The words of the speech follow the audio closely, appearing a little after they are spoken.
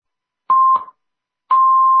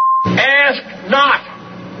Ask not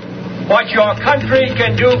what your country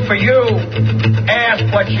can do for you. Ask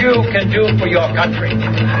what you can do for your country.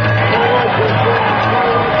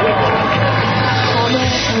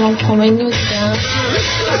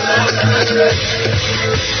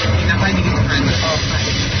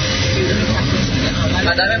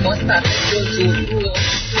 آدم مستقل و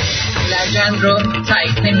لجن رو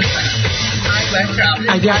تایید نمی‌کنم.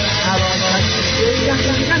 اگر حرامت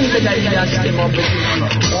همین به دلیل است که ما بگیم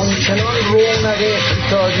همچنان رونق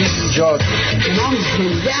اقتصادی ایجاد نام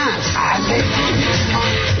زنده است،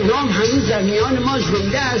 نام هنوز در میان ما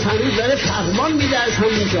زنده است، هنوز داره فرمان میده از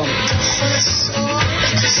همون جا.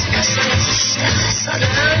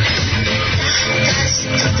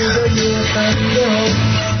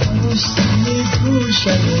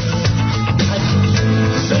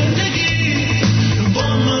 با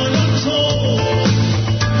من و تو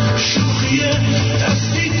شوخی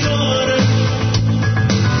دستی داره،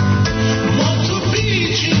 ما تو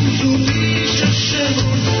پیچیم تو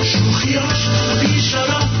پیششمون، شوخیاش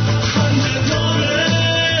بیشرف خنده داره.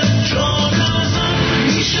 جان ازم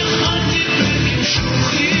میشه خندی بگیم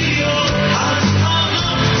شوخی ها از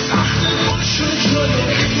عقب سخت خوش و جلو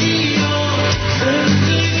میاد.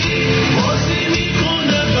 زندگی بازی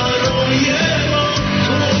میکنه برای ما،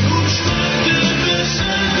 تو گوش بده به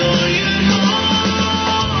صدای ما.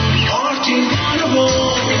 آرتین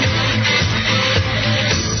بانوان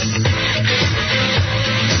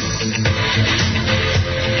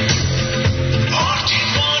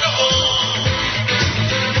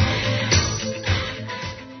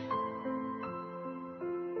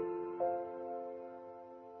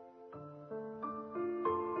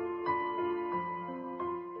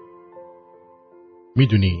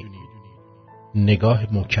میدونی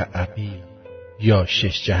نگاه مکعبی یا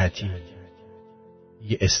شش جهتی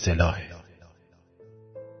یه اصطلاحه،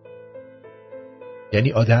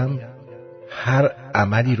 یعنی آدم هر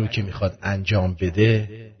عملی رو که میخواد انجام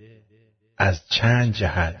بده از چند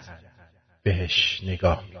جهت بهش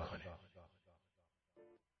نگاه میکنه.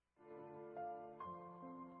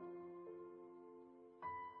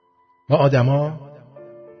 ما آدما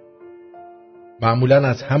معمولاً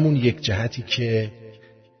از همون یک جهتی که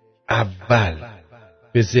اول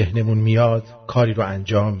به ذهنمون میاد کاری رو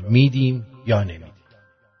انجام میدیم یا نمیدیم.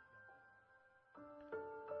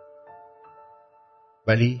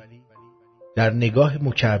 ولی در نگاه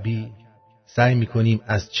مکعبی سعی میکنیم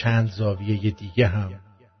از چند زاویه دیگه هم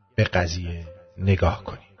به قضیه نگاه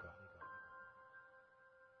کنیم.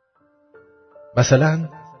 مثلا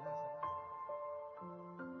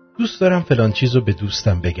دوست دارم فلان چیز رو به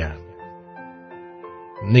دوستم بگم.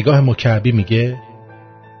 نگاه مکعبی میگه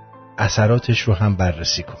اثراتش رو هم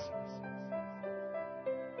بررسی کن.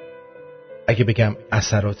 اگه بگم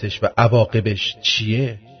اثراتش و عواقبش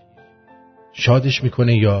چیه، شادش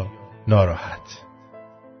میکنه یا ناراحت؟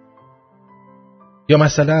 یا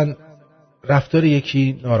مثلا رفتار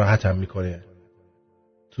یکی ناراحتم میکنه،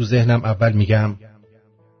 تو ذهنم اول میگم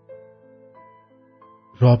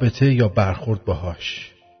رابطه یا برخورد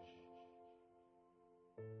باهاش.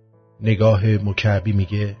 نگاه مکعبی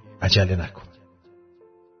میگه عجله نکن،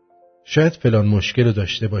 شاید فلان مشکل رو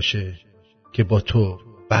داشته باشه که با تو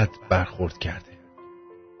بد برخورد کرده،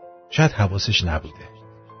 شاید حواسش نبوده،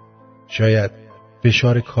 شاید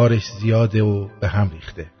فشار کارش زیاده و به هم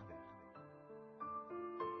ریخته.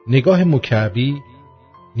 نگاه مکعبی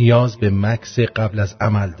نیاز به مکث قبل از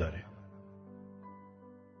عمل داره.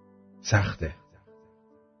 سخته،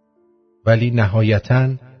 ولی نهایتاً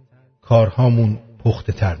کارهامون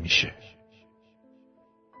پخته تر میشه.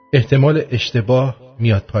 احتمال اشتباه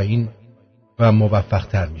میاد پایین و موفق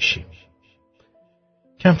تر میشیم.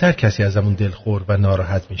 کمتر کسی ازمون دلخور و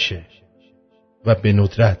ناراحت میشه و به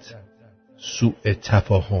ندرت سوء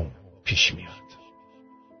تفاهم پیش میاد.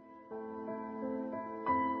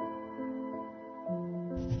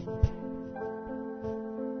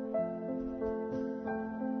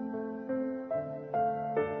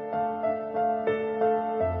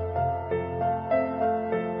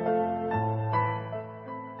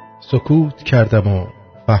 سکوت کردم و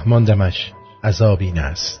فهماندمش عذاب این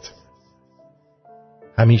است.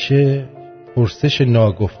 همیشه پرسش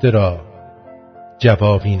ناگفته را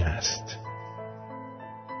جواب این است.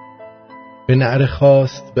 به نعره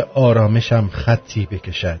خواست به آرامشم خطی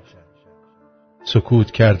بکشد.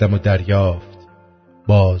 سکوت کردم و دریافت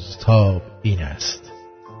بازتاب این است.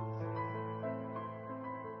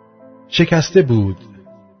 شکسته بود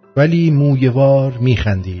ولی مویوار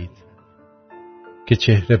میخندید که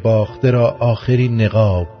چهره باخته را آخرین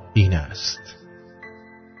نقاب این است.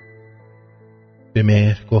 به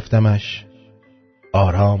مهر گفتمش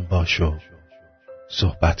آرام باش و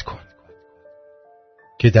صحبت کن.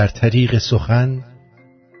 که در طریق سخن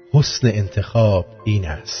حسن انتخاب این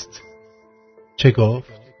است. چه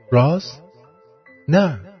گفت؟ راز؟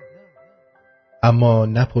 نه، اما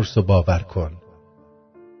نپرس و باور کن.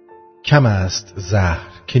 کم است زهر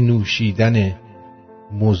که نوشیدن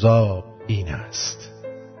مذاب این است.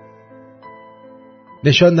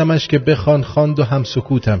 نشاندمش که بخوان، خواند و هم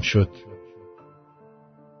سکوتم شد.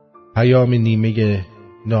 پیام نیمه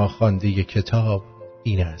ناخوانده کتاب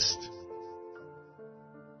این است.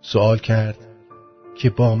 سوال کرد که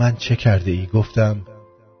با من چه کرده ای؟ گفتم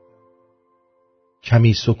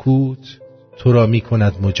کمی سکوت تو را می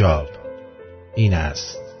کند مجاب این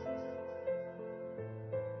است.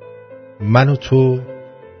 من و تو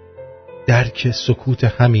درک سکوت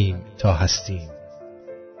همیم تا هستیم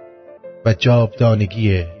و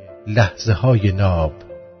جاودانگی لحظه های ناب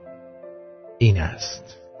این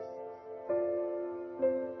است.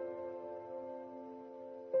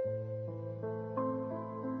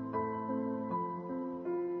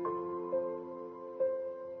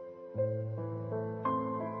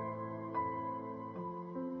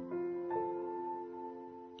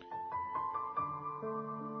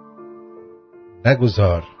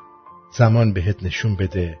 نگذار زمان بهت نشون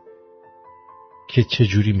بده که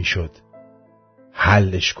چجوری میشد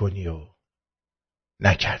حلش کنی و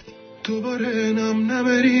نکردی. دوباره نم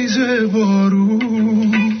ریزه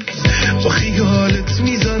بارون، با خیالت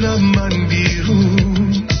میزنم من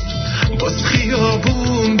بیرون، باز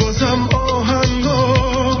خیابون بازم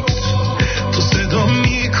آهنگات، تو صدا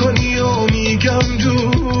میکنی و میگم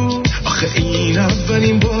دور. آخه این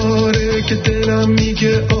اولین باره که دلم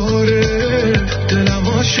میگه آره، دلم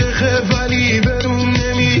عاشقه ولی برون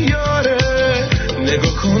نمیاره.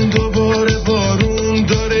 نگاه کن دوباره بارون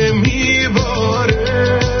داره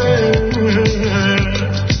میباره،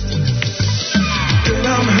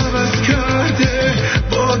 دلم هوس کرده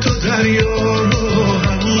با تو دریا رو،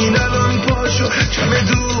 همین الان پاشو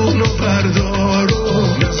چمدون و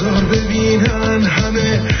بردارو، نظر ببینن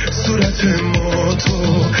همه صورت ما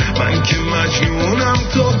تو، من که مجنونم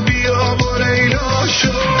تو بیا و لیلا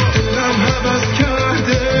شو. دلم هوس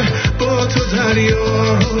کرده با تو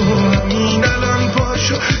دریا رو، همین الان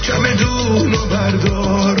پاشو چمدون و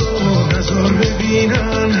بردارو، نظر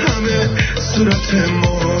ببینن همه صورت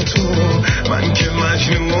ما تو، من که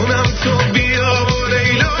مجنونم تو بیا و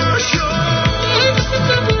لیلا شو.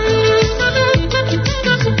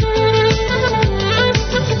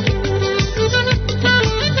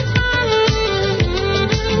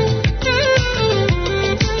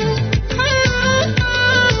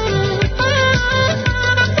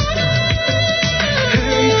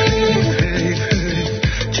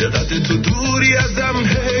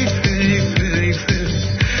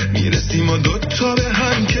 دوتا به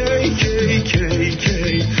هم کی کی کی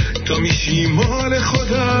کی تو میشی مال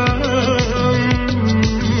خودم.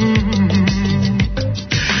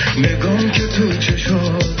 نگام که تو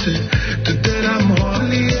چشاته، تو دلم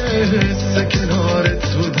حالیه، حس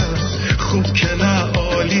کنارت بودم خوب که نه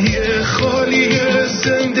عالیه، خالیه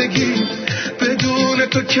زندگی بدون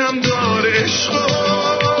تو کم داره عشقا.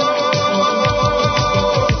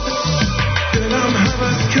 دلم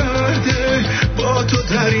هوس کرده با تو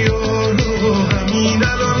دریا رو، همین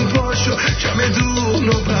الان پاشو چمدون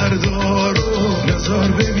و بردارو، نظر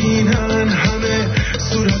ببینن همه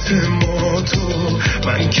صورت ما تو،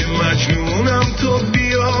 من که مجنونم تو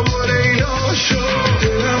بیا و لیلا شو.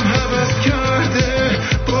 دلم هوس کرده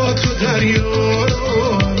با تو دریا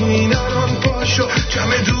رو، همین الان پاشو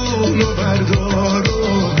چمدون و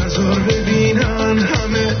بردارو، نظر ببینن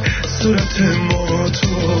همه صورت ما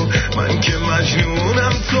تو، من که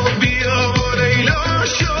مجنونم تو بیا و لیلا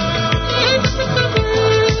شو.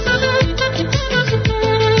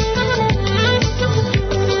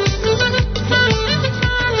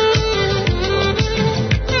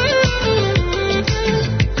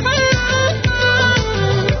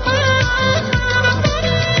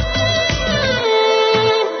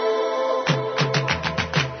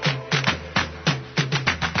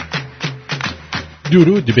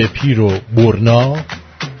 درود به پیر و برنا.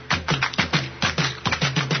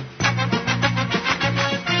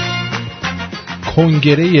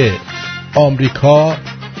 کنگره آمریکا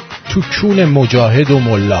تو کون مجاهد و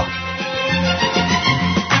ملا.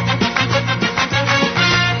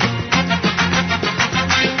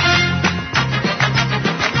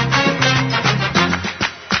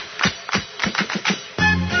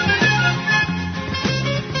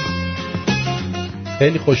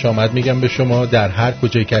 خیلی خوش آمد میگم به شما در هر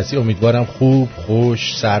کجای کسی. امیدوارم خوب،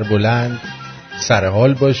 خوش، سربلند،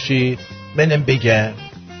 سرحال باشید. منم بگم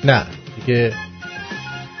نه دیگه،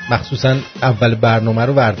 مخصوصا اول برنامه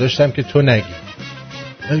رو برداشتم که تو نگی.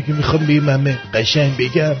 اگه میخوام به ممه قشنگ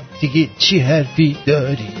بگم دیگه چی حرفی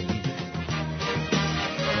داری؟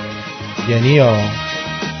 یعنی یا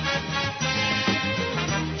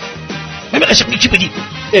ممه قشنگ چی بودی؟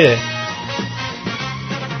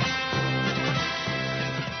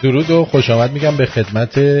 درود و خوش آمد میگم به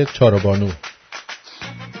خدمت چارابانو.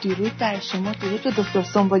 درود بر شما، درود به دکتر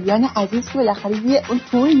سنبولیان عزیز که بالاخره یه اون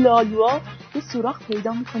تو لالوا یه سوراخ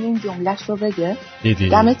پیدا میکنه این جملهش رو بگه.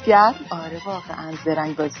 دمت گرم. آره واقعا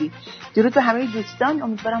زرنگ بازی. درود به همه دوستان،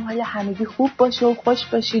 امیدوارم حال همگی خوب باشه و خوش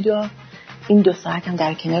باشید و این 2 ساعت هم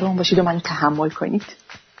در کنارم باشید و منو تحمل کنید.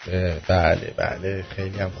 بله بله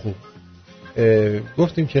خیلی هم خوب.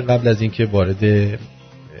 گفتیم که قبل از اینکه وارد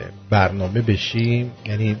برنامه بشیم،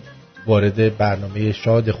 یعنی وارد برنامه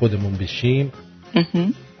شاد خودمون بشیم،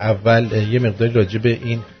 اول یه مقداری راجع به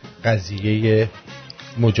این قضیه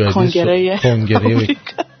مجاهده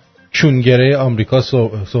کنگره آمریکا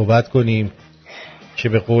صحبت کنیم که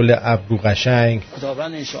به قول ابرو قشنگ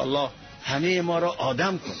خداوند انشاءالله همه ما را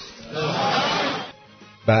آدم کن.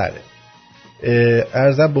 بله،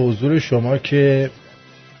 عرضم به حضور شما که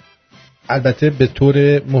البته به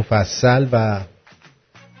طور مفصل و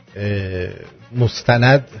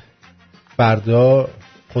مستند فردا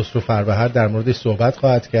خسرو فربهر در موردش صحبت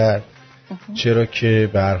خواهد کرد، چرا که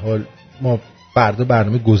به هر حال ما فردا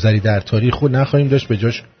برنامه گذری در تاریخ رو نخواهیم داشت، به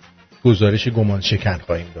جاش گزارش گمان شکن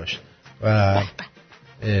خواهیم داشت و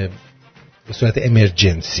به صورت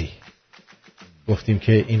امرجنسی گفتیم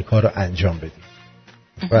که این کار رو انجام بدیم.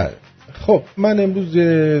 بله خب، من امروز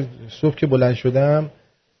صبح که بلند شدم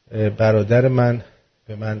برادر من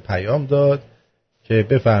به من پیام داد که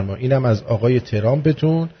بفرما اینم از آقای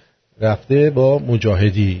ترامپتون رفته با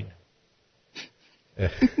مجاهدین.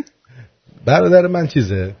 برادر من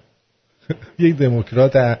چیزه یک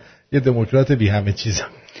دموکرات بی همه چیزم.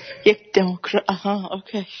 یک دموکرات. آها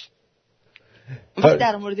اوکی. ما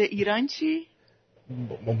در مورد ایران چی؟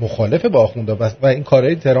 مخالف با آخونده و این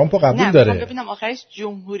کارهای ترامپو قبول داره. نه ببینم آخرش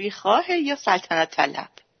جمهوری خواهه یا سلطنت طلب.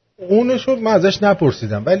 اونشو من ازش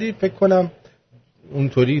نپرسیدم، ولی فکر کنم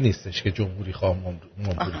اونطوری نیستش که جمهوری خواه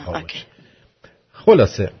باشه.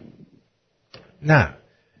 خلاصه نه،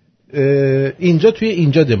 اینجا توی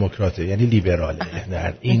اینجا دموکراته، یعنی لیبراله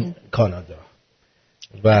در این کانادا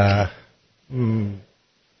و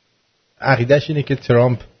عقیدش اینه که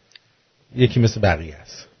ترامپ یکی مثل بقیه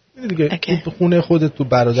است دیگه. تو خونه خودت، تو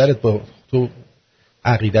برادرت با تو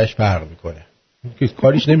عقیدش فرق میکنه،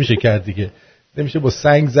 کاریش نمیشه کرد دیگه، نمیشه با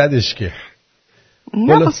سنگ زدش که.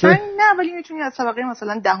 نه با سنگ نه، ولی میتونی از طبقه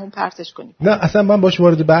مثلا 10 پرتش کنی. نه اصلا من باش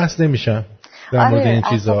وارد بحث نمیشم در مورد این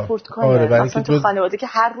چیزا. آره برای اینکه تو خانواده که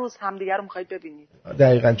هر روز همدیگه رو میخواید ببینید.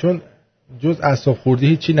 دقیقاً، چون جز اعصاب خوردی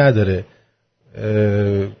هیچی نداره.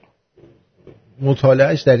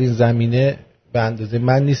 مطالعهش در این زمینه به اندازه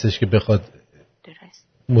من نیستش که بخواد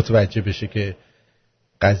متوجه بشه که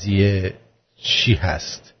قضیه چی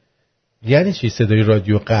هست. یعنی چی صدای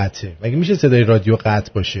رادیو قطعه؟ مگه میشه صدای رادیو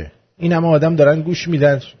قطع باشه؟ این همه آدم دارن گوش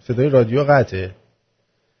میدن، صدای رادیو قطعه؟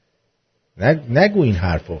 نگو این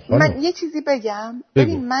حرفو. من یه چیزی بگم.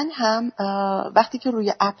 ببین من هم وقتی که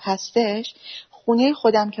روی اپ هستش خونه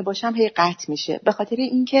خودم که باشم هی قطع میشه، به خاطر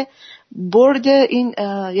اینکه برد این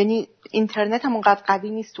یعنی اینترنت هم اونقدر قوی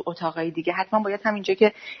نیست تو اتاقای دیگه. حتما باید همینجا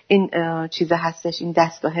که این چیزه هستش، این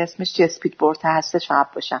دستگاه اسمش چی، اسپید بورد هستش فقط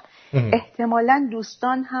باشم. احتمالاً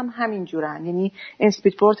دوستان هم همین جورن، یعنی این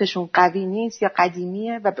اسپید بوردشون قوی نیست یا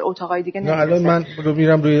قدیمیه و به اتاقای دیگه نمیرسه. الان من رو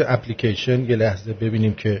میرم روی اپلیکیشن یه لحظه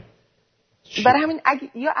ببینیم که برای همین اگه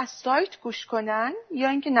یا از سایت گوش کنن یا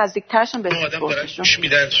اینکه نزدیک‌ترشون به آدم دارن گوش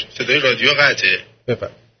میدن صدای رادیو قطعه.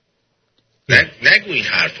 بفرم. نگو این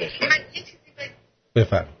حرفو.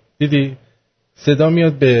 بفرم. دیدی صدا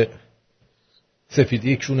میاد به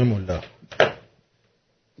سفیدی کون ملا.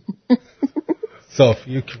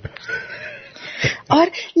 صافی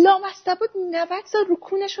آره لامصب بود 90 سال رو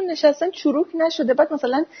کونشون نشستن چروک نشده، بعد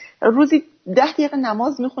مثلا روزی 10 دقیقه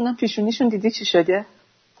نماز میخونن پیشونیشون دیدی چی شده؟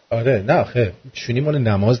 آره نه آخه پیشونی مال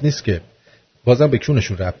نماز نیست که، بازم به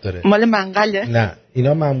کونشون ربط داره. مال منقله. نه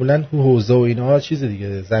اینا معمولا حوزه و اینا چیز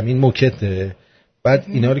دیگه، زمین موکته، بعد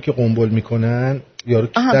اینا رو که قنبل میکنن یارو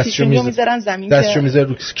دستشو میذارن زمین، دستشو میذاره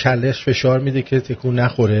رو کلش فشار میده که تکون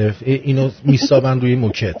نخوره، اینو میسابن روی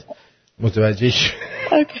موکت. متوجهش؟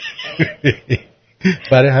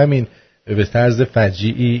 برای همین به طرز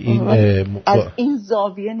فجیعی این از این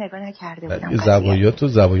زاویه نگاه نکرده بودم.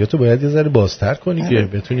 زوایاتو باید یه ذره بازتر کنی که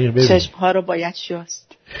بتونی ببینی. چشم‌ها رو باید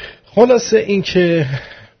شست. خلاصه این که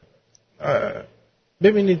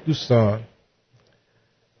ببینید دوستان،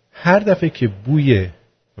 هر دفعه که بوی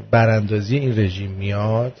براندازی این رژیم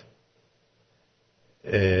میاد،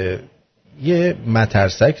 یه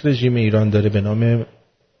مترسک رژیم ایران داره به نام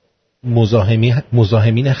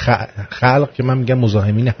مزاحمین خلق، که من میگم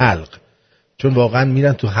مزاحمین حلق، چون واقعا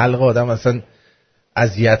میرن تو حلق آدم اصلا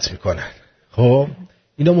اذیت میکنن. خب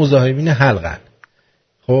اینا مزاحمین حلقن.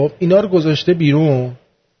 خب اینا رو گذاشته بیرون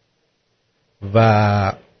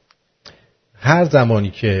و هر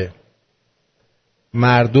زمانی که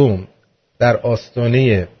مردم در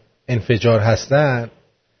آستانه انفجار هستن،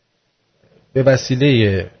 به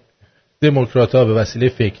وسیله دموکرات‌ها، به وسیله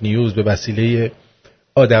فیک نیوز، به وسیله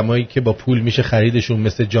آدمایی که با پول میشه خریدشون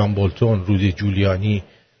مثل جان بولتون، رودی جولیانی،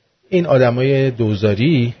 این آدمای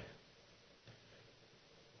دوزاری،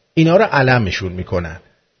 اینا رو علمشون میکنن.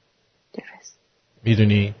 درست.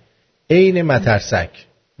 میدونی؟ عین مترسک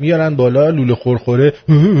میارن بالا، لوله خورخوره،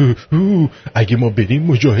 اگه ما بریم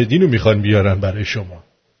مجاهدین رو میخوان بیارن برای شما،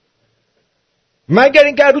 مگر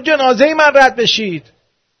اینکه رو جنازه من رد بشید.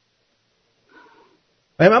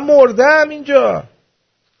 من مردم اینجا،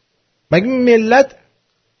 مگه ملت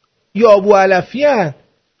یا ابو علفی هن؟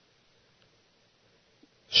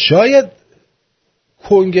 شاید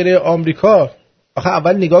کنگره آمریکا، آخه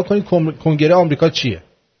اول نگاه کنید کنگره آمریکا چیه.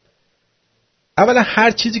 اولا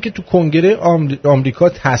هر چیزی که تو کنگره آمریکا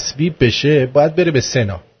تصویب بشه باید بره به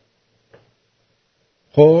سنا.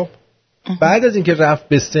 خب بعد از اینکه رفت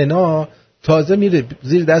به سنا تازه میره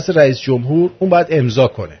زیر دست رئیس جمهور، اون باید امضا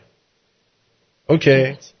کنه.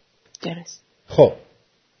 اوکی؟ درست. خب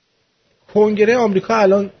کنگره آمریکا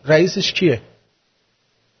الان رئیسش کیه؟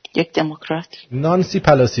 یک دموکرات، نانسی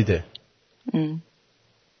پلاسیده.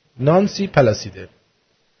 نانسی پلاسیده.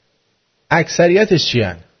 اکثریتش چی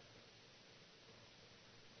هن؟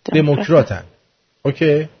 دموکراتن.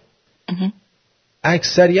 اوکی؟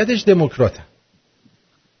 اکثریتش دموکراتن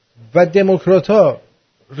و دموکراتا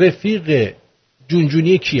رفیق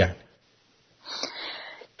جونجونی کی هن؟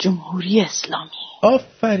 جمهوری اسلامی.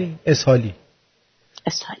 آفرین. اسحالی.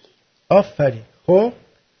 آفرین. خب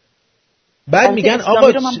بعد میگن آقا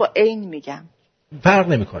رو من با عین میگم، فرق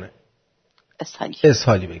نمیکنه.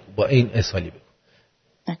 اسحالی بگو، با این اسحالی بگو.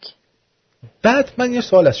 اوکی. بعد من یه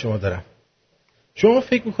سوال از شما دارم. شما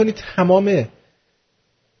فکر میکنید تمام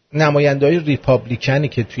نماینده‌های ریپابلیکنی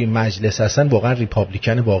که توی مجلس هستن واقعا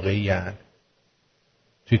ریپابلیکن واقعی هستن؟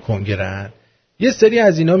 توی کنگره هستن؟ یه سری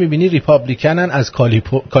از اینا میبینی ریپابلیکنن، از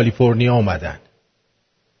کالیفرنیا اومدن.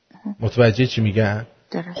 متوجه چی میگن؟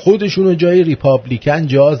 خودشونو جای ریپابلیکن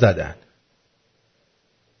جا زدن.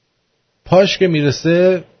 پاش که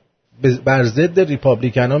میرسه بر ضد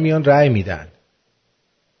ریپابلیکن ها میان رأی میدن.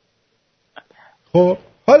 خب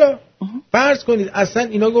حالا فرض کنید اصلا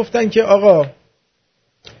اینا گفتن که آقا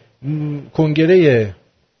کنگره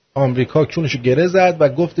آمریکا کونشو گره زد و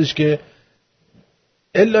گفتش که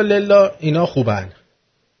الا للا اینا خوبن.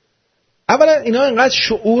 اولا اینا انقدر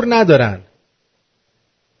شعور ندارن،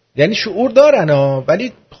 یعنی شعور دارن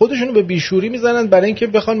ولی خودشونو به بیشوری میزنن برای اینکه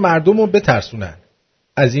بخوان مردم رو بترسونن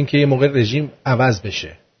از اینکه یه موقع رژیم عوض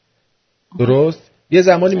بشه. درست؟ یه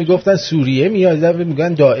زمانی میگفتن سوریه میاد،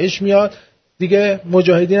 میگن داعش میاد دیگه،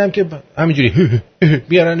 مجاهدین هم که همینجوری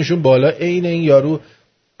میارنشون بالا. عین این یارو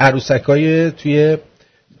عروسکای توی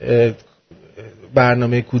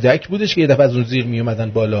برنامه کودک بودش که یه دفعه از اون زیر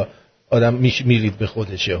میومدن بالا، آدم میرید به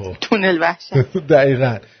خودشه ها. تونل وحشت.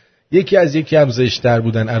 دقیقاً. یکی هم زشت‌تر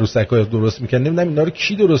بودن، عروسکای درست میکرد. نمیدونم اینا رو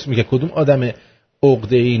کی درست میکرد، کدوم آدم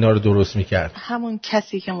عقده اینا رو درست میکرد؟ همون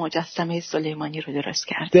کسی که مجسمه سلیمانی رو درست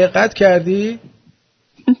کرد. دقت کردی؟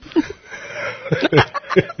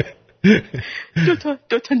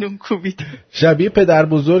 دو تا نون کوبید. شبیه پدر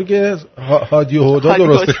بزرگ هادی و هدا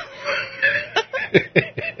درست.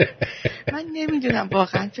 من نمیدونم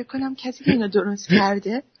واقعا، فکر کنم کسی که اینو درست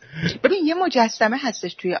کرده. ببین یه مجسمه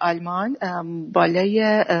هستش توی آلمان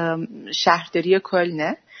بالای شهرداری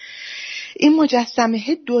کلنه. این مجسمه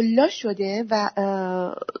دلا شده و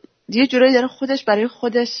یه جورایی داره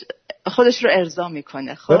خودش رو ارضا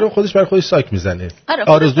میکنه. خب داره خودش برای خودش ساک میزنه.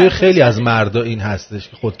 آرزوی خیلی از مردا این هستش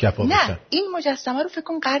که خودکفا بشن. نه، این مجسمه رو فکر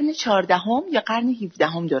کنم قرن 14 یا قرن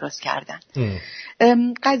 17 درست کردن.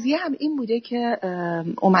 قضیه هم این بوده که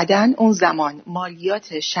اومدن اون زمان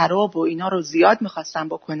مالیات شراب و اینا رو زیاد میخواستن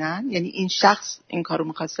بکنن، یعنی این شخص این کارو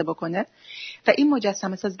میخواسته بکنه و این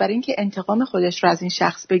مجسمه ساز برای اینکه انتقام خودش رو از این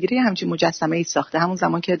شخص بگیره همچین مجسمه ای ساخته، همون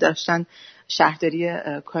زمان که داشتن شهرداری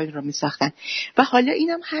کلن رو میساختن. و حالا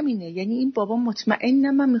اینم همینه، یعنی این بابا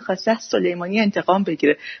مطمئنم من میخواسته از سلیمانی انتقام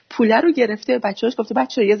بگیره، پوله رو گرفته، بچه‌هاش گفته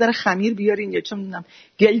بچه‌ها یه ذره خمیر بیارین یا چون میدونم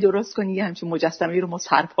گل درست کنین یه همچین مجسمه رو ما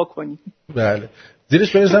سرپا کنیم. بله.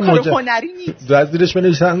 زیرش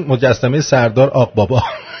بنویسن مجسمه سردار آق بابا.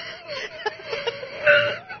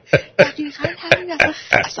 دقیقاً همین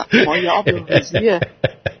اصلا مایه آب روزیه.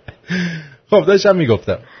 خب داشتم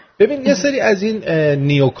میگفتم ببین یه سری از این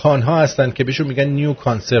نیوکان ها هستن که بهشون میگن نیو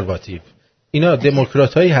کانسرواتیو. اینا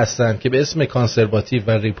دموکرات هایی هستن که به اسم کانسرواتیو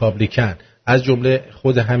و ریپابلیکن، از جمله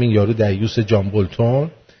خود همین یارو دیوس جان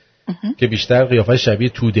بولتون که بیشتر قیافه شبیه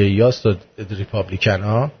توده‌ای هاست تا ریپابلیکن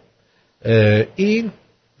ها، این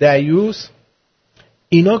دیوس،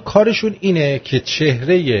 اینا کارشون اینه که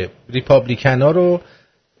چهره ریپابلیکن ها رو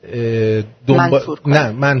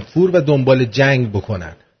منفور و دنبال جنگ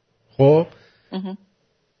بکنن. خب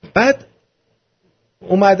بعد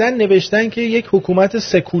اومدن نوشتن که یک حکومت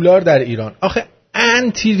سکولار در ایران. آخه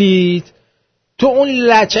انتیرید تو اون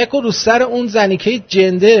لچک رو سر اون زنیکه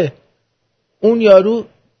جنده اون یارو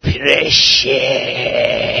پرشش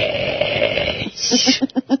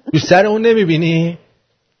رو سر اون نمیبینی؟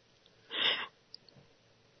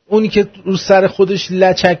 اونی که رو سر خودش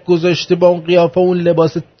لچک گذاشته با اون قیافه، اون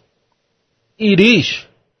لباس ایریش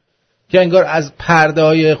که انگار از پرده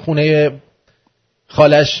های خونه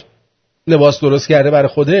خالش لباس درست کرده برای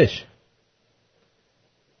خودش،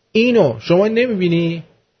 اینو شما نمیبینی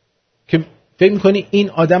که فکر میکنی این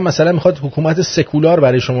آدم مثلا میخواد حکومت سکولار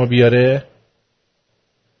برای شما بیاره؟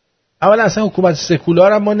 اولا اصلا حکومت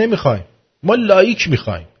سکولار هم ما نمیخوایم، ما لایک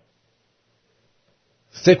میخوایم.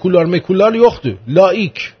 سکولار مکولار یخته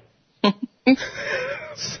لایک.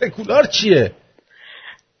 سکولار چیه؟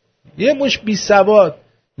 یه مش بی سواد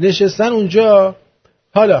نشستن اونجا.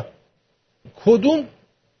 حالا کدوم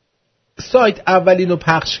سایت اولینو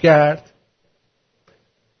پخش کرد؟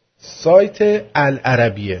 سایت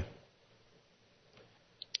العربیه.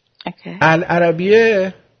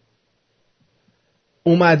 العربیه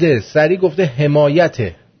اومده سری گفته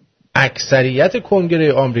حمایت اکثریت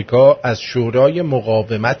کنگره آمریکا از شورای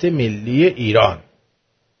مقاومت ملی ایران.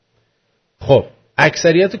 خب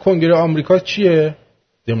اکثریت کنگره آمریکا چیه؟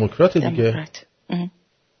 دموکرات دیگه.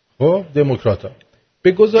 خب دموکراتا.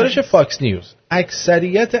 به گزارش فاکس نیوز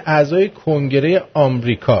اکثریت اعضای کنگره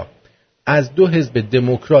آمریکا از دو حزب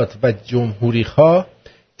دموکرات و جمهوری‌خواه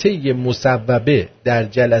طی مصوبه در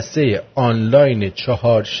جلسه آنلاین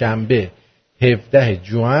چهارشنبه 17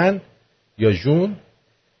 ژوئن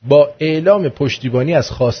با اعلام پشتیبانی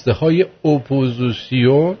از خواسته های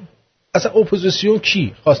اپوزیسیون. اصلا اپوزیسیون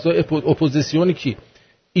کی؟ خواسته اپوزیسیون کی؟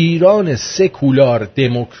 ایران سکولار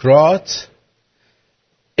دموکرات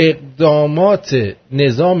اقدامات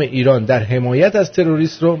نظام ایران در حمایت از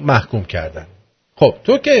تروریست رو محکوم کردن. خب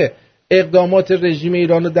تو که اقدامات رژیم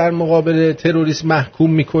ایران رو در مقابل تروریست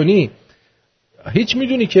محکوم میکنی، هیچ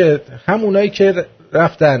میدونی که همونایی که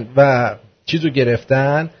رفتن و چیزو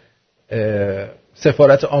گرفتن،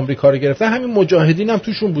 سفارت آمریکا رو گرفتن، همین مجاهدین هم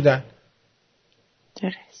توشون بودن.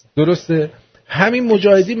 درسته؟ همین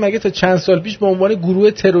مجاهدین مگه تا چند سال پیش به عنوان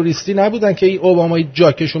گروه تروریستی نبودن که این اوبامای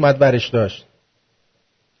جاکش اومد برش داشت؟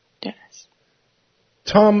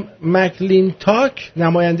 تام مکلینتاک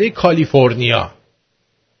نماینده کالیفرنیا.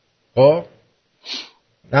 خب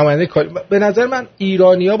به نظر من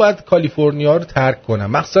ایرانی‌ها باید کالیفرنیا رو ترک کنن،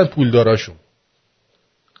 مخصوصا پولداراشون.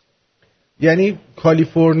 یعنی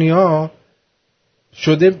کالیفرنیا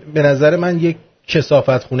شده به نظر من یک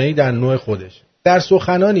کثافتخونه‌ای در نوع خودش. در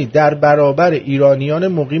سخنانی در برابر ایرانیان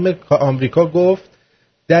مقیم آمریکا گفت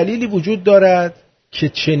دلیلی وجود دارد که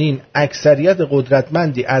چنین اکثریت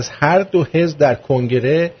قدرتمندی از هر دو حزب در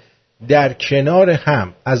کنگره در کنار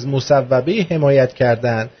هم از مصوبه حمایت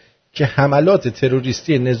کردند که حملات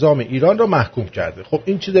تروریستی نظام ایران را محکوم کرده. خب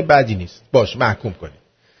این چیز بدی نیست، باش محکوم کنید.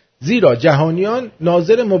 زیرا جهانیان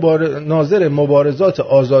ناظر مبارزات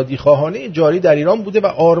آزادی خواهانه جاری در ایران بوده و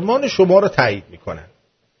آرمان شما را تایید میکنن.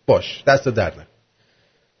 باش، دست در نکنه.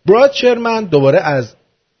 براد شرمن دوباره از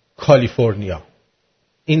کالیفرنیا،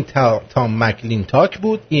 این تام مکلینتاک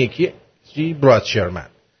بود، این یکی براد شرمن،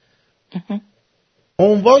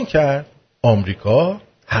 عنوان کرد آمریکا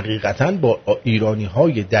حقیقتاً با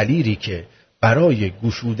ایرانی‌های دلیری که برای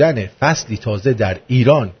گشودن فصلی تازه در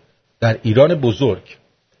ایران بزرگ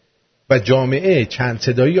و جامعه چند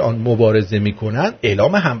صدایی آن مبارزه می‌کنند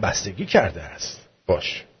اعلام همبستگی کرده است.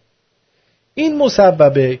 باش. این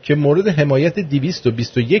مصوبه که مورد حمایت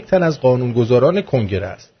 221 تن از قانونگذاران کنگره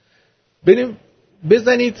است. بریم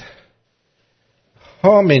بزنید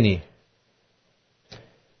هامنی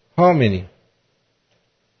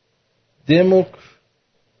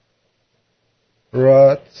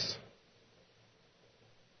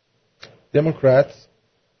Democrats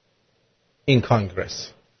in Congress.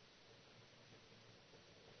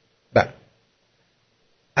 بله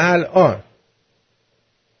الان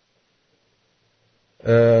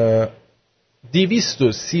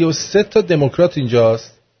 233 تا دموکرات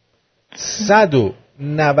اینجاست،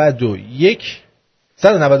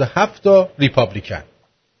 197 تا ریپابلیکن.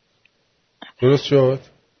 درست شد؟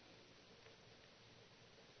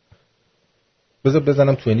 بذار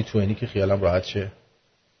بزنم 2020 که خیالم راحت شه.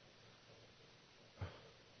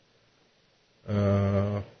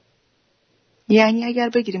 یعنی اگر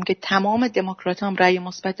بگیریم که تمام دموکرات هم رأی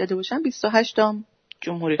مثبت داده باشن 28 تا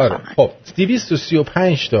جمهوری خواهند. خب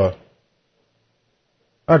 235 تا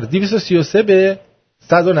 233 به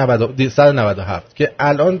 197 که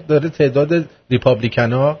الان داره تعداد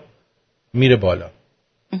ریپابلیکنا میره بالا.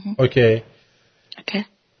 اوکی.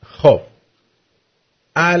 خب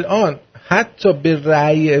الان حتی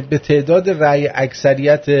به تعداد رأی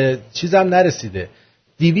اکثریت چیزم نرسیده.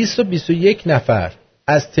 221 نفر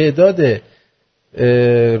از تعداد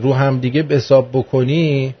رو هم دیگه به حساب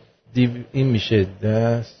بکنی این میشه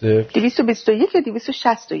 221 یا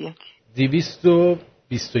 261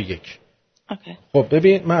 221. اوکی. خب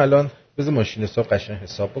ببین من الان بذار ماشین حساب قشنگ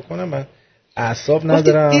حساب بکنم، من اعصاب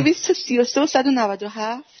ندارم. 233 و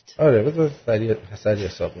 197. آره بذار سریع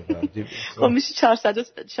حساب میکنم. خب میشه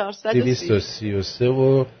 233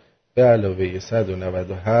 و به علاوه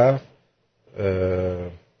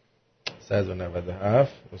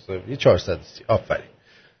 197 مساوی 430. آفرین.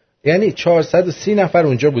 یعنی 430 نفر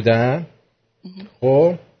اونجا بودن.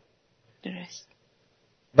 خب درست.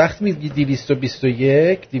 وقتی میگی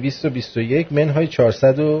 221 منهای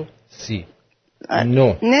 430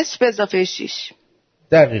 9 نصف اضافه 6.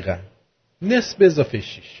 دقیقاً نصف اضافه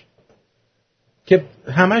 6 که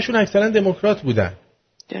همشون اکثرا دموکرات بودن.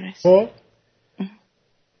 درست. خب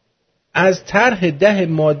از طرح 10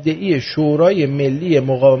 ماده‌ای شورای ملی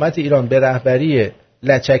مقاومت ایران به رهبری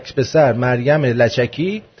لچک پسر مریم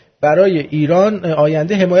لچکی برای ایران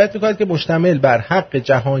آینده حمایت می‌کند که مشتمل بر حق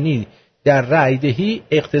جهانی در رأی دهی،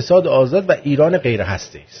 اقتصاد آزاد و ایران غیر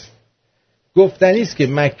هسته‌ای است. گفتنی است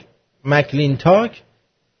که مکلینتاک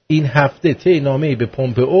این هفته طی نامه‌ای به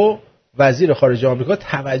پومپئو وزیر خارجه آمریکا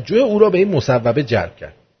توجه او را به این مصوبه جلب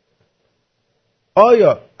کرد.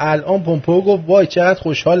 آیا الان پومپئو گفت وای چقدر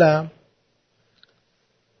خوشحالم؟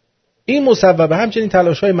 این مصوبه همچنین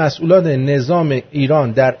تلاش‌های مسئولان نظام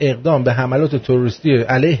ایران در اقدام به حملات تروریستی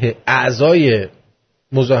علیه اعضای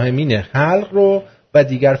مزاحمین خلق رو و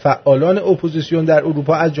دیگر فعالان اپوزیسیون در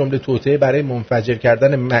اروپا از جمله توطئه برای منفجر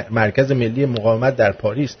کردن مرکز ملی مقاومت در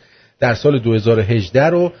پاریس در سال 2018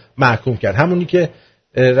 رو محکوم کرد. همونی که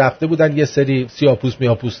رفته بودن یه سری سیاه‌پوست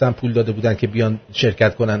میاپوستن پول داده بودن که بیان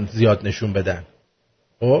شرکت کنن زیاد نشون بدن.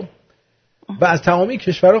 خب و از تمامی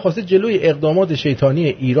کشورها خواسته جلوی اقدامات شیطانی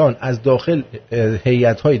ایران از داخل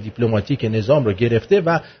هیئت‌های دیپلماتیک نظام را گرفته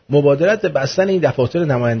و مبادرت بستن این دفاتر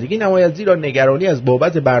نمایندگی نماید، زیرا نگرانی از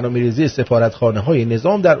بابت برنامه‌ریزی سفارتخانه‌های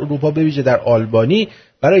نظام در اروپا به ویژه در آلبانی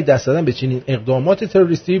برای دست زدن به چنین اقدامات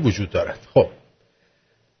تروریستی وجود دارد. خب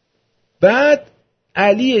بعد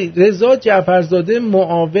علی رضا جعفرزاده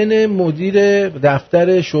معاون مدیر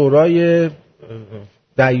دفتر شورای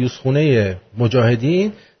دیوسخونه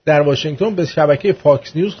مجاهدین در واشنگتن به شبکه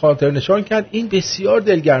فاکس نیوز خاطر نشان کرد این بسیار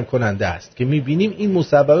دلگرم کننده است که می‌بینیم این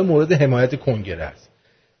مصوبه مورد حمایت کنگره است.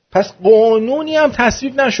 پس قانونی هم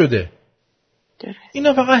تصویب نشده.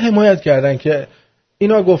 اینا فقط حمایت کردن که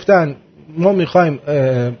اینا گفتن ما می‌خوایم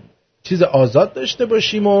چیز آزاد داشته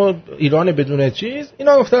باشیم و ایران بدون چیز.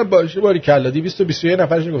 اینا گفتن باشه باریکلا. 221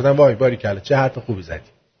 نفرشون گفتن وای باریکلا چه حرف خوبی زدی.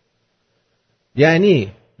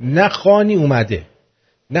 یعنی نه خانی اومده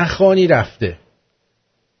نه خانی رفته،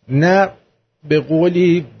 نه به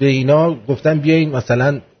قولی به اینا گفتن بیاین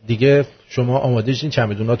مثلا دیگه شما آماده شین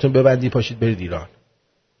چمدوناتون ببندی پاشید برید ایران.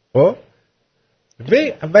 خب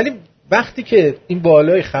ولی وقتی که این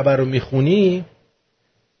بالای خبر رو میخونی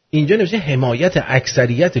اینجا نوشته حمایت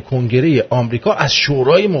اکثریت کنگره آمریکا از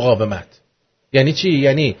شورای مقاومت. یعنی چی؟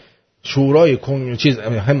 یعنی شورای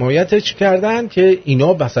حمایتش کردن که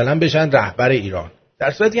اینا مثلا بشن رهبر ایران،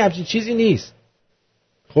 در صورتی که همچین چیزی نیست.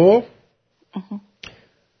 خب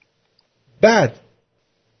بعد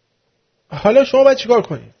حالا شما باید چیکار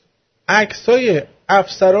کنید؟ عکسای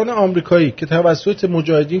افسران آمریکایی که توسط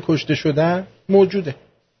مجاهدین کشته شدن موجوده.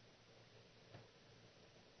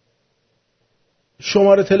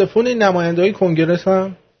 شماره تلفن نماینده‌های کنگره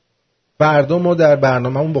هم فردا ما در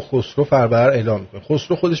برنامه‌مون با خسرو فربر اعلام می‌کنیم.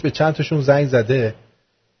 خسرو خودش به چند تاشون زنگ زده،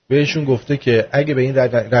 بهشون گفته که اگه به این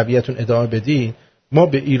رویتون ادامه بدین ما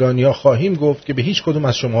به ایرانی‌ها خواهیم گفت که به هیچ کدوم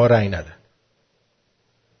از شما رأی ندن.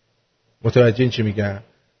 متوجه این چی میگم؟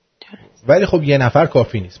 ولی خب یه نفر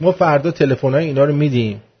کافی نیست. ما فردا تلفن‌های اینا رو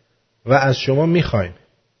میدیم و از شما میخوایم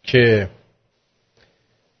که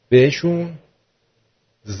بهشون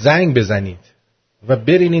زنگ بزنید و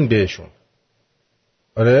برینین بهشون.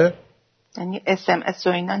 آره؟ یعنی SMS و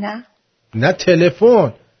اینا نه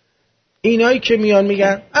تلفن. اینایی که میان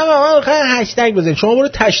میگن اما ما خیلی هشتگ بزنید، شما برو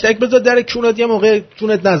تشتگ بذار در کونت، یه موقع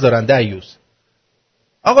کونت نذارن دیوز.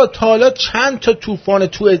 آقا تا حالا چند تا طوفان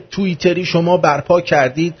توییتری شما برپا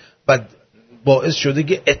کردید و باعث شده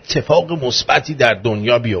که اتفاق مثبتی در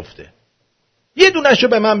دنیا بیفته؟ یه دونه‌شو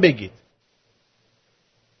به من بگید.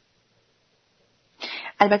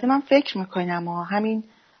 البته من فکر میکنم همین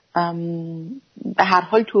به هر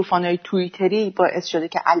حال طوفان‌های توییتری باعث شده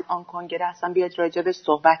که الان کنگره اصلا بیاد راجع به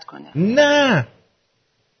صحبت کنه.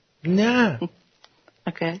 نه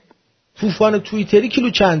اوکی. طوفان توییتری کیلو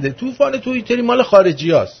چنده؟ طوفان توییتری مال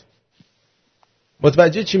خارجی هست.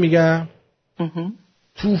 متوجه چی میگم؟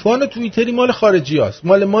 طوفان توییتری مال خارجی هست،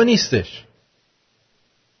 مال ما نیستش.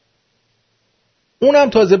 اونم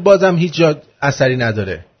تازه بازم هیچ جا اثری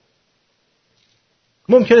نداره.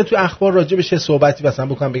 ممکنه تو اخبار راجع بهش صحبتی مثلا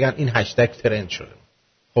بکنم بگن این هشتگ ترند شده.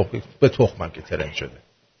 خب به تخمم که ترند شده.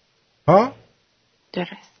 ها؟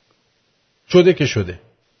 درست. شده که شده.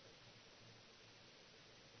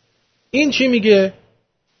 این چی میگه؟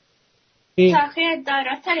 این تأخیر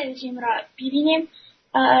دارات رژیم را ببینیم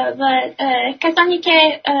و کسانی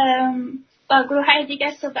که با گروه های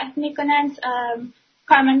دیگر صحبت میکنند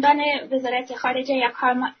کارمندان وزارت خارجه یا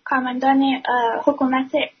کارمندان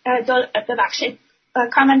حکومت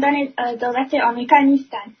کارمندان دولت آمریکا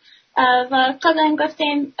نیستند و قبلا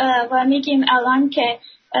گفتیم و میگیم الان که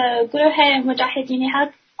گروه مجاهدین حق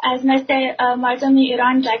از نزد مردم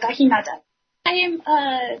ایران جایگاهی ندارد.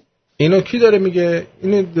 اینو کی داره میگه؟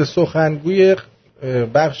 اینو سخنگوی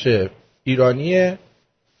بخش ایرانی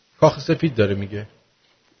کاخ سفید داره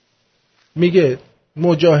میگه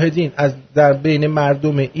مجاهدین از در بین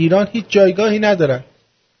مردم ایران هیچ جایگاهی ندارن.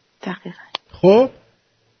 دقیقاً. خب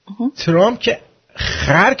ترامپ که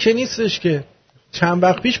خر که نیستش که. چند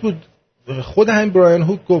وقت پیش بود خود همین برایان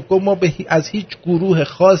هوک گفت ما از هیچ گروه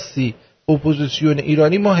خاصی اپوزیسیون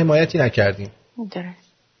ایرانی ما حمایتی نکردیم.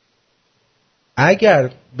 درست. اگر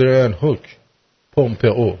برایان هوک،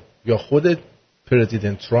 پومپئو یا خود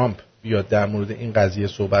پرزیدنت ترامپ بیاد در مورد این قضیه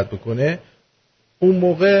صحبت بکنه، اون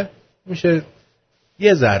موقع میشه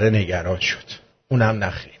یه ذره نگران شد. اونم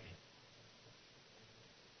نخیلی.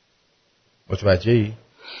 متوجهی؟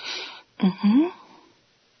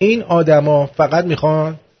 این آدما فقط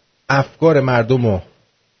میخوان افکار مردم رو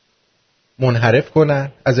منحرف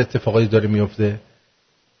کنن از اتفاقاتی داره میفته.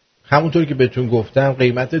 همونطور که بهتون گفتم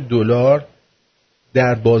قیمت دلار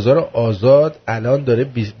در بازار آزاد الان داره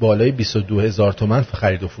بالای 22,000 تومان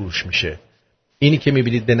خرید و فروش میشه. اینی که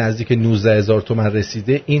میبینید به نزدیک 19,000 تومان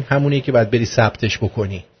رسیده، این همونیه که باید بری ثبتش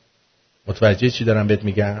بکنی. متوجه چی دارم بهت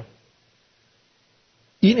میگم؟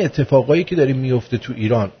 این اتفاقایی که داره میفته تو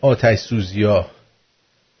ایران، آتش سوزی‌ها،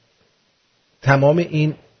 تمام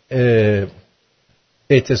این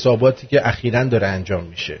اعتصاباتی که اخیراً داره انجام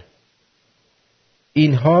میشه،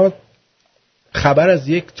 اینها خبر از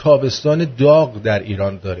یک تابستان داغ در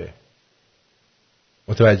ایران داره.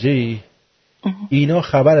 متوجهی؟ اینا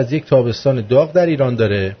خبر از یک تابستان داغ در ایران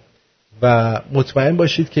داره و مطمئن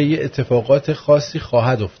باشید که یه اتفاقات خاصی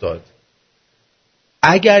خواهد افتاد.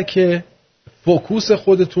 اگر که فوکوس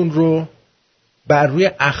خودتون رو بر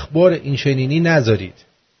روی اخبار این چنینی نذارید.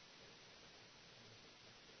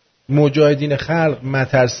 مجاهدین خلق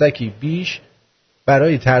مترسکی بیش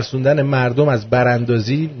برای ترسوندن مردم از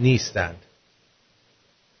براندازی نیستند.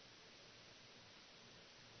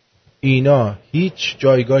 اینا هیچ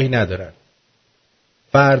جایگاهی ندارن.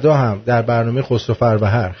 فردا هم در برنامه خسرو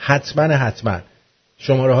فربهر حتما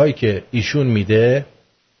شماره هایی که ایشون میده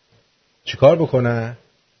چیکار بکنن؟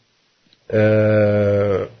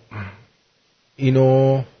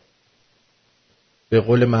 اینو به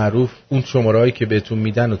قول معروف اون شماره هایی که بهتون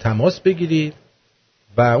میدن رو تماس بگیرید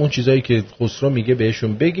و اون چیزایی که خسرو میگه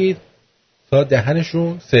بهشون بگید تا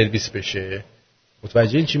دهنشون سرویس بشه.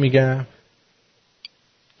 متوجه این چی میگم؟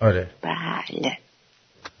 آره. بله.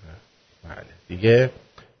 دیگه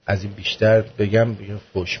از این بیشتر بگم دیگه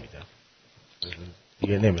فوش میدم.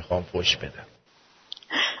 دیگه نمیخوام فوش بدم.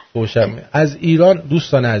 فوشم از ایران.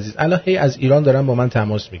 دوستان عزیز الان هی از ایران دارن با من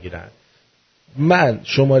تماس میگیرن. من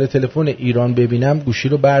شماره تلفن ایران ببینم گوشی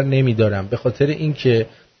رو بر نمیدارم، به خاطر اینکه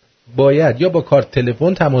باید یا با کارت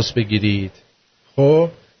تلفن تماس بگیرید، خب،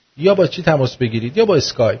 یا با چی تماس بگیرید، یا با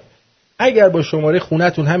اسکایپ. اگر با شماره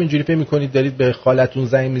خونتون همینجوری فکر می‌کنید دارید به خالتون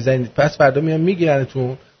زنگ میزنید، پس فردا میان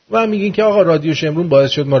میگیرنتون و میگین که آقا رادیو شمرون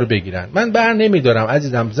باعث شد ما رو بگیرن. من بر نمیدارم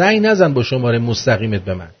عزیزم، زنگ نزن با شماره مستقیمت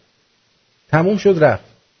به من. تموم شد رفت.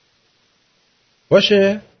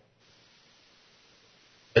 باشه؟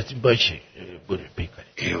 باشه برو بکنید.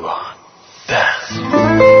 ایوان بس.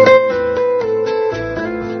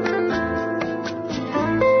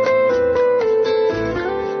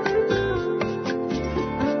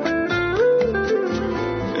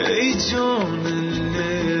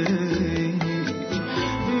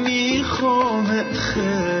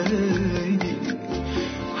 خیلی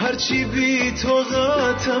هرچی بی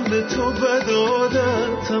طاقتم به تو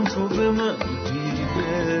بدادتم تو به من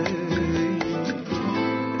بیبه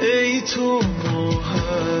ای تو ماه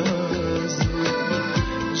از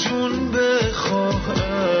جون بخواه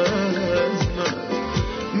از من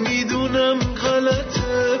میدونم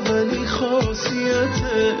غلطه ولی خاصیت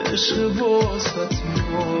عشق واسط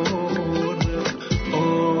مونه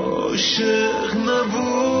عاشق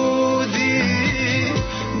نبودی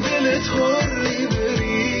دلت هاری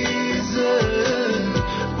بریزه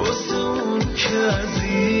واسه اون که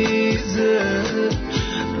عزیزه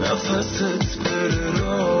نفست بره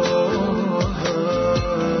راحت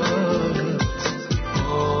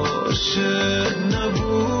عاشق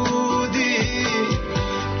نبودی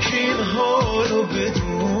که این حالو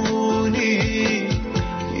بدونی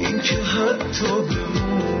این که حتی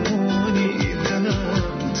بمونی دلم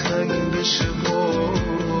تنگ بشه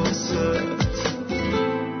واسه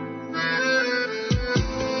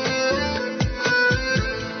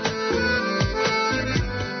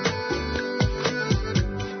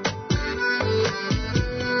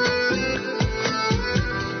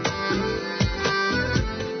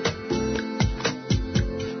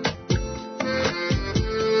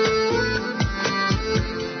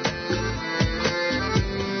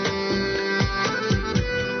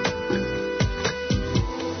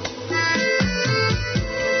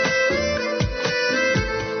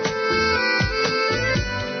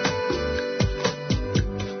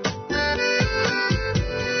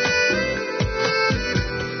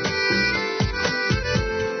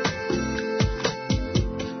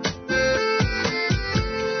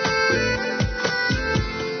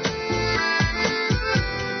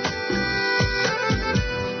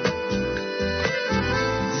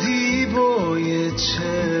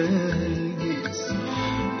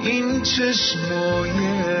چشمای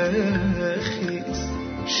خیز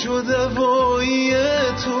شده وایی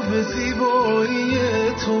تو به زیبایی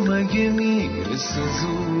تو مگه میرسه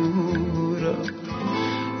زورم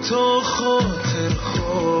تا خاطر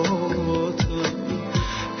خاطر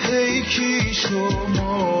هی کی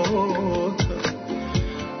شماتم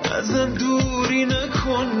ازم دوری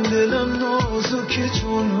نکن دلم نازکه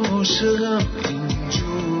چون عاشقم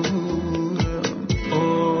اینجورم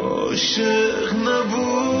عاشق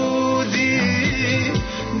نبودی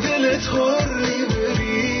دلت هاری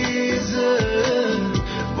بریزه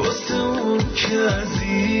واسه اون که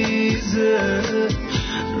عزیزه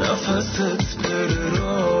نفست بره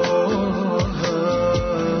راحت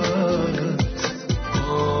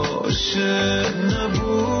عاشق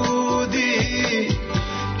نبودی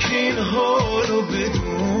که این حالو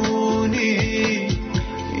بدونی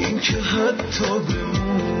این که حتی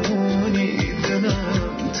بمونی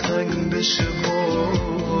دلم تنگ بشه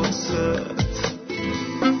واسه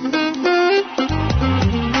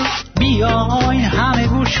بیاین همه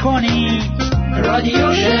گوش کنین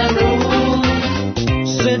رادیو شمرون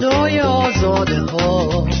صدای آزاده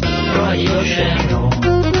ها رادیو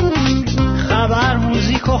شمرون خبر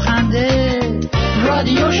موزیک و خنده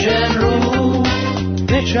رادیو شمرون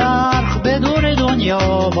به چرخ بدور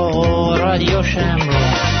دنیا با رادیو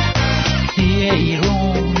شمرون یه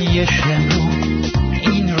ایرون یه شمرون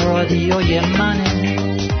این رادیوی منه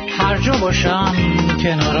هر جا باشم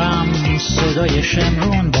کنارم صدای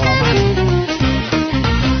شمرون با من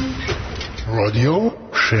رادیو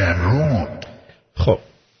شمرون. خب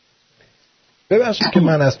ببخشید که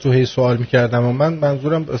من از تو هی سوال میکردم و من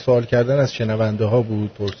منظورم سوال کردن از شنونده ها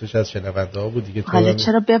بود، پرسش از شنونده ها بود دیگه. حالا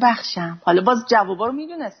چرا ببخشم؟ حالا باز جوابا رو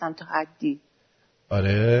میدونستم تا حدی.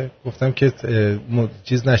 آره گفتم که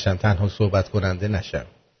چیز نشم، تنها صحبت کننده نشم.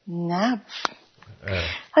 نه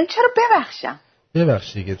حالا چرا ببخشم؟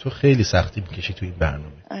 ببخشید دیگه، تو خیلی سختی میکشی تو این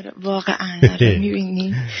برنامه. آره واقعا. آره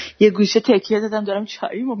میبینی یه گوشه تکیه دادم دارم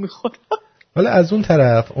چاییمو میخورم. حالا از اون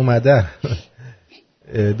طرف اومدن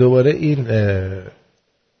دوباره این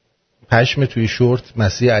پشم توی شورت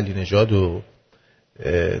مسیح علی نژاد رو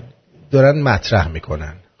دارن مطرح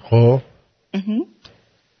میکنن. خب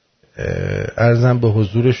عرضم به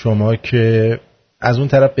حضور شما که از اون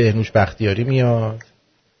طرف بهنوش بختیاری میاد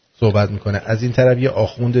صحبت میکنه، از این طرف یه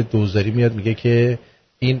آخوند دوزاری میاد میگه که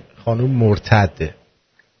این خانوم مرتده.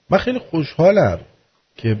 من خیلی خوشحالم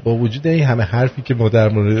که با وجود این همه حرفی که ما در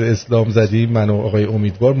مورد اسلام زدیم من و آقای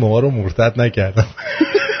امیدوار ما رو مرتد نکردم.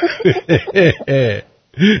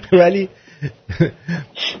 ولی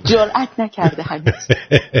جرأت نکرده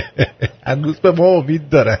هنوز به ما امید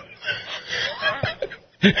دارن.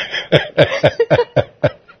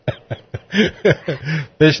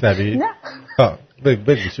 بشنوید؟ نه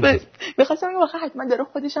بگو میخواستم این واقعا حتما داره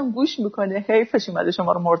خودشم گوش میکنه، حیفش اومده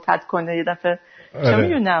شما رو مرتد کنه یه دفعه. چه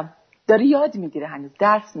میدونم داره یاد میگیره، هنوز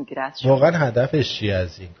درس میگیره از شما. واقعا هدفش چیه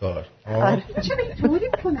از این کار؟ چرا اینطوری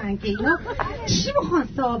میکنن که اینا چی میخوان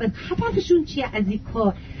ثابت؟ هدفشون چیه از این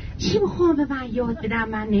کار؟ چی میخوان به من یاد بدن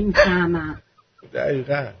من نمیفهمم.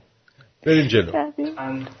 دقیقاً. بریم جلو.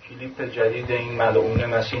 من کلیپ جدید این ملعون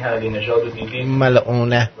مسیح علی نژاد رو دیدیم،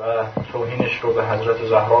 ملعونه، و توهینش رو به حضرت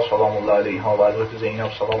زهرا سلام الله علیها و حضرت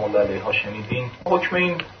زینب سلام الله علیها شنیدین. حکم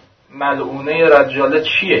این ملعونه رجاله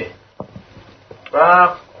چیه؟ و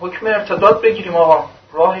حکم ارتداد بگیریم آقا.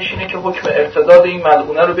 راهش اینه که حکم ارتداد این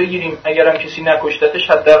ملعونه رو بگیریم. اگرم کسی نکشتتش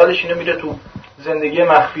حداقلش اینو میره تو زندگی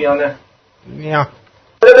مخفیانه. نه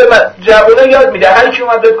به جوونه یاد میده هر کی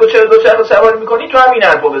اومد بگه چرا دوچرخه سواری میکنی تو همین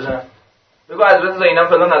حرفو بزن. بگو حضرت زینب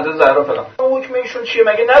فلان، حضرت زهرا فلان. حکم ایشون چیه؟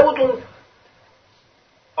 مگه نبود اون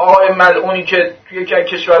آقای ملعونی که توی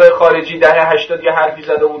کشورهای خارجی دهه 80 یه حرفی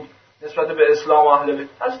زده بود نسبت به اسلام و اهل بیت؟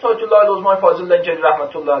 از تاج الله العظمای فاضل لنجری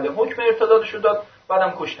رحمت الله علیه حکم ارتدادش داد،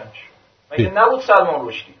 بعدم کشتنش. مگه نبود سلمان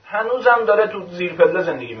رشدی هنوزم داره تو زیر پله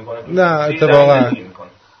زندگی میکنه؟ نه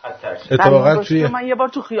اتفاقا توی من یه بار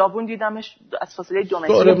تو خیابون دیدمش از فاصله 2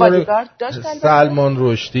 متری بادیگارد داشت. سلمان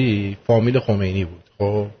رشدی فامیل خمینی بود،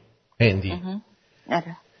 خب هندی.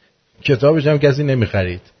 آره. کتابش هم کسی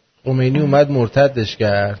نمیخرید. خمینی اومد مرتدش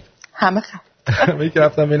کرد. همه خرید. همه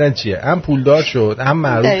رفتن ببینن چیه. هم پولدار شد، هم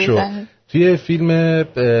معروف شد. توی فیلم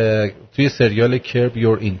توی سریال کرب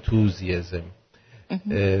یور انتوزیازم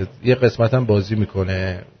یه قسمت هم بازی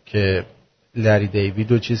میکنه که لری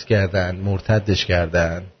دیوید رو چیز کردن، مرتدش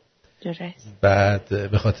کردن. درست. بعد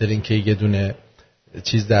به خاطر اینکه یه دونه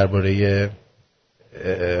چیز درباره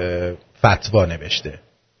فتوا نوشته،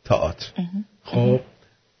 تئاتر. خب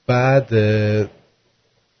بعد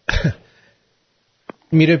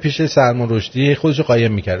میره پیش سلمان رشدی، خودشو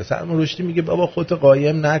قایم میکرده. سلمان رشدی میگه بابا خودت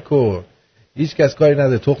قایم نکن، هیچ کس کاری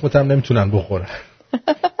نداره، تخمت هم نمیتونن بخورن.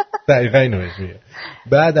 دقیقاً اینو میگه.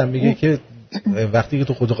 بعدم میگه که وقتی که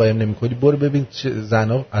تو خودت قایم نمیکنی برو ببین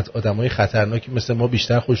زنا از آدمای خطرناکی مثل ما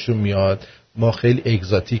بیشتر خوششون میاد، ما خیلی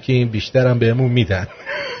اگزاتیکیم، بیشتر هم بهمون میدن.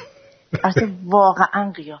 اصلا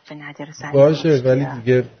واقعا قیافه نداره سلمان باشه، ولی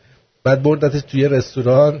دیگه بعد بردتش توی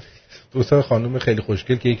رستوران، دو تا خانم خیلی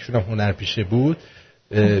خوشگل که یکیشون هم هنرپیشه بود،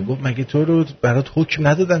 گفت مگه تو رو برات حکم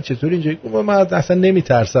ندادن چطور اینجوری؟ گفت من اصلا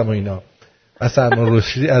نمیترسم و اینا. و سلمان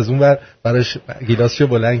رشدی از اون ور براش گیلاسشو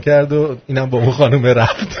بلند کرد و اینم با اون خانم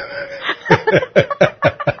رفت.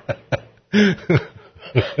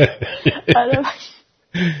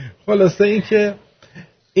 خلاصه این که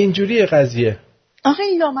اینجوری قضیه. آخه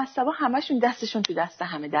این لامصبا همشون دستشون تو دست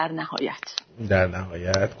همه. در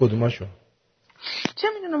نهایت کدوماشون؟ چه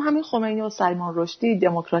میدونم، همین خمینی و سلمان رشدی،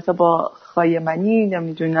 دموکراتا با خایمنی،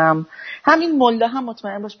 نمیدونم همین ملا هم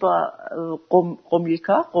مطمئن باش با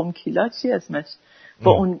قمکیلا چی اسمش،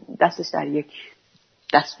 با اون دستش در یک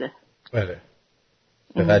دسته. بله.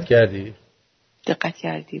 دقت کردی؟ دقت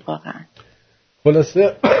کردی واقعا.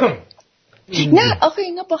 خلاصه نه آخه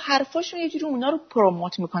اینا با حرفاشون یه جوری اونا رو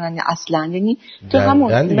پروموت میکنن اصلا، یعنی تو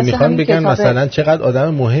همون میخوان بگن مثلا چقدر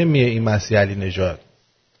آدم مهمیه این مسیح علی نژاد،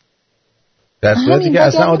 در صورتی که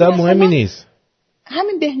اصلا آدم مهمی نیست.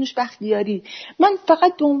 همین بهنوش بختیاری، من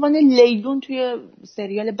فقط به عنوان لیلون توی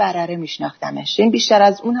سریال برره میشناختمش، این بیشتر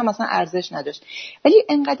از اون هم اصلا ارزش نداشت، ولی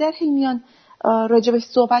انقدر میان راجبش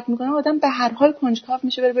صحبت میکنن آدم به هر حال کنجکاو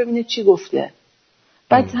میشه بره ببینه چی گفته.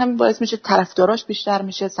 بعد همین باعث میشه طرفداراش بیشتر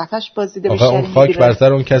میشه، صفحش بازدیده بیشتر میشه. اون خاک بر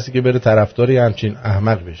سر اون کسی که بره طرفداری همچین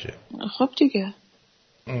احمق بشه. خب دیگه.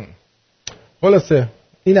 خلاصه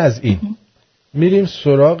این از این. میریم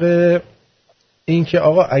سراغ این که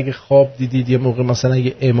آقا اگه خواب دیدید یه موقع مثلا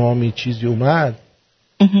یه امامی چیزی اومد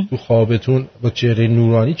تو خوابتون با چهره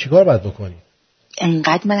نورانی چیکار باید بکنی؟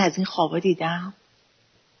 انقدر من از این خوابا دیدم.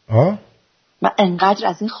 من انقدر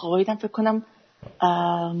از این خوابا دیدم فکر کنم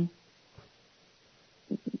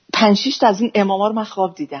 5-6 تا از این اماما رو من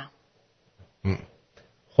خواب دیدم.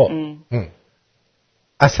 خب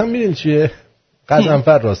اصلا میدونی چیه؟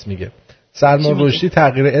 قزنفر راست میگه. سلمان رشدی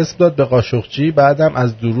تغییر اسم داد به قاشقچی، بعدم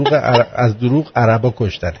از دروغ عربا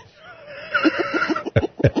کشتن.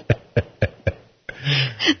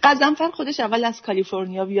 قزنفر خودش اول از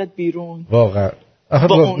کالیفرنیا بیاد بیرون. واقعا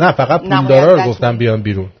نه فقط پولدارا رو گفتم بیان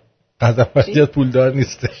بیرون. قزنفر زیاد پولدار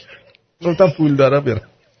نیستش. گفتم پولدارا بیان.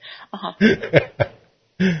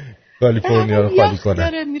 کالیفرنیا رو خالی کنن.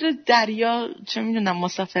 داره میره دریا، چه میدونم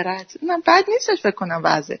مسافرت. من بد نیستش فکر کنم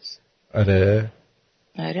وضعش. آره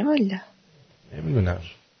والله نمیدونم،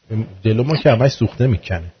 دلو ما که همش سوخته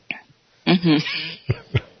میکنه.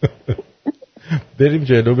 بریم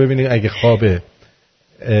جلو ببینیم اگه خواب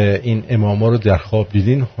این اماما رو در خواب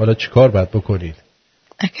دیدین حالا چیکار باید بکنید؟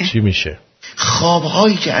 چی میشه؟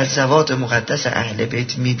 خوابهایی که از زوات مقدس اهل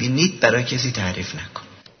بیت میبینید برای کسی تعریف نکن.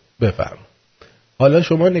 بفرم. حالا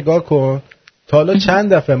شما نگاه کن، تا حالا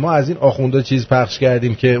چند دفعه ما از این آخوندا چیز پخش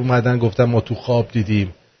کردیم که اومدن گفتن ما تو خواب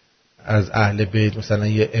دیدیم از اهل بیت، مثلا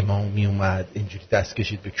یه امامی اومد اینجوری دست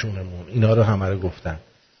کشید به کونمون، اینا رو همه رو گفتن.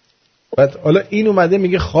 بعد حالا این اومده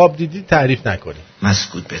میگه خواب دیدید تعریف نکنید،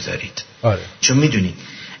 مسکوت بذارید. آره. چون میدونید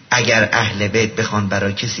اگر اهل بیت بخوان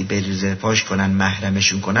برای کسی بریزه پاش کنن،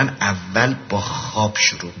 محرمشون کنن، اول با خواب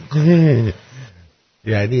شروع میکنن.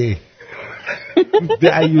 یعنی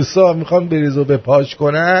دیوسا میخوان بریزه به پاش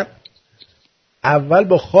کنن، اول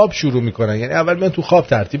با خواب شروع میکنن. یعنی اول من تو خواب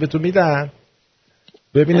ترتیبتو میدن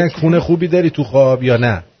ببینن کونه خوبی داری تو خواب یا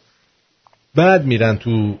نه، بعد میرن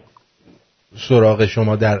تو سراغ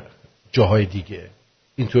شما در جاهای دیگه.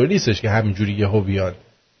 اینطور نیستش که همینجوری یهو بیان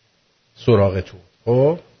سراغتون.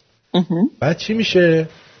 خب بعد چی میشه؟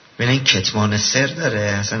 ببینین کتمان سر داره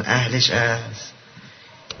اصلا اهلش است.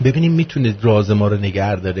 ببینیم میتونه راز ما رو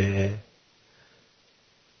نگه داره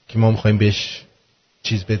که ما میخوایم بهش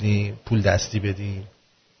چیز بدیم، پول دستی بدیم،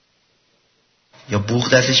 یا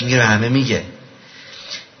بوق دستش میگیره همه میگه.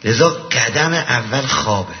 لذا قدم اول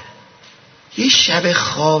خوابه. یه شب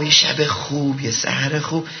خواب، یه شب خوب، یه سحر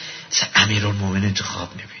خوب، مثلا امیرالمومنین تو خواب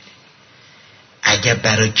میبینی. اگه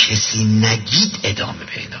برای کسی نگید ادامه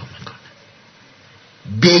پیدا میکنه،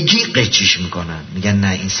 بگی قیچیش میکنن، میگن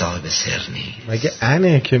نه این صاحب سر نیست. مگه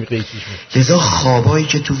انه که قیچیش میکنن. لذا خوابایی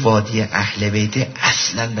که تو وادی اهل بیت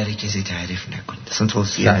اصلا برای کسی تعریف نکنید، اصلا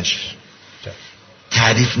توصیه نشه.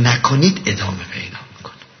 تعریف نکنید ادامه پیدا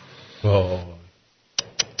میکنه.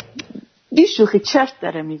 بی شوخی چرت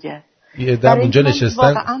داره میگه. یه دم اونجا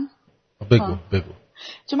نشستن. بگو.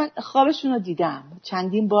 چون من خوابشون رو دیدم،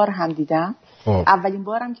 چندین بار هم دیدم. اولین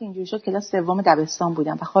بارم که اینجوری شد کلاس سوم دبستان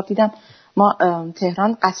بودم و خواب دیدم ما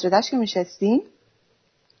تهران قصر دشت که میشستیم،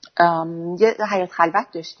 یه حیاط خلوت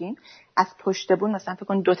داشتیم، از پشت بون مثلا فکر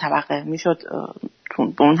کن 2 طبقه میشد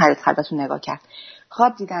به اون حیاط خلوتون نگاه کرد.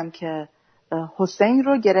 خواب دیدم که حسین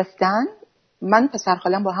رو گرفتن، من پسر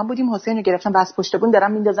خالم با هم بودیم، حسین رو گرفتن و از پشت بون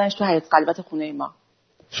دارن میندازنش تو حیاط خلوت خونه ما.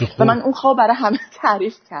 و من اون خواب برای همه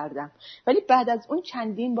تعریف کردم. ولی بعد از اون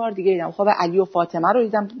چندین بار دیگه دیدم خواب علی و فاطمه رو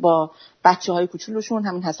دیدم با بچه‌های کوچولوشون،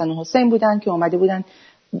 همین حسن و حسین بودن که اومده بودن.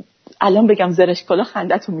 الان بگم زرش پلو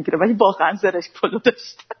خندتون میگیره ولی واقعا زرش پلو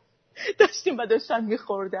داشتیم و داشتن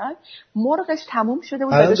میخوردن. مرغش تموم شده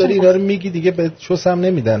بود. الان داری اینا رو میگی دیگه به چوس هم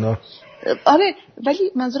نمیدن. آره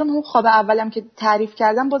ولی منظورم اون خواب اولم که تعریف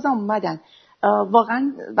کردم بازم اومدن.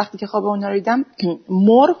 واقعا وقتی که خواب اونا رو دیدم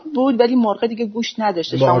مرغ بود ولی مرغ دیگه گوشت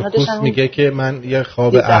نداشته. مارکوس میگه که من یه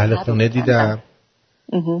خواب اهل خونه دیدم،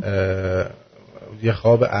 یه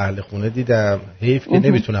خواب اهل خونه دیدم، حیف که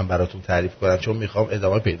نمیتونم براتون تعریف کنم چون میخوام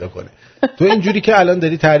ادامه پیدا کنه. تو اینجوری که الان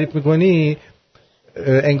داری تعریف میکنی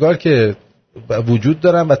انگار که وجود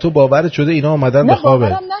دارم و تو باورت شده اینا اومدن به خوابه.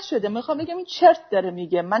 نه باورم نشده، میخوام بگم این چرت داره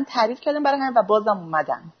میگه. من تعریف کردم برای همین و بازم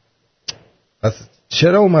اومدن. پس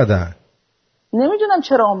چرا اومدن؟ نمیدونم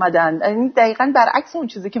چرا اومدن، یعنی دقیقاً برعکس اون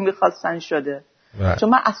چیزی که میخواستن شده. چون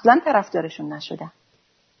من اصلا طرفدارشون نشدم.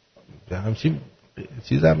 همچین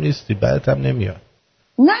چیزم نیستی، بعدت هم نمیاد.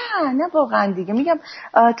 نه واقعا دیگه میگم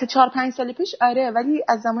تا 4-5 سال پیش آره، ولی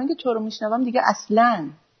از زمانی که تو رو میشنوم دیگه اصلا.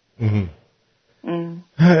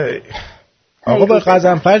 آقا با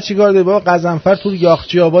قزنفر چیکار داری؟ با قزنفر تو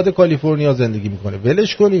یاخچی آباد کالیفرنیا زندگی میکنه،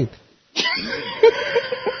 ولش کنید.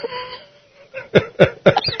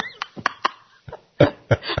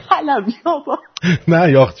 حلبی آباد.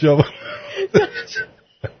 نه یاخچی آباد.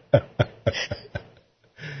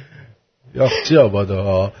 یاخچی آباد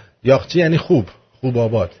ها. یاخچی یعنی خوب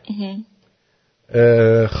آباد.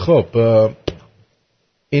 خب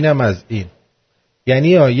اینم از این. یعنی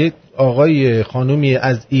یه آقای خانومی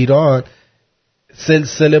از ایران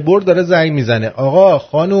سلسله برد داره زنگ میزنه. آقا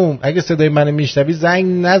خانوم اگه صدای منو میشنوی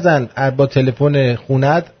زنگ نزن، با تلفن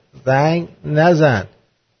خونت زنگ نزن،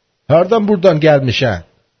 هردم بردان گرد میشن.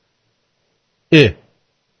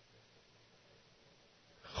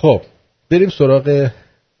 خب بریم سراغ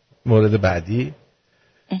مورد بعدی.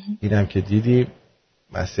 اینم که دیدیم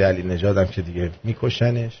مسیح علی نژاد هم که دیگه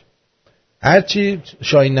میکشنش، هرچی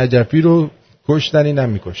شاهین نجفی رو کشتن اینم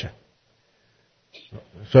میکشن.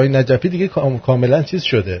 شاهین نجفی دیگه کاملا چیز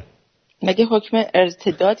شده، مگه حکم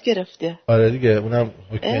ارتداد گرفته؟ آره دیگه اونم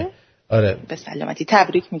حکم. آره به سلامتی،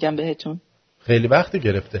 تبریک میگم بهتون. خیلی وقتی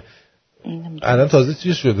گرفته، الان تازه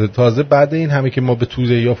چیز شده، تازه بعد این همه که ما به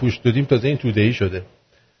توده‌ای ها پوش دادیم تازه این توده‌ای شده.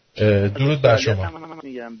 درود بر شما.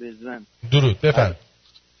 درود بفرمایید.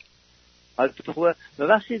 حالتون خوبه؟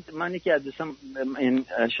 ببخشید من یکی از دوستان این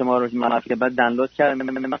شما رو معرفی که بعد دانلود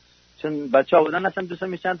کردم چون بچه‌ها بودن اصلا دوستان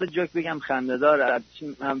میشن تا جوک بگم خنده‌دار،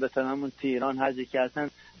 هم بتونمون تهران هر جایی که هستن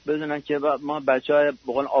بدونن که ما بچه‌ها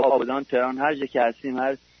به قول آبادان تهران هر جایی که هستیم،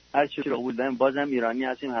 هر هر چی رو بودم بازم ایرانی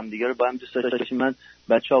هستیم، همدیگه رو با هم دوست داشتیم. من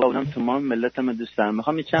بچه‌ها بودم تو ما ملتم دوست دارم.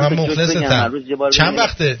 میخوام چند تا جوک بگم هر روز یه بار. چند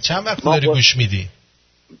وقت داری گوش میدی؟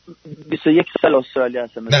 21 سال استرالیا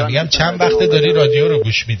هستم. نه میگم چند وقت داری رادیو رو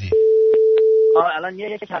گوش میدی؟ الان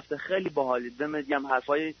یک هفته. خیلی باحالید. میگم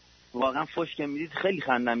حرفای واقعا فوش که میدید خیلی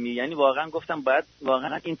خندم میاد. یعنی واقعا گفتم باید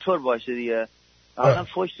واقعا اینطور باشه دیگه. واقعا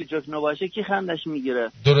فوش تو جوک نباشه کی خندش میگیره؟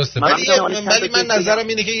 درسته. ولی من نظرم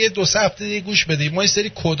اینه که یه 2 هفته دیگه گوش بدی. ما یه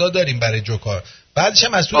سری کدا داریم برای جوکا. بعدش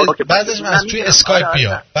هم از تو اسکایپ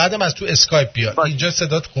بیا. بعدم از تو اسکایپ بیا. اینجا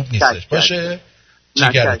صدات خوب نیستش. باشه؟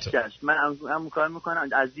 جیگرتو. من هم کار میکنم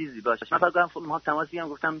عزیزی باشه. من فقط ما تماس بگیرم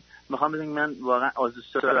گفتم میخوام بدونم من واقعا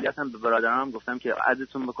آزوسترالیاتم به برادرام گفتم که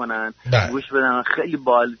عدتون بکنن گوش بدن. خیلی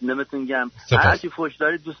بال نمیتون گم. هر چی فوش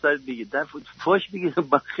دارید دوست دارید بگید. در فوش بگید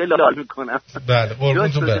خیلی حال میکنم. بله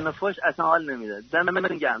قربونتون برم. فوش اصلا حال نمیده.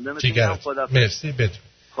 دمتون گرم. خدا مرسی. بدرود.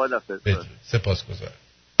 خداحافظ. سپاسگزارم.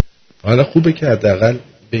 حالا خوبه که حداقل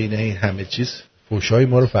بین این همه چیز فوشای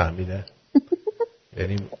ما رو فهمیده.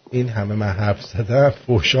 یعنی این همه من حرف زدم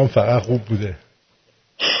فوشام فقط خوب بوده.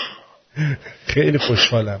 خیلی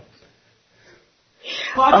خوشحالم.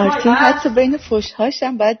 آرتین حتی بین فوش‌هاش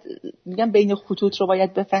هم باید میگم بین خطوط رو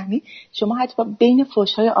باید بفهمی. شما حتی بین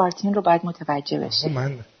فوش‌های آرتین رو باید متوجه بشی.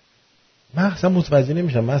 من اصلا متوجه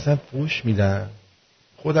نمیشم. من اصلا فوش میدم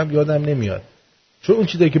خودم یادم نمیاد، چون اون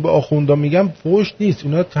چیزایی که به آخوندا میگم فوش نیست.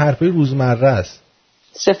 اینا حرفای روزمره است.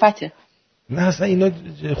 صفته. نه اصلا اینا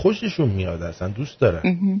خوششون میاد، اصلا دوست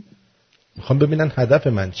دارن. میخوام ببینن هدف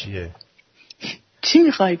من چیه. چی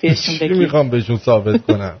میخوای بهشون بگی؟ چی میخوام بهشون ثابت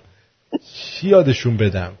کنم؟ چی یادشون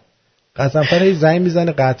بدم؟ قزنفر هی زنگ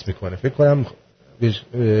میزنه قطع میکنه. فکر کنم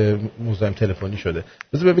مزاحم تلفنی شده.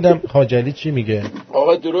 بذار ببینم حاجلی چی میگه.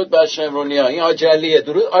 آقا درود بر شمرونیا. این حاجلیه.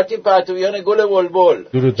 درود آرتین پرتویان گل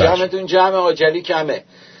بلبل. جمعتون جمع حاجلی کمه.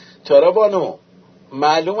 تارا بانو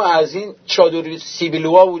معلوم از این چادری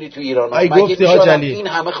سیبیلوا بودی تو ایران. مگه حاجلی این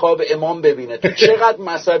همه خواب امام ببینه؟ تو چقدر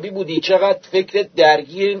مذهبی بودی؟ چقدر فکرت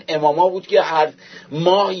درگیر این اماما بود که هر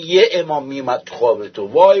ماه یه امام میومد تو خواب تو؟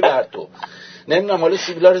 وای بر تو. نمیدونم حالا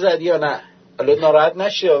سیبیلا رو زدی یا نه. حالا ناراحت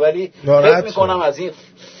نشی ولی فکر میکنم از این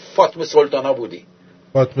فاطمه سلطانا بودی.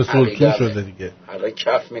 فاطمه سلطان شده دیگه. حالا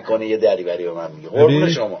کف میکنه یه دریوری به من میگه. قربون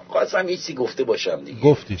شما. خواستم یه چیزی گفته باشم دیگه.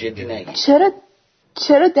 گفتی جدی نگی.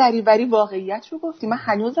 چرا دریوری واقعیت رو گفتی؟ من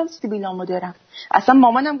هنوزم سیبیلامو دارم. اصلا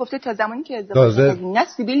مامانم گفته تا زمانی که ازدواج نکنی نه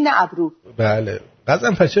سیبیل نه ابرو. بله.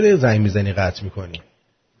 قزنفر چرا زنگ میزنی قطع میکنی؟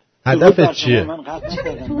 هدفت چیه؟ من قطع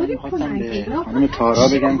نکردم. می‌خواستم به خانم تارا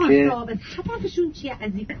بگم که هدفشون چیه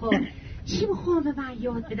از این کار؟ چی میخوام به من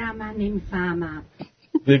یاد بدم من نمیفهمم.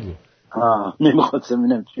 بگو. نمیخواستم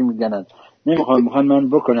ببینم چی میگن. میخوان من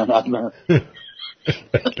بکنن حتما.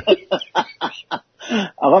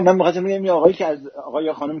 آقا من می‌خواستم بگم یه آقای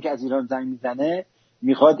یا خانمی که از ایران زنگ میزنه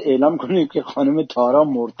میخواد اعلام کنه که خانم تارا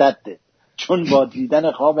مرتده، چون با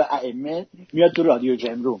دیدن خواب ائمه میاد تو رادیو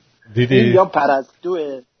جمروم. دیدی؟ یا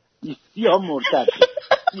پرستوه یا مرتد.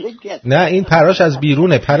 نه این پراش از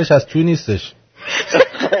بیرونه، پرش از تو نیستش.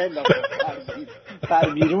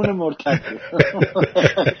 پر بیرون مرتد.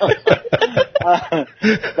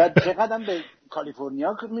 بعد چقدر به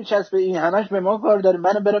کالیفرنیا میچسبه این همش به ما کار داره.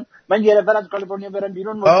 من یه نفر از کالیفرنیا برم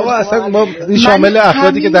بیرون. آقا اصلا ما این شامل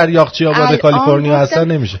افرادی که در یاخچی آباد کالیفرنیا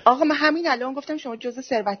هستن نمیشه. آقا من همین الان گفتم شما جزء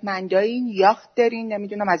ثروتمندایین، یاخت دارین،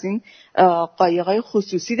 نمیدونم از این قایقای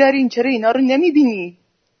خصوصی دارین، چرا اینا رو نمیبینی؟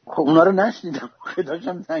 خب اونا رو نشنیدم.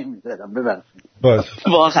 خداشم زنگ می‌زدم. ببخشید. باش.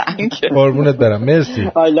 واقعا قربونت برم. مرسی.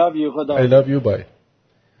 I love you. خدا. I love you. bye.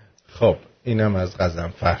 خب اینم از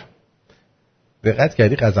قزنفر. دقت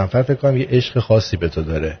کردی قزنفر فکر کنم یه عشق خاصی به تو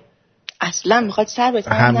داره. اصلا میخواد سر به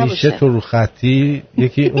تن نباشه. همیشه تو رو خطی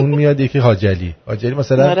یکی اون میاد یکی حاجلی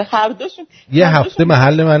مثلا هر دوشون یه هفته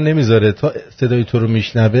محل من نمیذاره تا صدای تو رو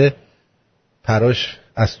میشنوه پراش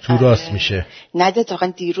از تو راست میشه. نده تا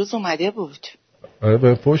دیروز اومده بود. آره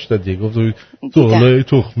به پشت دادی گفت سوالای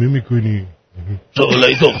تخمی میکنی.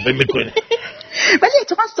 ولی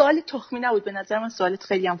اتفاقا سوال تخمی نبود، به نظر من سوالت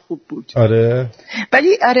خیلی هم خوب بود. آره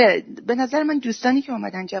ولی آره به نظر من دوستانی که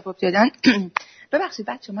اومدن جواب دادن ببخشید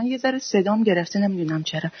بچه من یه ذره صدام گرفته نمیدونم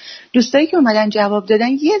چرا. دوستایی که اومدن جواب دادن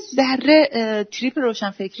یه ذره تریپ روشن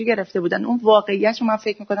فکری گرفته بودن. اون واقعیتش من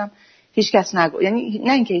فکر میکنم هیچ کس یعنی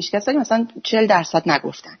نه اینکه هیچ کس مثلا 40%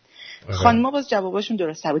 نگفتن. خانم‌ها باز جواباشون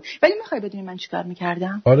درسته بود. ولی میخوای بدونی من چیکار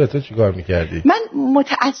میکردم؟ آره تو چیکار میکردی؟ من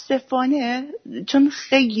متاسفانه چون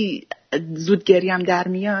خیلی زود گریم در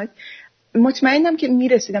میاد مطمئنم که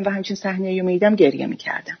میرسیدم و همچین صحنه‌ای رو میدیدم گریه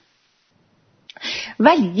میکردم.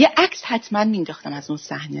 ولی یه عکس حتما مینداختم از اون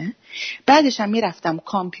صحنه. بعدش هم میرفتم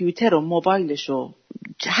کامپیوتر و موبایلش و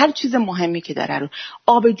هر چیز مهمی که داره رو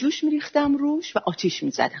آب جوش میریختم روش و آتیش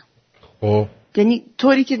میزدم. خب یعنی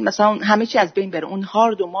طوری که مثلا همه چی از بین بره، اون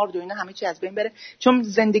هارد و مارد و اینا همه چی از بین بره، چون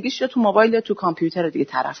زندگیش رو تو موبایل یا تو کامپیوتر دیگه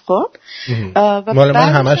طرف. خب مال من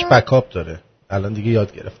همش بکاپ داره الان دیگه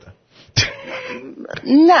یاد گرفتم.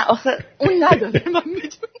 نه آخه اون نداره من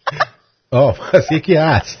میدونم. پس یکی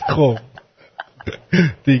هست. خب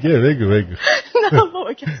دیگه بگو. نه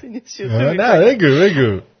بابا کسی نیست شوخی میکنه. نه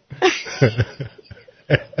بگو.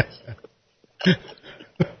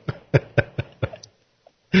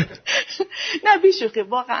 نه بیشوخی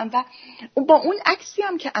واقعا. و با اون عکسی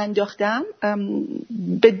هم که انداختم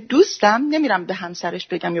به دوستم، نمیرم به همسرش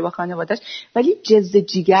بگم یا با خانواده‌اش، ولی جز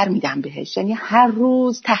جیگر میدم بهش. یعنی هر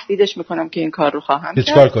روز تهدیدش میکنم که این کار رو خواهم کرد.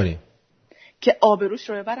 چیکار کنی؟ که آبروش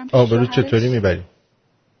رو ببرم. آبروش چطوری میبری؟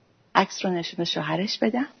 عکس رو نشون شوهرش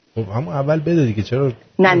بدم. خب همون اول بده دیگه، چرا؟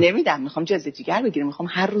 نه نمیدم، میخوام جز جیگر بگیرم، میخوام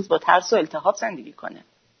هر روز با ترس و التهاب زندگی کنه.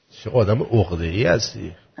 چه آدم عقده‌ای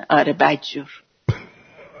هستی. آره بدجور.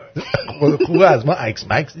 خوبه از ما عکس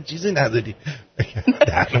مکس چیزی نداری.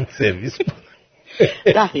 در سرویس.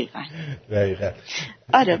 دقیقاً.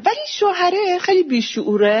 آره ولی شوهره خیلی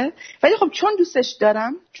بیشعوره، ولی خب چون دوستش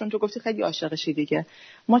دارم، چون تو گفتی خیلی عاشقشی دیگه،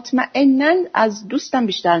 مطمئناً از دوستم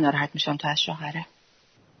بیشتر ناراحت میشم تا از شوهره.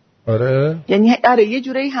 آره یعنی آره یه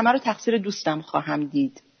جورایی همه رو تقصیر دوستم خواهم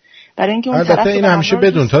دید، برای اینکه اون طرف این همیشه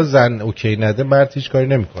بدون تا زن اوکی نده مرد هیچ کاری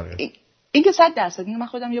نمیکنه. این که 100%، این من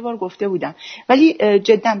خودم یه بار گفته بودم، ولی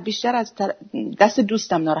جدا بیشتر از دست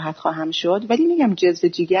دوستم ناراحت خواهم شد، ولی میگم جز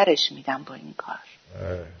جیگرش میدم با این کار.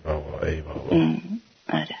 ای بابا.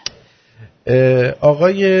 آره.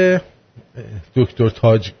 آقای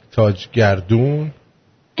دکتر تاجگردون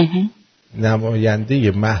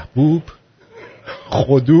نماینده محبوب،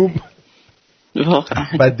 خدوم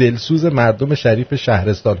و دلسوز مردم شریف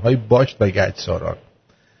شهرستان‌های باشت و گچساران،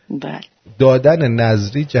 بله، دادن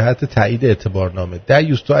نظری جهت تایید اعتبارنامه.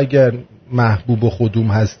 دیوس تو اگر محبوب و خدوم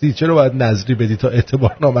هستی چرا باید نظری بدی تا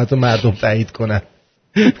اعتبارنامه تو مردم تایید کنن؟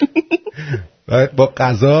 با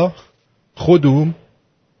قضا خدوم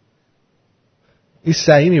این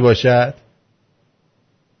صحیح می باشد؟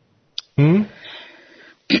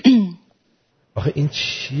 آخه این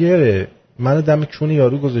چیه؟ منو دم کون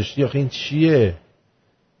یارو گذاشتی. آخه این چیه؟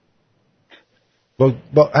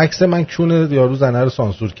 با عکس من کون یارو زنه رو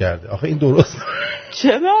سانسور کرده. آخه این درست؟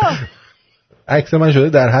 چرا؟ عکس من شده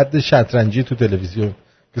در حد شطرنجی تو تلویزیون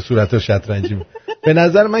که صورتش شطرنجی به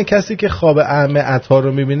نظر من کسی که خواب اعمه عطا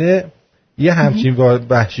رو میبینه یه همچین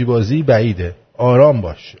وحشی بازی بعیده. آرام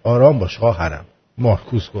باش خواهرم،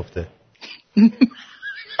 مارکوس گفته.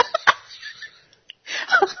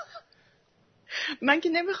 من که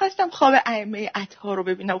نمیخواستم خواب ائمه عطا رو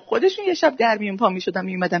ببینم، خودشون یه شب در میون پا میشدن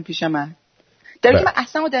میومدن پیش من، در که من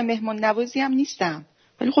اصلا آدم مهمان نوازی هم نیستم،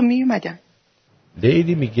 ولی خب میومدن.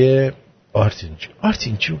 لیلی میگه آرتین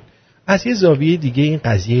جون از یه زاویه دیگه این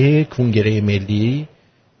قضیه کنگره ملی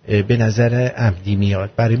به نظر عمدی میاد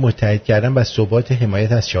برای متحد کردن و ثبات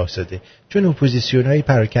حمایت از شاهزاده، چون اپوزیسیون‌های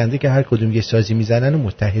پراکنده که هر کدوم یه سازی میزنن و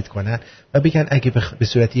متحد کنن و بگن اگه به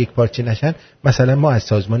صورت یک پارچه نشن مثلا ما از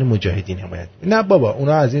سازمان مجاهدین حمایت. نه بابا،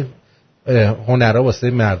 اونا از این هنرها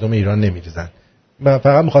واسه مردم ایران نمیریزن،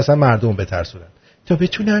 فقط می‌خواستن مردم بترسونن تا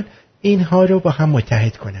بتونن اینها رو با هم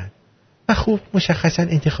متحد کنن. و خوب مشخصا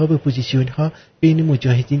انتخاب اپوزیسیون ها بین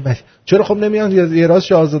مجاهدین و چرا خب نمیان یه راست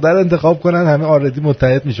شاهزاده رو انتخاب کنن، همه آردی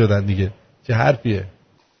متحد میشدن دیگه. چه حرفیه؟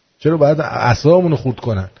 چرا باید اعصابمون رو خورد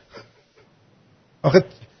کنن؟ آخه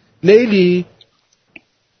لیلی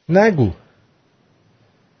نگو.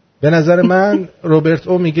 به نظر من روبرت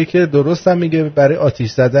او میگه که درستم میگه، برای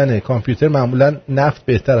آتیش زدن کامپیوتر معمولا نفت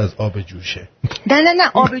بهتر از آب جوشه. نه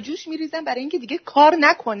آب جوش میریزن برای اینکه دیگه کار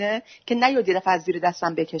نکنه که نیاد یه دفعه از زیر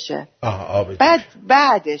دستم بکشه. آب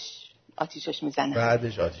بعدش آتیشش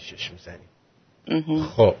میزنه.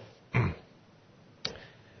 خب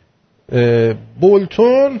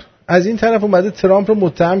بولتون از این طرف اومده ترامپ رو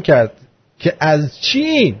متهم کرد که از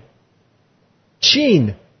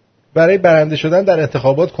چین برای برنده شدن در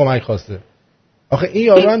انتخابات کمک خواسته. آخه این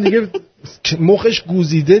یارو هم دیگه مخش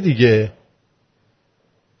گوزیده دیگه.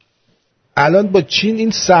 الان با چین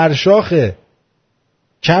این سرشاخه،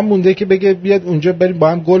 کم مونده که بگه بیاد اونجا بریم با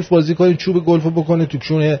هم گلف بازی کنیم، چوب گلفو بکنه تو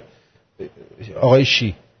چون آقای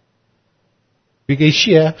شی. بگه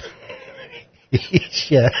شیه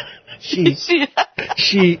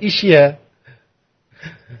شیه.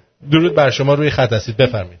 درود بر شما، روی خط هستید،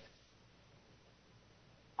 بفرمایید.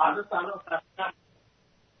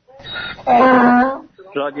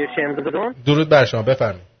 رادیو شمرون، درود بر شما،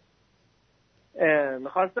 بفرمایید.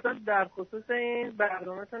 می‌خواستم در خصوص این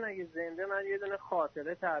برنامه‌تون اگه زنده من یه دونه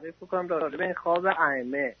خاطره تعریف کنم راجع به این خواب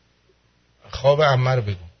ائمه. خواب عمه رو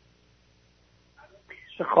بگو.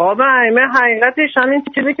 خواب ائمه حقیقتش همین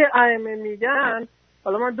چیزی که ائمه میگن.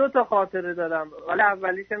 حالا من 2 تا خاطره دارم، ولی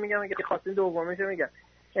اولیش میگم اگه خاطره دومیش میگم.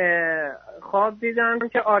 خواب دیدم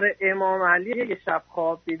که آره امام علی یه شب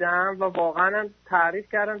خواب دیدم و واقعا تعریف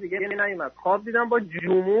کردم دیگه نیومد. خواب دیدم با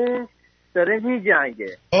جمون داره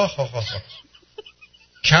میجنگه.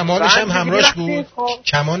 کمانش هم همراهش بود.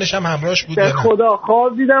 کمانش هم همراهش بود. به خدا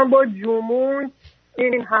خواب دیدم با جمون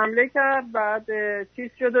این حمله کرد، بعد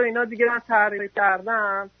چیز شد و اینا دیگه من تعریف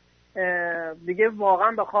کردم دیگه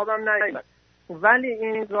واقعا به خوابم نیومد. ولی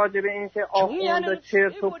این راجبه این که آخونده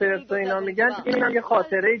چرت و پرت و اینا میگن، اینم یه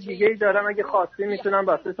خاطره دیگه ای دارم، اگه خواستی میتونم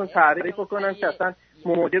واسهتون تعریف کنم که اصلا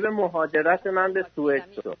موجب مهاجرت من به سوئد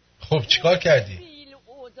شد. خب چیکار کردی؟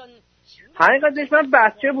 حقیقتش من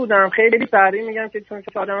بچه بودم، خیلی سریع میگم که چون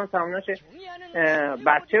شادم تموم نشه.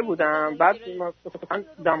 بچه بودم، بعد مثلا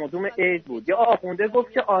دمادوم عید بود، یه آخونده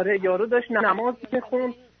گفت که آره یارو داشت نماز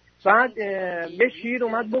میخوند، بعد یه شیر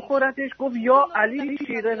اومد بخورتش، گفت یا علی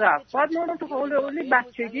شیره رفت. بعد ما تو حولی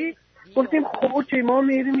بچگی گفتیم خب چی ما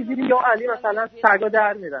میریم یا علی مثلا سگا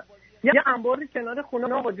در میرن. یه انباری کنار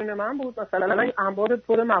خونه آقا جون من بود، مثلا این انبار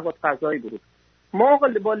پر مواد غذایی بود. ما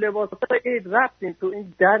با لباسای عید رفتیم تو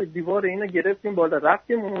این در دیوار اینو گرفتیم بالا،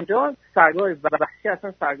 رفتیم اونجا سگای وحشی،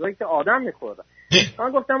 اصلا سگایی که آدم میخوردن.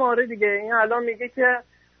 من گفتم آره دیگه این الان میگه که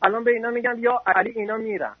الان به اینا میگم یا علی اینا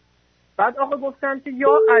میرن. بعد آقا گفتم که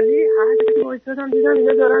یا علی، هر وایسادم دیدم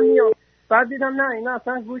اینا دارن میان. بعد دیدم نه اینا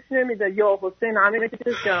اصلا گوش نمیده، یا حسین همین که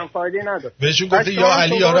چیز کردم فایده نداره. بهشون گفتی یا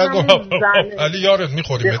علی یارا گفت علی یارت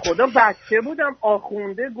میخوریم. به خدا بچه بودم،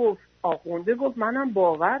 آخونده گفت منم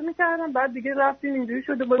باور میکردم. بعد دیگه رفتیم اینجوری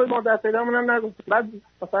شده با مادر پدرمونم نگفت. بعد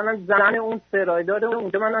مثلا زن اون سرایدار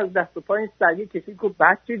اونجا من از دست و پای این سگی کشید گفت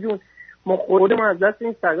بچه جون ما خودمون از دست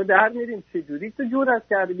این سگا در میریم، چجوری تو جرأت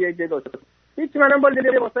کردی بیای جلوش؟ هیچ منم با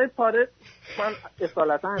لباسای پاره، من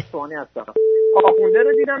اصالتا اصفهانی هستم، آخونده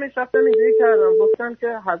رو دیدمش رفتم اینجوری کردم، گفتم که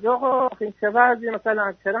حاج آقا این چه وضعیه،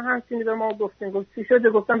 مثلا چرا همچینی به ما گفتین؟ گفت چی شده؟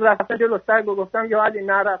 گفتم رفتن جلو سگ و گفتم یا علی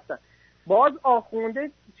نرفتن. باز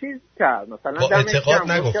آخونده چیز کرد مثلا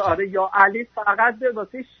اعتقاد نگفت که آره یا علی فقط به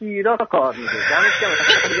واسه شیرا کار میده، دمش که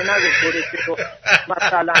مثلا دیگه نگفت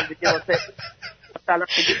مثلا دیگه واسه مثلا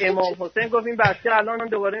امام حسین گفت این بچه الان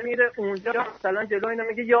دوباره میره اونجا مثلا جلو اینا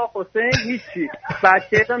میگه یا حسین هیچی،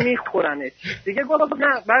 بچه تا میخورنش دیگه. گفت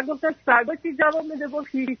نه. بعد گفتم سگا چی جواب میده؟ گفت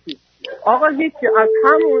هیچی. آقا هیچی. از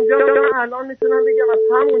همونجا من الان میتونم بگم از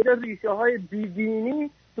همونجا ریشه های بیدینی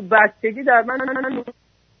تو بچگی در من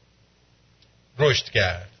رشد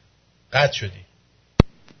کرد. قطع شدی.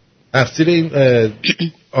 تفسیر این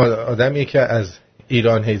آدمیه که از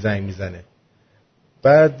ایران هی زنگ میزنه.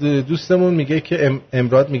 بعد دوستمون میگه که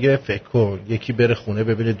امراد میگه فکر کن یکی بره خونه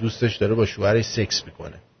ببینه دوستش داره با شوهرش سکس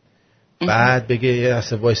میکنه، بعد بگه یه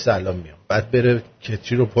لحظه وایس سلام میام، بعد بره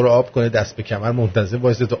کتری رو پر آب کنه دست به کمر منتظر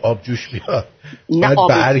وایس تا آب جوش بیاد. نه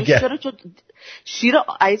آب جوش چرا؟ شیر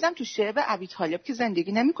عزیزم تو شعب ابی طالب که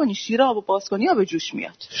زندگی نمی‌کنی، شیر آب باز کنی آب جوش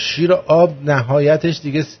میاد. شیر آب نهایتش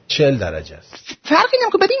دیگه 40 درجه است. فرقی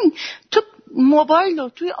نمی‌کنه. ببین تو موبایل رو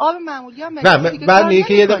توی آب معمولی هم نه بعد میگه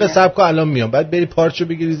که یه دقیقه صبر کن الان میام، بعد بری پارچو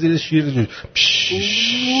بگیری زیر شیر جوش.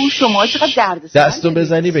 شما چقدر دردسر دستو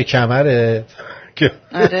بزنی به کمرت.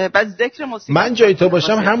 آره بعد ذکر موسیقی. من جای تو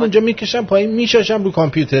باشم همونجا میکشم پایین میشاشم رو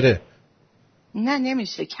کامپیوتره. نه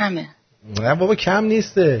نمیشه، کمه. نه بابا کم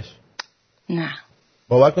نیستش. نه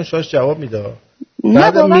باور کن شاش جواب میده.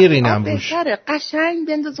 بعدم میرینم روش. بهتره قشنگ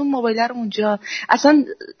بنداز اون موبایل رو اونجا، اصلا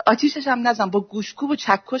آتیشش هم نزن، با گوشکوب و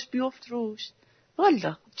چکش بیفت روش.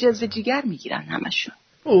 والا جذب جیگر میگیرن همشون.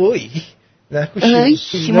 اوی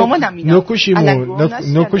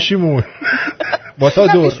نکوشیمون با تا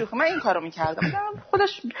دور. من این کارو میکردم،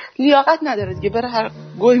 خودش لیاقت نداره دیگه، بره هر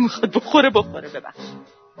گوی میخواد بخوره ببخش.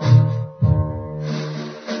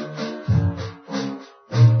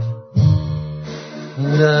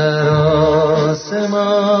 در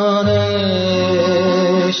آسمان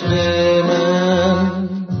عشق من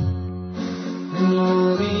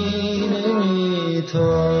نوری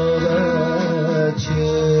نمیتابد،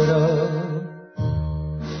 چرا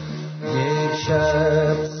یک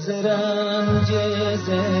شب سرنج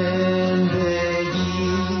زندگی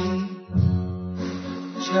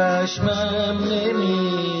چشمم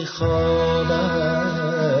نمیخوابد،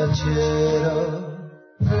 چرا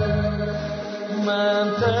من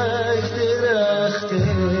تک درخت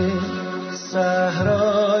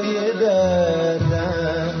صحرای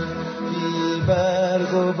دردم بی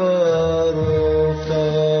برگ و بار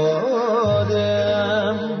افتادم،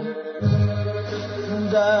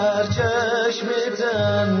 در چشم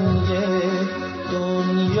تنگ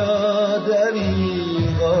دنیا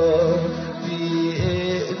دریغا بی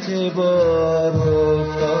اعتبار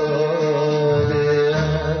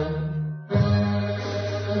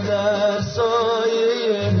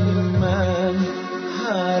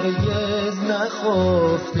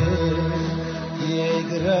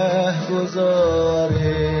رهگذار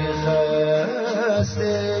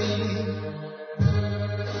خسته‌ای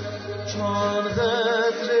چون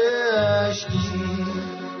قطره اشکی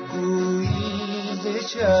گویی ز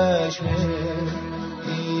چشم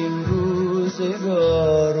این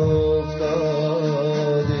روزگار افتاده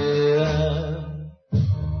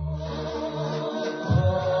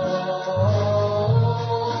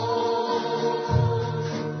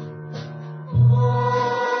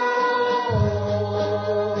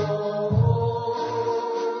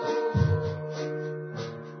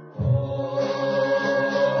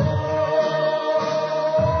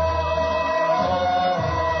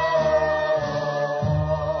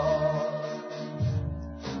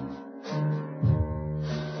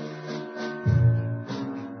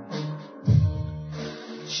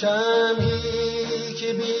شمعی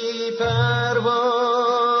که بی پروانه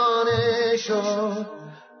شد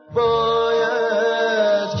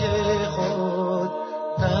باید که خود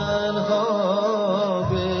تنها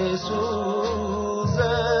بسوزد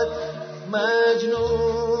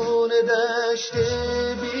مجنون دشت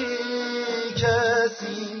بی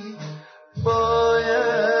کسی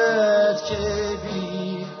باید که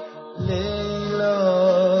بی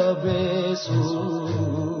لیلا بسوزد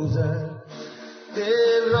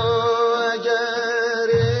دل را اگر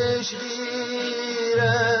عشقی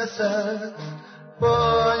رسد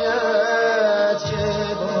باید که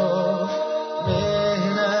با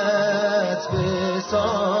مهنت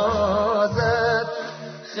بسازد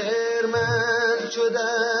خرمن چو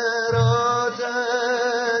در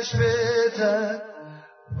آتش بتد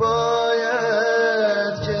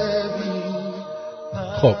باید که بی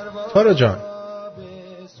خب تارا جان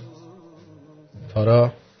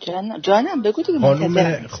تارا جانم بگو دیگه.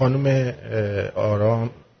 خانم آرام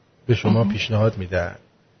به شما پیشنهاد میدن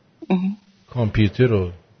کامپیوتر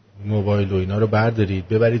و موبایل و اینا رو بردارید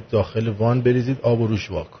ببرید داخل وان بریزید آب و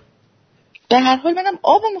روش وا کن. به هر حال منم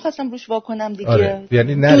آبو می‌خواستم روش وا کنم دیگه. آره.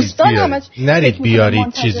 یعنی نرید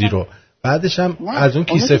بیارید چیزی رو بعدش هم از اون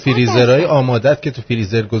کیسه فریزرهای آمادت که تو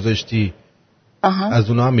فریزر گذاشتی از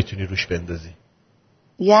اونها هم میتونی روش بندازی.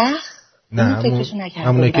 یخ؟ نه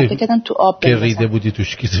همونه که تو آب که ریده بودی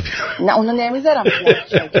توش کیسه بیار. نه اونو نمیذارم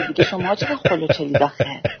دیگه شما چقدر خلوچلی داخل.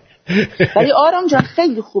 ولی آرام جان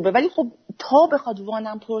خیلی خوبه ولی خب تا بخواد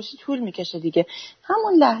وانم پرشی طول میکشه دیگه.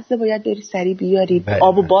 همون لحظه باید بری سری بیاری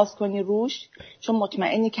آبو باز کنی روش چون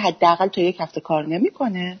مطمئنی که حداقل تا یک هفته کار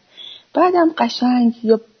نمیکنه. بعدم قشنگ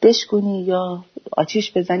یا بشکنی یا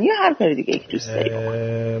آتیش بزنی یا هر کار دیگه یک دوست داری.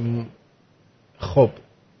 خب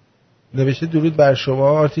نوشته درود بر شما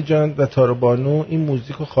آرتی جان و تارا بانو این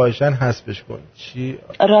موزیک رو خواهشاً حذفش کن. چی؟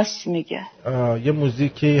 راست میگه. یه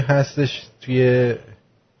موزیکی هستش توی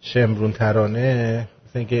شمرون ترانه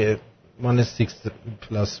مثلا که مان 6+1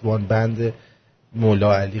 بند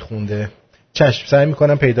مولا علی خونده. چشم سعی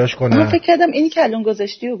میکنم پیداش کنم. من فکر کردم اینی که الان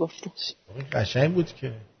گذاشتی و گفتش. قشنگ بود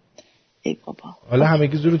که. ای بابا. حالا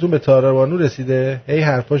همگی زورتون به تارا بانو رسیده. هی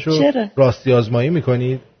حرفاشو راستی آزمایی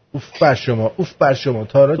میکنید. اوف بر شما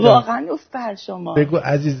تارا جان. واقعا اوف بر شما. بگو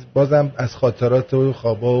عزیز بازم از خاطرات و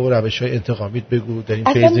خوابا و روش‌های انتقامیت بگو در این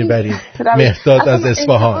فیض میبرید. مهداد از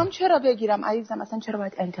اصفهان. انتقام چرا بگیرم عزیزم؟ اصلا چرا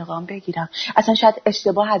باید انتقام بگیرم؟ اصلا شاید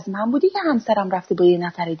اشتباه از من بودی که همسرم رفته با یه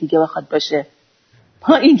نفر دیگه بخواد باشه.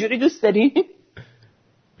 ها اینجوری دوست داری؟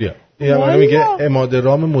 بیا. من میگه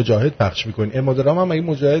امادرام مجاهد پخش میکنی. امادرام هم مگه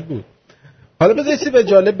مجاهد بود؟ حالا بذارید چیزی به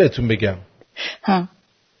جالب بهتون بگم. ها.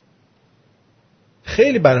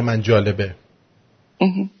 خیلی برای من جالبه.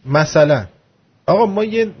 مثلا آقا ما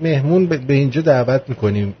یه مهمون به اینجا دعوت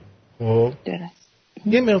میکنیم خب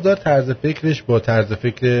یه مقدار طرز فکرش با طرز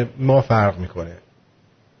فکر ما فرق میکنه.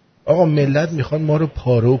 آقا ملت میخوان ما رو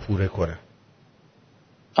پاره و پوره کنن.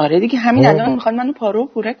 آره دیگه همین الان میخوان منو پاره و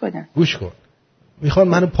پوره کنن. گوش کن میخوان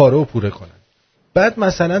منو پاره و پوره کنن. بعد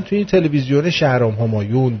مثلا توی این تلویزیون شهرام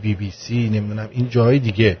همایون BBC نمیدونم این جاهای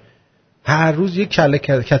دیگه هر روز یه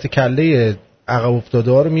کله عقب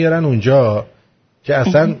افتاده ها رو میارن اونجا که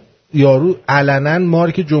اصلا یارو علنا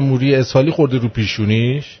مارک جمهوری اسحاقی خورده رو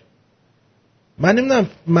پیشونیش. من نمیدونم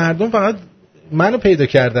مردم فقط منو پیدا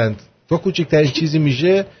کردند تا کوچکترین چیزی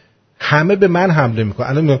میشه همه به من حمله میکنن.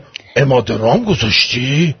 الان امادرام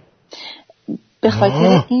گذاشتی؟ به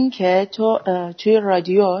خاطر این که تو توی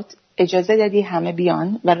رادیوت اجازه دادی همه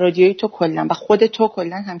بیان و رادیوی تو کلا و خود تو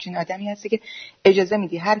کلا همچین آدمی هستی که اجازه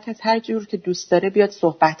میدی هر کس هر جور که دوست داره بیاد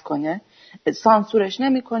صحبت کنه. سانسورش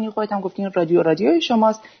نمی‌کنی. خودت هم گفتین رادیوی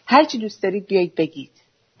شماست هر چی دوست دارید بیایید بگید.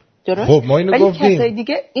 درست؟ خب ما اینو گفتیم. ولی کسای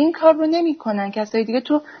دیگه این کار رو نمی‌کنن. کسای دیگه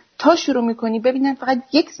تو تا شروع می‌کنی ببینن فقط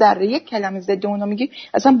یک ذره یک کلمه ضد اونو میگی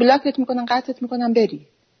اصلا بلاکت می‌کنن قطعت می‌کنن بری.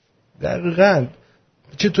 دقیقاً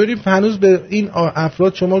چطوری هنوز به این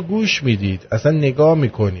افراد شما گوش میدید، اصلا نگاه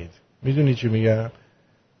میکنید؟ میدونی چی میگم؟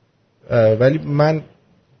 ولی من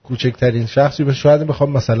کوچکترین شخصی به شاید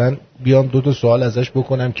بخوام مثلا بیام 2 سوال ازش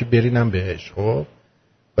بکنم که برینم بهش، خب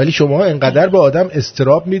ولی شما انقدر به آدم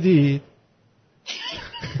استراب میدید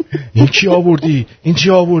این چی آوردی، این چی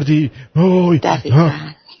آوردی،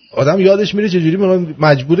 آدم یادش میره چجوری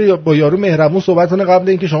مجبوره با یارو مهربون صحبت کنه قبل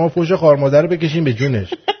اینکه شما فوش خار مادر رو بکشین به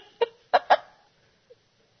جونش.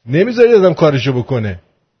 نمیذاری آدم کارشو بکنه.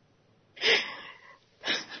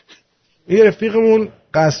 یه رفیقمون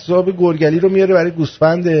قصاب گرگلی رو میاره برای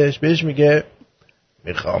گوسفندش، بهش میگه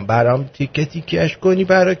میخوام برام تیکه تیکهش کنی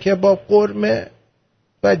برای کباب قرمه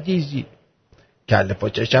و دیزی، کله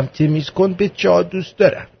پاچشم تمیز کن به چا دوست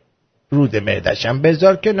دارم، رود معده‌شم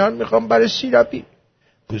بذار کنار میخوام برای سیرابی،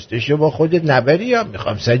 پوستشو با خودت نبری یا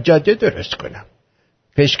میخوام سجاده درست کنم،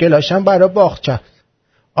 پشکلاشم برای باغچه،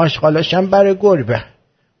 آشغالاشم برای گربه،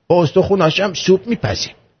 با استخوناشم سوپ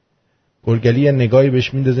میپزیم. گرگلی یه نگاهی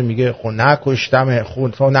بهش میندازه میگه خب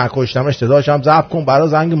نکشتمش صداشم ضبط کن برای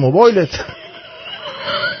زنگ موبایلت.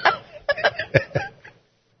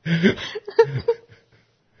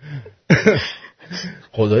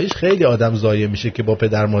 خداییش خیلی آدم ضایع میشه که با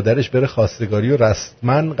پدر مادرش بره خواستگاری و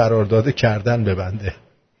رسما قرارداد کردن ببنده.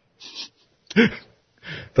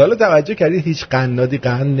 تا حالا توجه کردی هیچ قنادی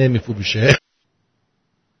قند نمیفروشه،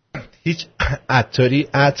 هیچ عطاری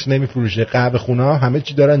عطر نمیفروشه، قهوه خونه ها همه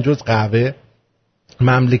چی دارن جز قهوه.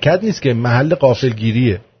 مملکت نیست که، محل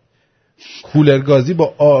غافلگیریه.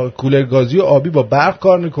 کولرگازی و آبی با برق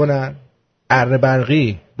کار میکنن، اره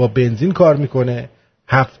برقی با بنزین کار میکنه،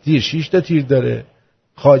 7 تیر 6 تا تیر داره،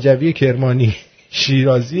 خواجوی کرمانی،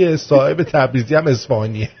 شیرازی، صاحب تبریزی هم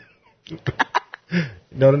اصفهانیه.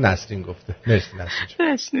 اینا رو نسرین گفته. مرسی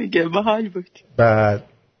نسرین. میگه باحال بود. بعد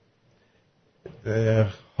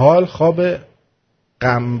حال خواب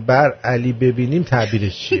قنبر علی ببینیم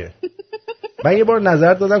تعبیرش چیه؟ من یه بار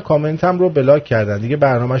نظر دادم کامنتم رو بلاک کردن، دیگه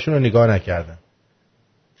برنامه‌شون رو نگاه نکردم.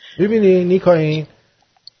 ببینی نیکاین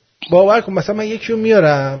باور کن مثلا من یکی رو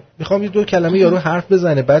میارم میخوام 2 کلمه یارو حرف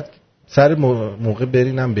بزنه بعد سر موقع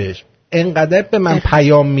برینم بهش، انقدر به من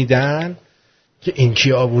پیام میدن که این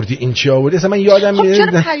چی آوردی اصلا من یادم میاد.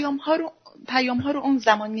 خب چرا پیام ها رو اون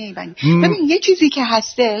زمان میبینی؟ ببین یه چیزی که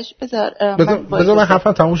هستش بذار من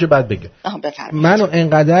حرفم تموم شه بعد بگم. منو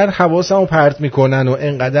انقدر حواسمو پرت میکنن و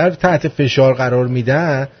انقدر تحت فشار قرار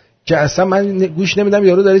میدن که اصلا من گوش نمیدم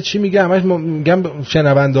یارو داره چی میگه، همش میگم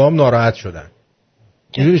شنونده‌هام ناراحت شدن.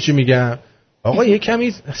 میدونی چی میگم؟ آقا یه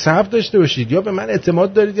کمی صبر داشته باشید، یا به من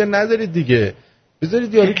اعتماد دارید یا ندارید دیگه.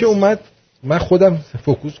 بذارید یارو که اومد من خودم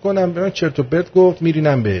فوکوس کنم، ببین چرت و پرت گفت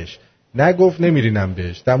میرینم بهش، نگفت نمیرینم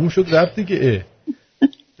بهش، تموم شد رفت دیگه.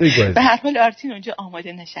 به هر حال آرتین اونجا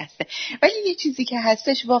آماده نشسته. ولی یه چیزی که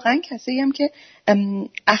هستش واقعا کسایی هم که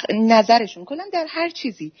نظرشون کلا در هر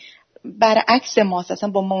چیزی برعکس ماست، اصلا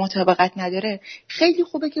با ما مطابقت نداره، خیلی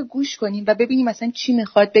خوبه که گوش کنیم و ببینیم مثلا چی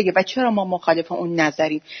میخواد بگه و چرا ما مخالف اون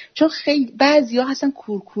نظریم. چون خیلی بعضیا هستن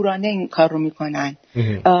کورکورانه این کار رو میکنن،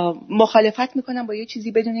 مخالفت میکنن با یه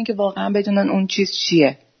چیزی بدون اینکه واقعا بدونن اون چیز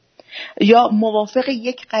چیه، یا موافق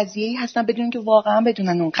یک قضیه‌ای هستن بدون اینکه واقعا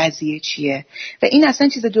بدونن اون قضیه چیه و این اصلا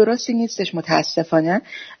چیز درستی نیستش متاسفانه.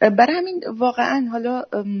 برای همین واقعا حالا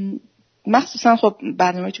مخصوصا خب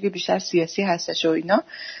برنامه چون که بیشتر سیاسی هستش و اینا،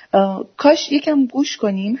 کاش یکم گوش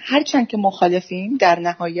کنیم هرچند که مخالفیم در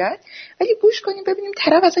نهایت، ولی گوش کنیم ببینیم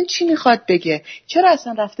طرف اصلا چی میخواد بگه، چرا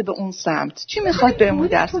اصلا رفته به اون سمت، چی میخواد بهمون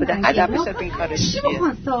درس بده، هدفش از این کارش چیه، چی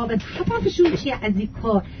میخوان ثابت هدفشون چیه از این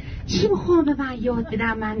کار، چی میخوام به من یاد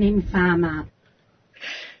بدم من نمیفهمم.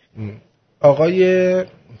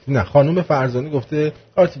 خانم فرزانه گفته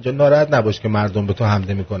آرتین جان ناراحت نباش که مردم به تو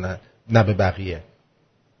حمله میکنن نه به بقیه،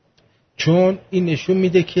 چون این نشون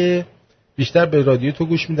میده که بیشتر به رادیو تو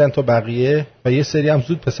گوش میدن تا بقیه و یه سری هم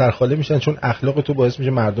زود پسرخاله میشن چون اخلاق تو باعث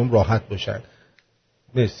میشه مردم راحت باشن.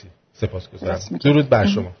 مرسی، سپاسگزارم. درود بر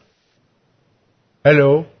شما.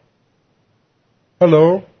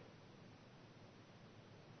 هلو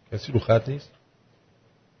کسی رو خط نیست؟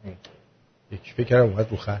 یکی فکر کردم اومد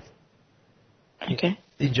رو خط.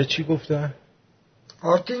 اینجا چی گفتن؟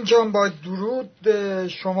 آرتین جان با درود،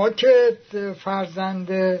 شما که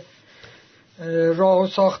فرزند راه و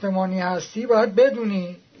ساختمانی هستی باید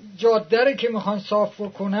بدونی جاده که میخوان صاف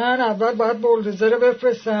بکنن اول باید بولدوزر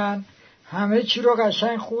بفرستن همه چی رو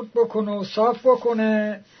قشنگ خورد بکنه و صاف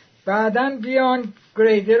بکنه، بعدن بیان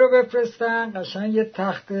گریدر رو بفرستن قشنگ یه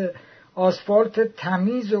تخت آسفالت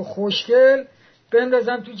تمیز و خوشگل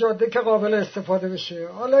بندازن تو جاده که قابل استفاده بشه.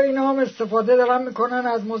 حالا اینا هم استفاده دارن میکنن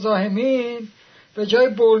از مزاحمین به جای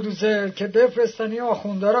بولدوزر که بفرستنی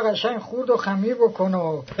آخونده را قشنگ خورد و خمیر بکنه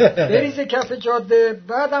و بریزه کف جاده،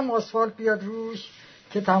 بعدم آسفالت بیاد روش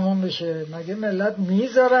که تموم بشه. مگه ملت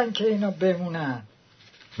میذارن که اینا بمونن؟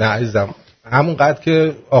 نه عزیزم، همون قدر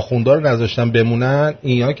که آخونده رو نذاشتن بمونن،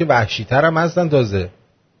 اینا که وحشی‌تر هم هستن تازه.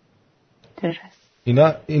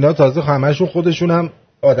 اینا تازه همه‌شون خودشون هم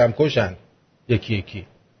آدم کشن یکی یکی.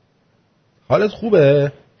 حالت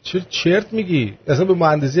خوبه؟ چرا چرت میگی؟ اصلا به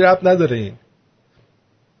مهندسی ربط نداره این.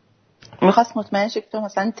 میخواست مطمئن شه که تو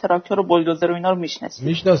مثلا تراکتور و بولدوزر و اینا رو میشناسی.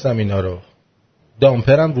 میشناسم اینا رو.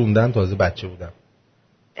 دامپرم روندم تازه بچه بودم.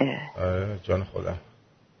 آره جان خودم.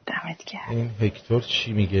 دمت گرم. این هکتور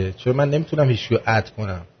چی میگه؟ چرا من نمیتونم هیچکیو اد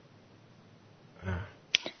کنم؟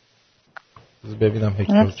 ببینم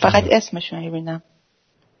هکتور چی فقط اسمشو میبینم.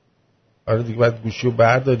 آره دیگه باید گوشیو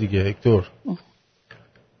بردار دیگه هکتور.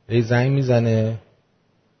 ای زنگ میزنه،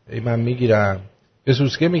 ای من میگیرم. به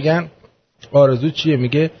سوسکه میگن آرزو چیه؟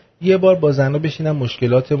 میگه یه بار با زنا بشینم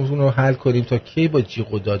مشکلاتمون رو حل کنیم. تا کی با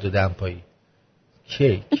جیغ و داد و دمپایی؟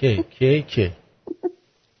 کی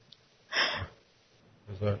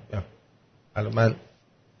الان من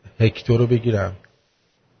هکتور رو بگیرم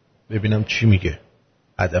ببینم چی میگه،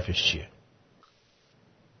 هدفش چیه.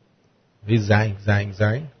 یه زنگ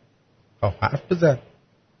حرف بزن.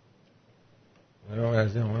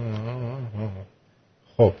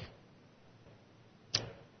 خب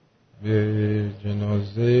به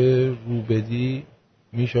جنازه رو بدی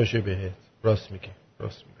میشاشه بهت. راست میگه.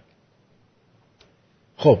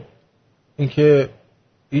 خب این که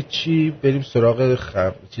هیچی، بریم سراغ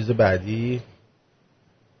چیز بعدی.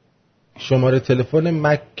 شماره تلفن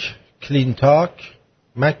مک کلینتاک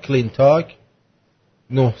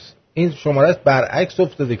 9. این شماره برعکس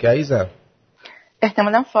افتاده که عزیزم.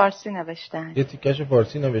 احتمالاً فارسی نوشتن. یه تیکش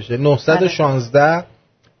فارسی نوشته. 916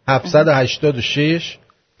 786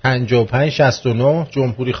 5569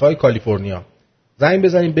 جمهوری خواهی کالیفرنیا. زنگ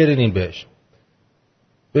بزنین برینین بهش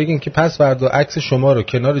بگین که پس فردا عکس شما رو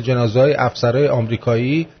کنار جنازه‌های افسرهای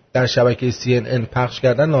آمریکایی در شبکه CNN پخش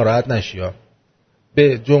کردن ناراحت نشیا.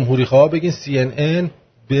 به جمهوری خواه بگین CNN،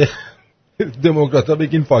 به دموکرات‌ها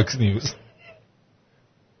بگین فاکس نیوز.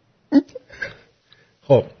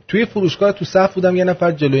 خب توی فروشگاه تو صف بودم، یه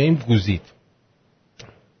نفر جلوی این گوزید.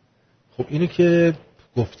 خب اینو که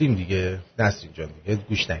گفتیم دیگه نسرین جان، دیگه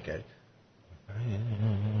گوش نکردی.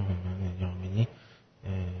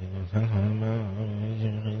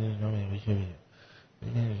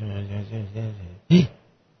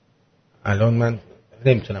 الان من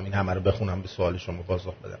نمیتونم این همه رو بخونم به سوال شما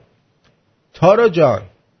پاسخ بدم. تارا جان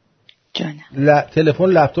تلفن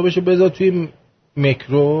لپتاپشو بذار توی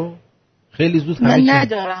میکرو. خیلی زود من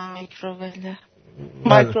ندارم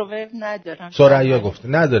مایکروویو ندارم. سریا گفته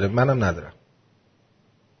نداره، منم ندارم.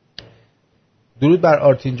 درود بر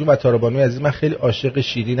آرتین جون و تارابانوی عزیز. من خیلی عاشق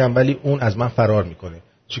شیرینم ولی اون از من فرار میکنه.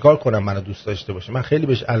 چیکار کنم منو دوست داشته باشه؟ من خیلی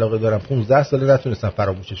بهش علاقه دارم. 15 ساله نتونستم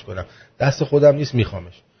فراموشش کنم. دست خودم نیست،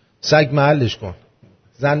 میخوامش. سگ محلش کن.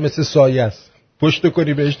 زن مثل سایه است. پشت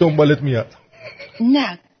کنی بهش دنبالت میاد.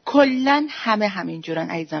 نه کلن همه همینجورن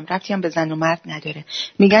عزیزم. ربطی هم به زن و مرد نداره.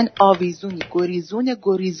 میگن آویزونی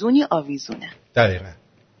گریزونی آویزونه. دقیقاً.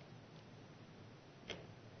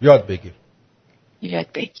 یاد بگیر.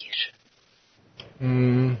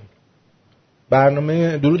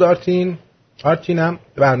 برنامه درود آرتینم.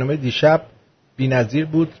 برنامه دیشب بی‌نظیر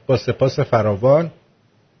بود، با سپاس فراوان.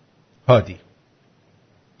 هادی.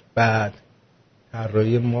 بعد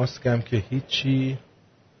طراحی ماسکم که هیچی،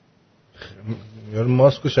 یارو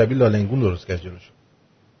ماسکو شبیه لالنگون درست کرد جلوش.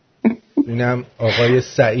 اینم آقای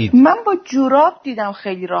سعید. من با جوراب دیدم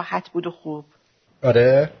خیلی راحت بود و خوب.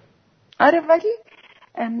 آره ولی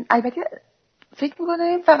البته فکر میکنم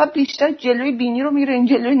این فقط بیشتر جلوی بینی رو میگیره، این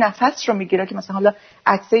جلوی نفس رو میگیره که مثلا حالا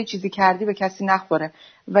عکسای چیزی کردی به کسی نخوره،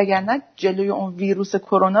 وگرنه جلوی اون ویروس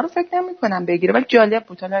کرونا رو فکر نمیکنم بگیره. ولی جالب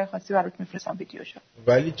بود. حالا خاصی برات میفرستم ویدیوشو.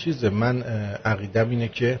 ولی من عقیدم اینه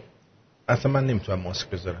که اصلا من نمیتونم ماسک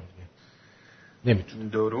بذارم دیگه. نمیتونم.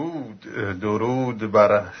 درود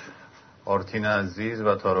بر آرتین عزیز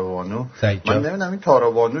و تارابانو. من نمیدونم این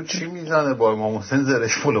تارابانو چی میزنه با امام حسین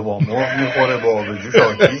زرش پلو با مرغ میخوره، با آبجوش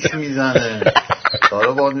آتیش میزنه.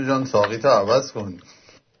 تارابانو جان ساقیتو عوض کن.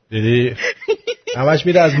 دیدی همش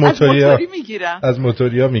میره از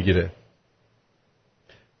موتوریا میگیره.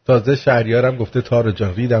 تازه شهریارم گفته تارا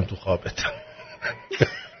جان ریدم تو خوابت.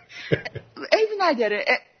 عیبی نداره،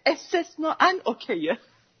 استثناءً اوکیه.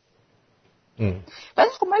 ولی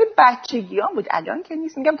خب من بچگیام بود، الان که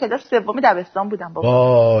نیست. میگم کلاس سوم دبستان بودم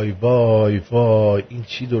بابا. وای این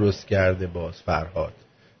چی درست کرده باز فرهاد؟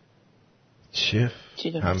 چه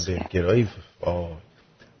همبرگرایی.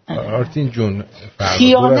 آرتین جون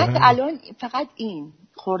خیانت الان فقط این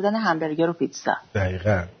خوردن همبرگر و پیتزا.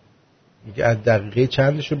 دقیقاً. میگه از دقیقه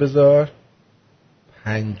چندشو بذار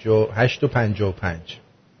 8 و 55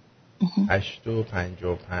 8 و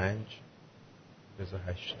 55 بذار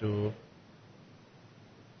 8 و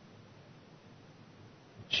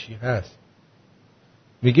چی هست؟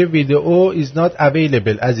 میگه ویدیو is not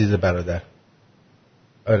available عزیز برادر.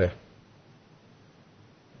 آره.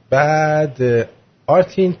 بعد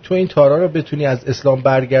آرتین تو این تارا رو بتونی از اسلام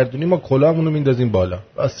برگردونی ما کلاهمونو میندازیم بالا.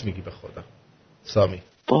 راست میگی به خدا سامی.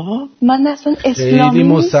 بابا من اصلا اسلامی خیلی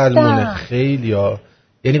مسلمونه نیستم. خیلی ها.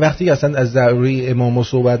 یعنی وقتی اصلا از ضروری امامو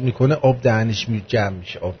صحبت میکنه آب دهنش جمع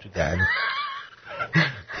میشه، آب تو دهنش.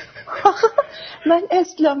 من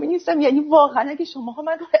اسلامی نیستم، یعنی واقعا اگه شما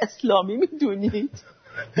من رو اسلامی میدونید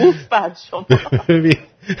اوف بر شما. ببین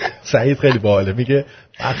سعید خیلی باحاله، میگه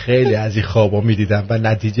من خیلی از این خوابا میدیدم و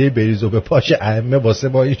نتیجه بریز و به پاش ائمه واسه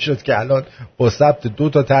ما این شد که الان با ثبت 2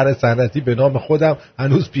 تا طرح صنعتی به نام خودم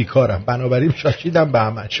هنوز بیکارم، بنابراین شاشیدم به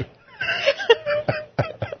عملشون.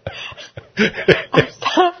 از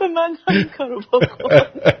طرف من همین کارو بکن.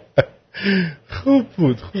 خوب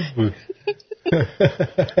بود.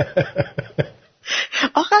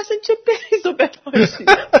 آخه اصلا چه بریز و بپاشید.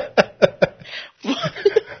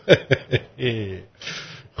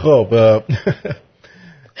 خب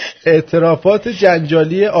اعترافات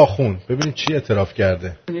جنجالی آخوند، ببینید چی اعتراف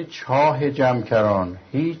کرده. چاه جمکران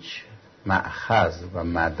هیچ مأخذ و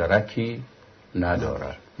مدرکی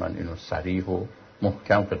ندارد. من اینو صریح و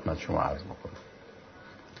محکم خدمت شما عرض میکنم.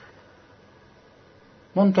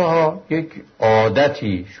 منتها یک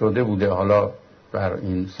عادتی شده بوده حالا در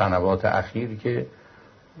این سنوات اخیر که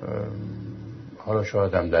حالا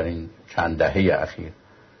شاید هم در این چند دهه اخیر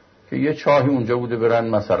که یه چاهی اونجا بوده برن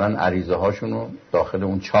مثلا عریضه هاشونو داخل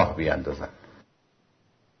اون چاه بیاندازن.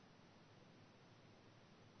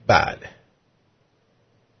 بله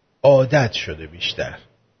عادت شده بیشتر.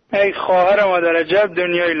 ای خواهر مادر عجب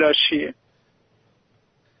دنیای لاشیه.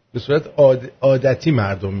 به صورت عادتی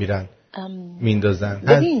مردم میرن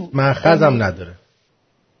میندازن، مأخذم نداره.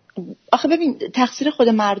 آخه ببین تقصیر خود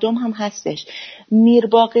مردم هم هستش. میر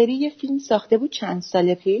باقری یه فیلم ساخته بود چند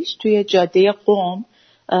سال پیش توی جاده قم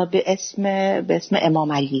به اسم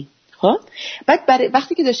امام علی. خب بعد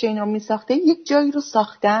وقتی که داشته این رو میساخته یک جایی رو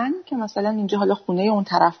ساختن که مثلا اینجا حالا خونه اون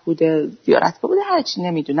طرف بوده، زیارتگاه بوده، هرچی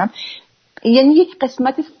نمیدونم، یعنی یک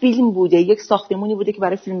قسمت فیلم بوده، یک ساختمونی بوده که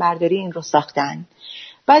برای فیلم برداری این رو ساختن.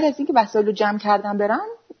 بعد از اینکه وسایل رو جمع کردن برن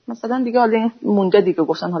مثلا دیگه حالا این مونده دیگه،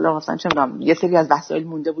 گفتن حالا مثلا چه می‌دونم یه سری از وسایل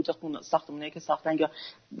مونده بود خونه ساختمونایی که ساختن، یا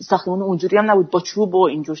ساختمون اونجوری هم نبود با چوب و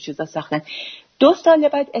اینجور چیزا ساختن. 2 سال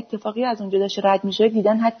بعد اتفاقی از اونجا داشت رد میشه،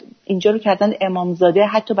 دیدن حتی اینجا رو کردن امامزاده،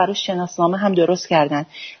 حتی برای شناسنامه هم درست کردن.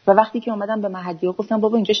 و وقتی که اومدن به محلی‌ها گفتن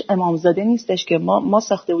بابا اینجاش امامزاده نیستش که ما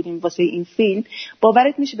ساخته بودیم واسه این فیلم،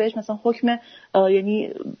 باورت میشه بهش مثلا حکم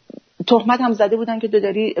یعنی تهمت هم زده بودن که تو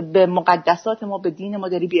داری به مقدسات ما، به دین ما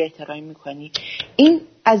داری بی‌احترامی میکنی. این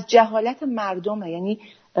از جهالت مردمه، یعنی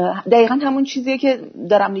دقیقاً همون چیزیه که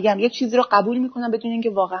دارم میگم، یک چیزی رو قبول میکنن بدون اینکه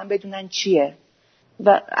واقعا بدونن چیه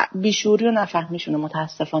و بیشوری و نفهمیشونه.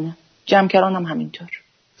 متاسفانه جمکران هم همینطور.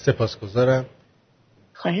 سپاسگزارم.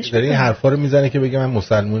 خواهش داری این حرفا رو میزنه که بگه من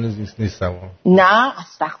مسلمان نیستم. نه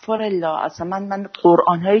استغفر الله، اصلا من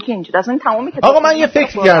قرآن هایی که اینجا اصلا تمام کتاب. آقا من یه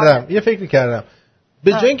فکر کردم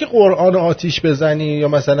به جای اینکه قرآن آتیش بزنی یا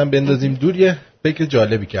مثلا بندازیم دور، یه فکر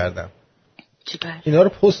جالبی کردم. اینا رو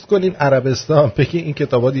پست کنیم عربستان، بگی این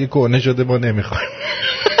کتابا دیگه کهنه شده ما نمیخوایم.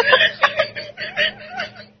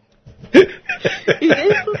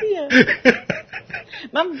 ایده خوبیه.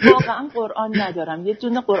 من واقعا قرآن ندارم، یه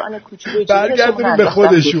دونه قرآن کوچولو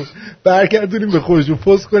برگردونیم به خودشون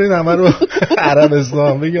پست کنین همه رو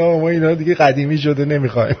عربستان، بگی آقا ما اینا دیگه قدیمی شده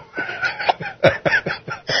نمیخوایم.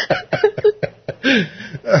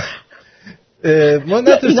 ما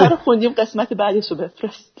اینا رو خوندیم، قسمت بعدشو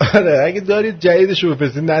بفرست. آره اگه دارید جدیدشو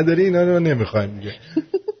بفرستید، نداری اینا رو نمیخوایم دیگه.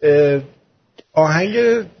 آهنگ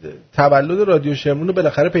تولد رادیو شمرون رو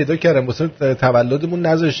بالاخره پیدا کردم، واسه تولدمون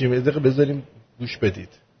نذاشتیم، یه دقیقه بذاریم گوش بدید،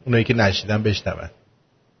 اونایی که نشیدن بشنون.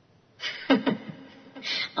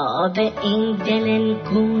 آب این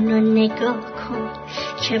دلنگون رو نگاه کن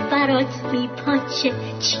که برات میپاچه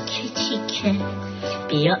چیکه چیکه،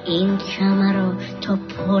 بیا این کمر رو تو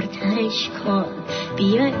پرترش کن،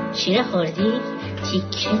 بیا شیر خوردی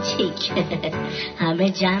تیکه تیکه، همه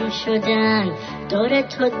جمع شدن دور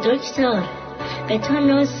تو دکتر، به تو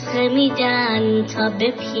نسخه میدن تا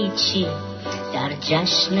بپیچی، در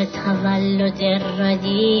جشن تولد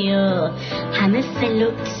رادیو همه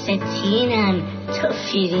فلوکستینن، تو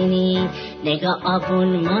فیرینی نگاه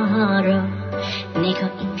آبون ماها رو،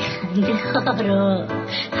 نگاه این خنده ها رو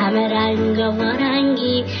همه رنگ و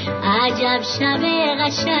رنگی عجب شب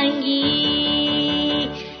قشنگی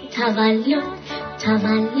تولد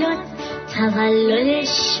تولد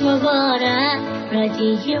تولدش مبارک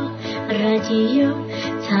رادیو رادیو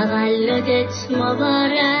تولدت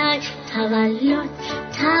مبارک تولد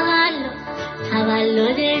تولد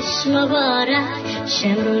تولدش مبارک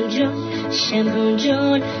شمرون جون شمرون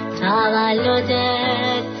جون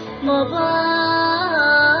تولدت مبارک.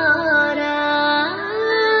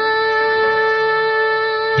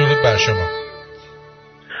 درود بر شما.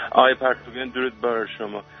 آقای پرتوگین درود بر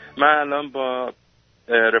شما. من الان با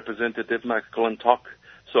رپرزنتیتیو مکس کلنتاک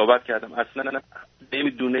صحبت کردم، اصلا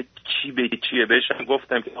نمیدونه چی به چیه. بهشم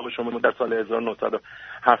گفتم که آقا شما در سال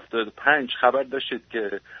 1975 خبر داشتید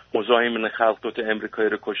که مزاحمین خلق امریکایی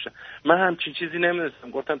رو کشتن. من همچین چیزی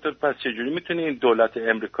نمیدونستم. گفتم تو پس چجوری میتونی این دولت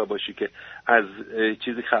امریکا باشی که از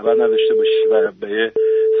چیزی خبر نداشته باشی و به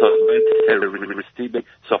سازمان تروریستی به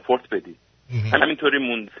ساپورت بدی؟ همینطوری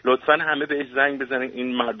موند. لطفا همه بهش زنگ بزنین،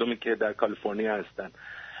 این مردمی که در کالیفرنیا هستن،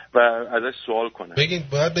 و ازش سوال کنن. بگین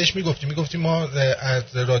باید بهش میگفتی ما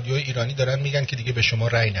از رادیوی ایرانی دارن میگن که دیگه به شما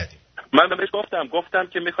رأی ندیم. من بهش گفتم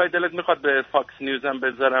که میخوای دلت میخواد به فاکس نیوزم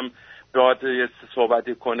بذارم راد یه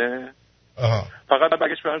صحبتی کنه. فقط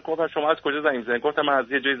بگش برن گفتم شما از کجا زنگ میزنید؟ گفتم من از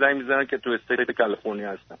یه جای زنگ میزنم که تو استیت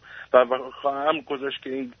کالیفرنیا هستم و خواهم گذاشت که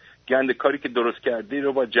این گند کاری که درست کردی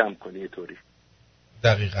رو با جمع کنی یه طوری.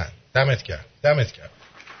 دقیقاً. دمت گرم.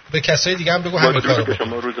 به کسای دیگه هم بگو همین کارو بکن.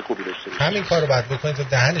 شما روز خوبی داشته باشید. همین کارو باید بکنید تا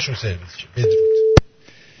دهنشون سرویس شه.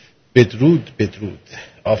 بدرود.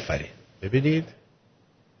 آفرین. ببینید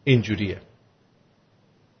اینجوریه.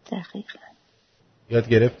 دقیقاً. یاد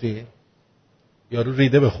گرفتی؟ یارو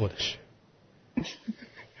ریده به خودش.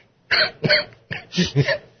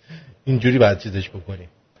 اینجوری باید چیزش بکنی.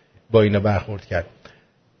 با اینا برخورد کرد.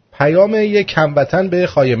 پیام یک هموطن به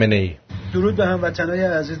خامنه‌ای. درود به هموطنای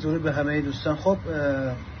عزیز، درود به همه دوستان. خب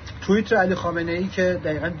توییتر علی خامنه‌ای که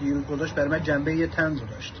دقیقاً دیروز گذاشت برای من جنبه یه طنز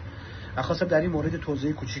داشت. خواستم در این مورد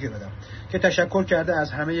توضیح کوچیکی بدم که تشکر کرده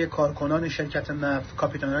از همه کارکنان شرکت نفت،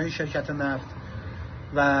 کاپیتان‌های شرکت نفت،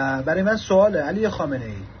 و برای من سواله علی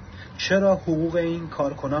خامنه‌ای چرا حقوق این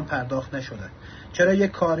کارکنان پرداخت نشده؟ چرا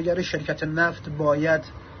یک کارگر شرکت نفت باید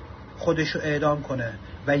خودشو اعدام کنه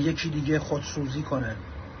و یکی دیگه خودسوزی کنه؟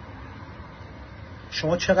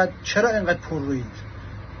 شما چرا اینقدر پررویید؟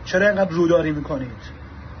 چرا اینقدر روداری میکنید؟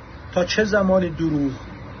 تا چه زمانی دروغ،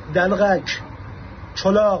 دلغک،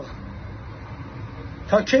 چلاغ؟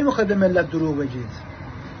 تا کی میخواید به ملت دروغ بگید؟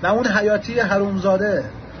 و اون حیاتی حرومزاده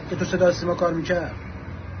که تو صدا سیما کار میکرد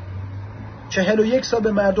 41 سال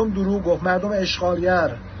به مردم دروغ گفت، مردم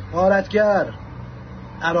اشغالگر، غارتگر،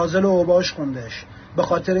 اراذل و اوباش خوندش. به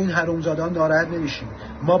خاطر این حرومزادان ناراحت نمیشیم.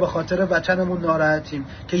 ما به خاطر وطنمون ناراحتیم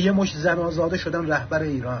که یه مشت زن آزاده شدن رهبر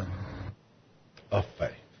ایران.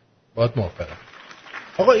 آفرین. باید موافقم.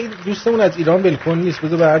 آقا این دوستمون از ایران ولکن نیست،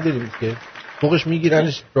 بذار برداریم که فوقش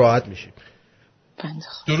میگیرنش راحت میشیم.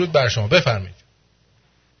 درود بر شما، بفرمایید.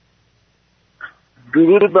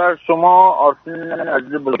 درود بر شما آرتین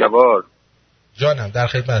عزیز بزرگوار. جانم در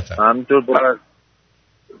خدمتم. همینطور بر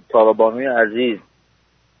طالبانوی عزیز.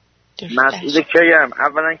 مسئول کیم؟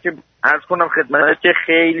 اولا که عرض کنم خدمت که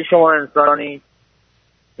خیلی شما انسانی،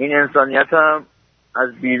 این انسانیت هم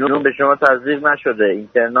از بیرون به شما تزریق نشده،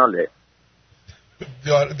 اینترناله.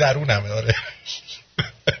 درونمه. آره.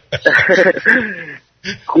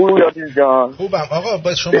 خوب یادین جان. خوبم آقا.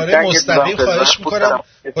 با شماره مستقیم خواهش میکنم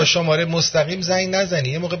با شماره مستقیم زنگ نزنی،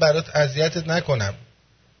 یه موقع برات اذیتت نکنم.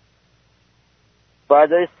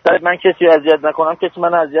 بعدای من کسی اذیت نکنم، کسی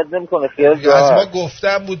من اذیت نمیکنه. خیال جا از ما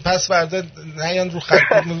گفتم بود پس فردا نیان رو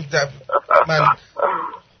خط. من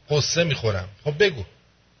قصه میخورم. خب بگو.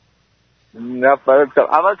 نه فرد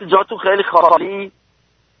اول که جاتون خیلی خالی.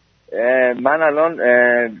 من الان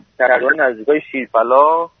تقریبا نزدیکای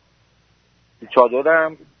شیرفلا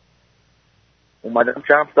چادرم اومدم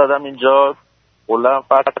کمپ دادم اینجا. کلا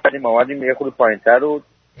فرق کردیم اومدیم یه خورده پایین‌تر رو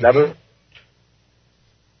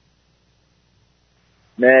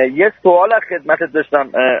یه سوال از خدمتت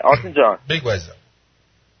داشتم آرتین جان. بگو عزیزم.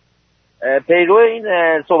 پیرو این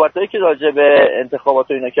صحبتایی که راجع به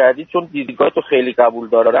انتخابات و اینا کردی، چون دیدگاه تو خیلی قبول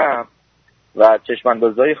دارم و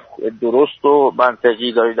چشم‌اندازهای درست و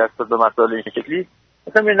منطقی داری دستت به مسائل این شکلی،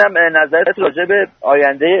 مثلا ببینم نظرت راجع به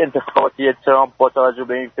آینده انتخاباتی ترامپ با توجه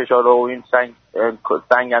به این فشار و این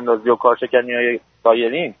سنگ اندازی و کارشکنی‌های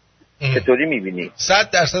سایرین چطوری می‌بینی؟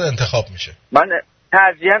 100% انتخاب میشه. من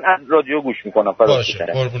ترجیحاً از رادیو گوش میکنم. باشه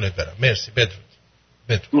قربونت برم. مرسی. بدرود.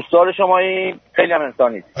 دوستدار شمایی، خیلی هم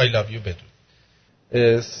انسانید. I love you.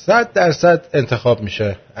 بدرود. 100% انتخاب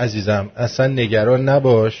میشه عزیزم، اصلا نگران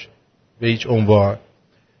نباش به هیچ عنوان.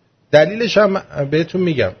 دلیلش هم بهتون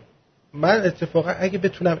میگم. من اتفاقا اگه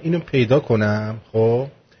بتونم اینو پیدا کنم، خب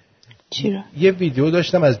یه ویدیو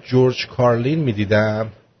داشتم از جورج کارلین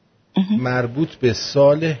میدیدم مربوط به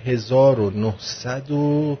سال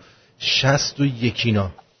 1961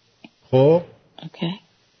 اینا. خب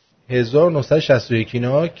 1961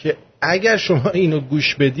 اینا که اگر شما اینو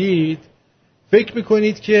گوش بدید فکر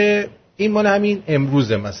میکنید که این مال همین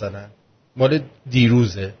امروزه، مثلا مال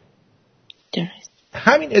دیروزه.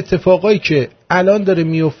 همین اتفاقایی که الان داره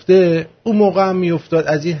میفته اون موقع هم میافتاد.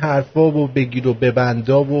 از این حرفا و بگیر و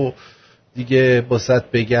ببندا و دیگه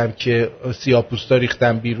باست بگم که سیاه‌پوستا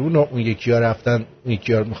ریختن بیرون و اون یکی‌ها رفتن اون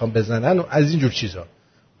یکی‌ها رو میخوان بزنن و از این جور چیزا.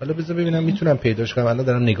 حالا بذار ببینم میتونم پیداش کنم. الان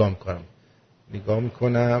دارم نگاه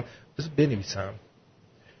میکنم. بذار بنویسم.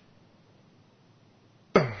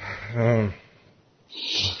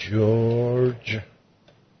 جورج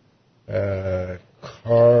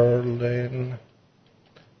کارلین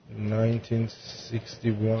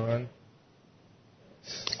 1961.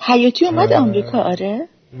 حیاتی اومد آمریکا؟ آره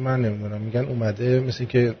من نمیدونم، میگن اومده، مثل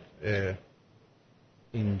که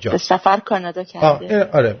اینجا به سفر کانادا کرده.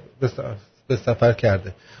 آره به سفر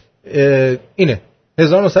کرده. اینه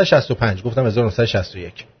 1965. گفتم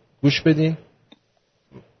 1961. گوش بدین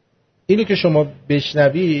اینو که شما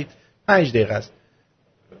بشنوید 5 دقیقه است.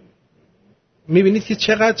 میبینید که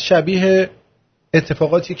چقدر شبیه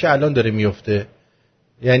اتفاقاتی که الان داره میفته.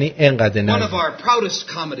 یعنی انقدر One of our proudest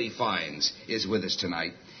comedy finds is with us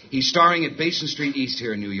tonight. He's starring at Basin Street East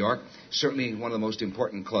here in New York, certainly one of the most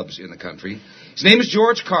important clubs in the country. His name is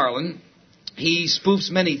George Carlin. He spoofs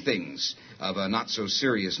many things of a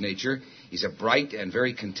not-so-serious nature. He's a bright and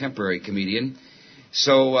very contemporary comedian.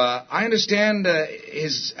 So I understand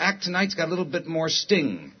his act tonight's got a little bit more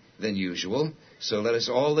sting than usual. So let us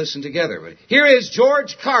all listen together. But here is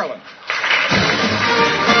George Carlin.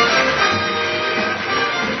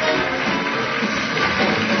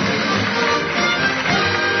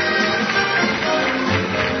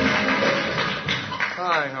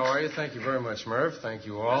 Hi, how are you? Thank you very much, Merv. Thank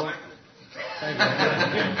you all. Thank you.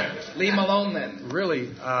 Leave him alone then. Really,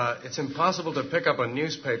 it's impossible to pick up a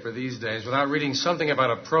newspaper these days without reading something about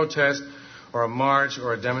a protest or a march or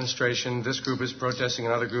a demonstration. This group is protesting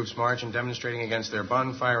another group's march and demonstrating against their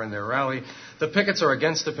bonfire and their rally. The pickets are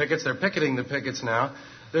against the pickets. They're picketing the pickets now.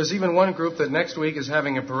 There's even one group that next week is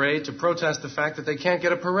having a parade to protest the fact that they can't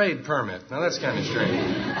get a parade permit. Now, that's kind of strange.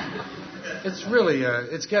 It's really,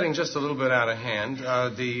 it's getting just a little bit out of hand.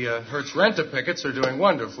 The Hertz Renta pickets are doing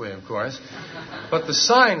wonderfully, of course. But the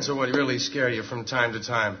signs are what really scare you from time to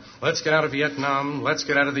time. Let's get out of Vietnam. Let's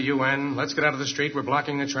get out of the UN. Let's get out of the street. We're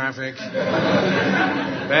blocking the traffic.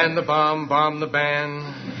 Ban the bomb the ban.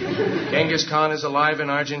 Genghis Khan is alive in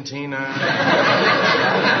Argentina.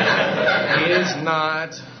 He is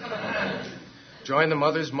not. Join the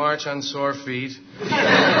Mother's March on sore feet.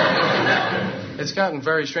 It's gotten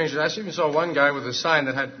very strange. I even saw one guy with a sign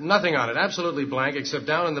that had nothing on it, absolutely blank, except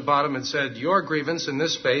down in the bottom it said, "Your grievance in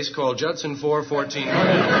this space, call Judson 41400.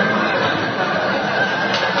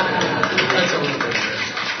 That's a little bit weird.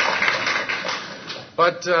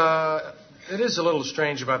 But it is a little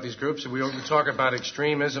strange about these groups. We talk about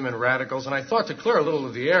extremism and radicals, and I thought to clear a little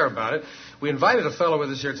of the air about it, we invited a fellow with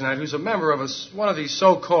us here tonight who's a member of one of these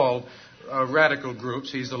so-called radical groups.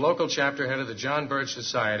 He's the local chapter head of the John Birch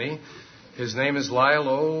Society. His name is Lyle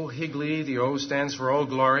O. Higley. The O stands for Old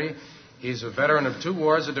Glory. He's a veteran of 2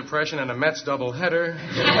 wars, a depression, and a Mets doubleheader.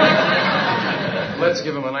 Let's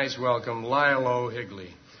give him a nice welcome, Lyle O.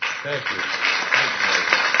 Higley. Thank you.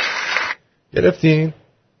 گرفتین؟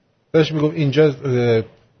 داشت میگم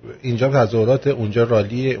اینجا تظاهرات، اونجا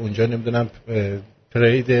رالیه، اونجا نمیدونم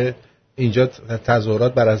پرید، اینجا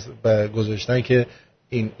تظاهرات بر گذاشتن که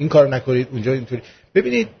این کار نکنید، اونجا اینطوری.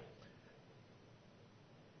 ببینید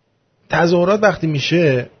تظاهرات وقتی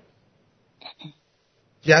میشه،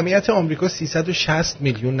 جمعیت آمریکا 360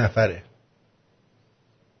 میلیون نفره.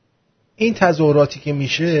 این تظاهراتی که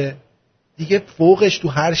میشه دیگه فوقش تو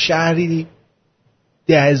هر شهری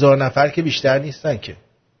 10,000 نفر که بیشتر نیستن که.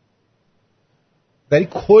 در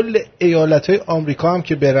کل ایالت‌های آمریکا هم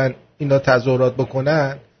که برن اینا تظاهرات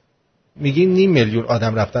بکنن، میگین 500,000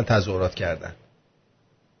 آدم رفتن تظاهرات کردن.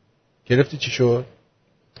 گرفتی چی شد؟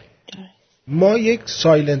 ما یک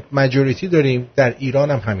سایلنت ماجوریتی داریم، در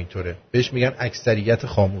ایران هم همینطوره، بهش میگن اکثریت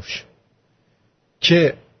خاموش،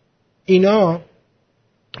 که اینا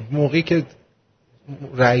موقعی که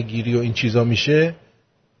رأی گیری و این چیزا میشه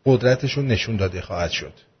قدرتشون نشون داده خواهد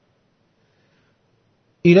شد.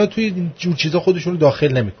 اینا توی این جور چیزا خودشون رو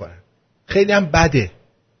داخل نمیکنن. خیلی هم بده.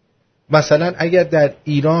 مثلا اگر در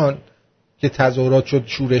ایران که تظاهرات شد،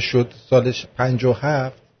 شورش شد سال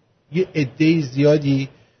 57، یه عده زیادی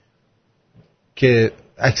که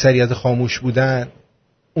اکثریت خاموش بودن،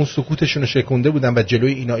 اون سکوتشون رو شکونده بودن و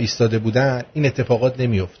جلوی اینا ایستاده بودن، این اتفاقات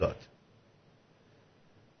نمی افتاد.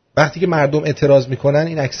 وقتی که مردم اعتراض میکنن،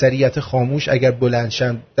 این اکثریت خاموش اگر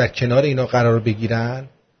بلندشن در کنار اینا قرار بگیرن،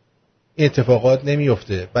 این اتفاقات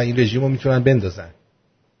نمیفته و این رژیم رو میتونن بندازن.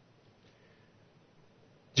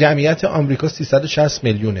 جمعیت آمریکا 360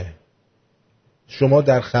 میلیونه. شما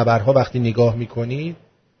در خبرها وقتی نگاه میکنید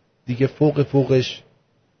دیگه فوقش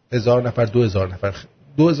 1000 نفر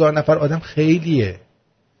 2000 نفر آدم خیلیه،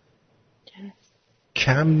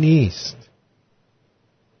 کم نیست.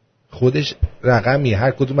 خودش رقمیه.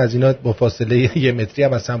 هر کدوم از اینا با فاصله 1 متری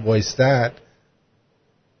هم اصلا وایستن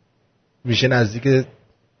میشه نزدیک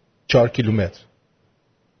 4 کیلومتر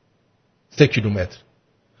 3 کیلومتر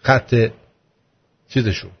خط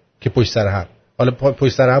چیزشون که پشت سر هم. حالا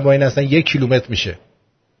پشت سر هم با این اصلا 1 کیلومتر میشه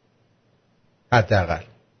حداقل.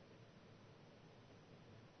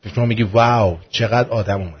 شما میگی واو چقدر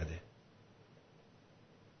آدم اومده.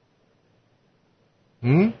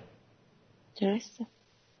 درسته.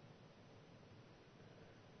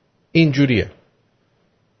 اینجوریه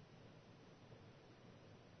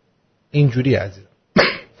عزیزم.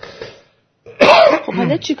 خب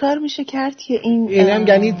حالا چیکار میشه کرد که اینم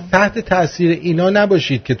یعنی تحت تاثیر اینا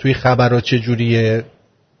نباشید که توی خبرها چجوریه.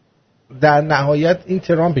 در نهایت این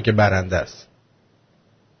ترامپی که برنده است.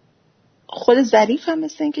 خود ظریف هم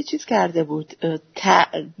مثل این که چیز کرده بود،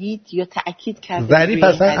 تأیید یا تأکید کرده. ظریف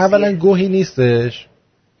اصلا اولا گوهی نیستش،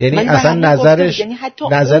 یعنی اصلا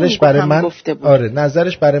نظرش برای من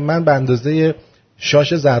نظرش برای من به اندازه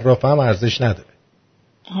شاش زرافه هم ارزش نداره.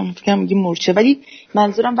 فکرم میگی مورچه، ولی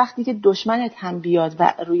منظورم وقتی که دشمنت هم بیاد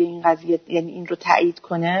و روی این قضیه یعنی این رو تایید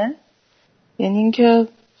کنه، یعنی اینکه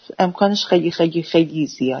امکانش خیلی خیلی خیلی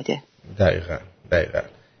زیاده. دقیقاً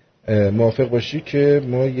موافق باشی که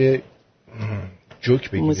ما یه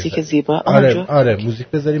جوک بگیم، موزیک زیبا. آره موزیک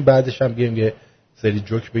بذاریم، بعدش هم بیایم یه سری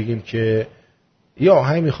جوک بگیم که یه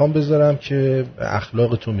آهنگ میخوام بذارم که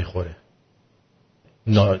اخلاق تو میخوره،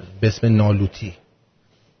 به اسم نالوتی.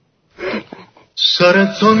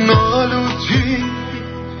 سرتو نالوتی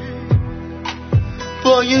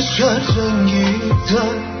با یه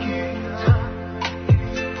شرخنگیدن.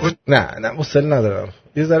 نه حوصله ندارم،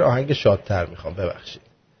 یه ذره آهنگ شادتر میخوام، ببخشید.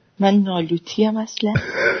 من نالوتی ام اصلا.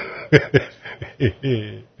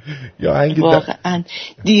 واقعا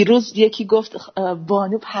دیروز یکی گفت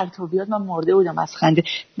بانو پرتویان، من مرده بودم از خنده.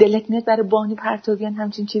 دلت میاد برای بانو پرتویان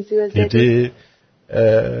همچین چیزی بذاری؟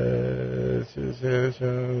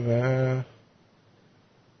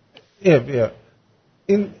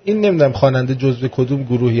 این نمیدونم خواننده جزو کدوم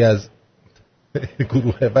گروهی از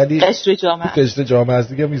گروهه، ولی قشر جامعه از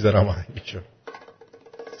دیگه میذارم آهنگشو.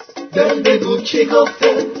 دل بگو کی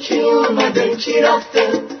گفته، کی اومده، کی رفته،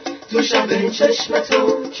 تو شب چشم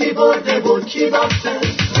تو کی برده و کی باخته.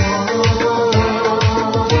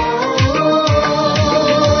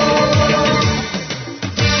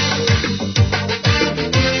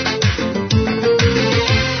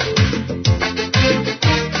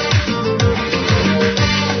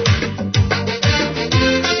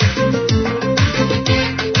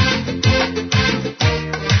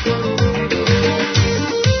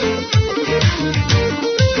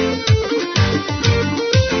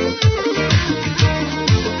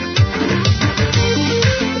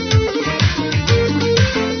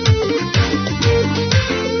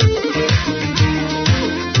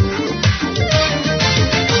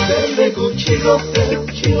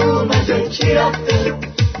 کی اومده کی رفته،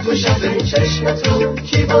 تو شب چشم تو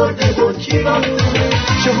کی برده و کی باخته.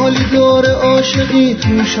 چه حالی داره عاشقی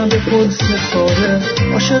تو شب پر ستاره،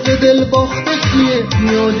 عاشق دل باخته کیه،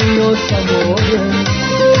 میاد یا سواره.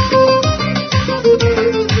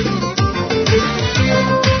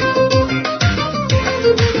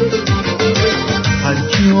 هر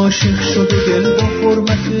کی عاشق شده دل با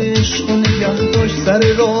حرمت عشق و نگه داشت، سر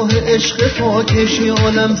راه عشق پاکشی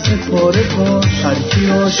عالم ستاره کاش. هر کی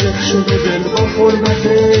عاشق شده دل با حرمت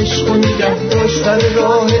عشق و نگه داشت، سر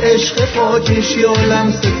راه عشق پاکشی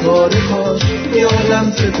عالم ستاره کاش،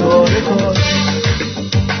 عالم ستاره کاش.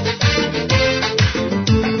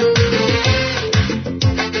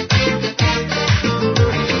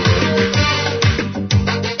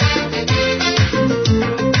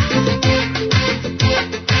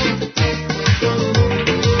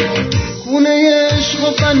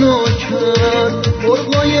 بنا کرد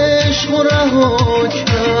مرغای عشق و رها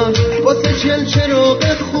کرد، واسه چل چراغ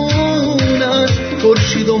خونش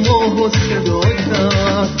خورشید و ماه و صدا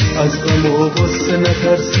کرد. از غم و غصه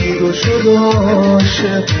نترسید و شد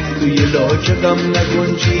عاشق، توی لاک غم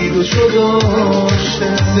نگنجید و شد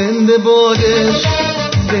عاشق. زنده بادش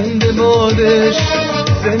زنده بادش،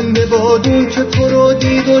 زنده بادون که تو رو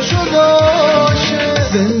دید و شد عاشق.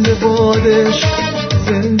 زنده بادش،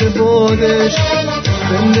 زنده بادش،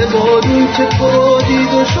 زنده بادون که تو رو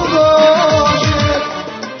دید و شد عاشق.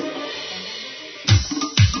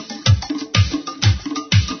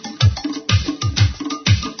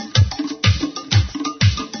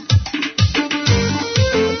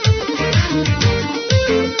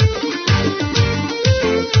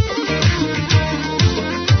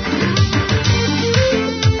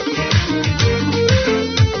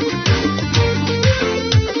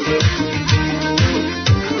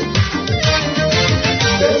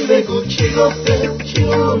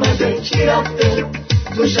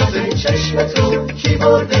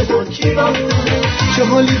 چه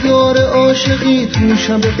حالی داره عاشقی تو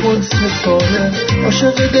شب پر ستاره،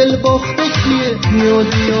 عاشق دل باخته کیه میاد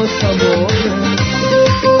یا سواره.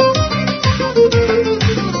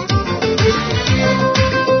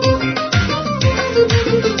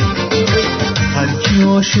 هر کی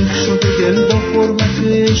عاشق شده دل با حرمت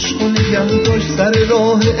عشق و نگه داشت، سر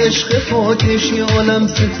راه عشق فاتش یه عالم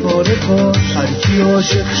ستاره کاش. هر کی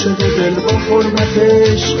عاشق شده دل با حرمت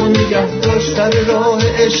عشق و نگه داشت، سر راه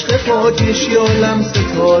عشق فاتش یه عالم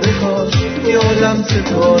ستاره کاش، یه عالم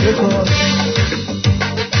ستاره کاش.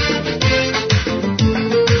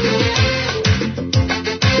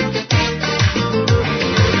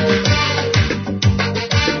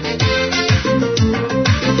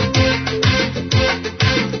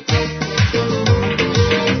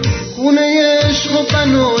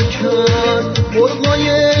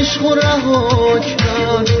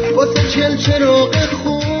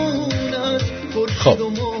 خب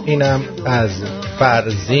اینم از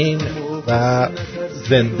فرزین و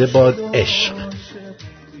زنده باد عشق.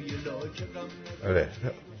 آره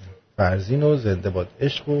فرزین و زنده باد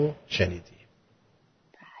عشق رو شنیدی.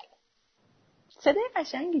 صدای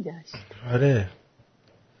قشنگی داشت. آره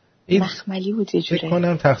این مخملی بود یه جوره. فکر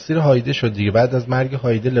کنم تقصیر هایده شد دیگه. بعد از مرگ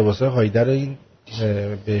هایده لباسای هایده رو این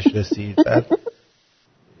بهش رسید، بعد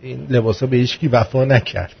این لباسا به هیچ کی وفا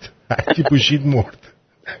نکرد، هر کی پوشید مرد.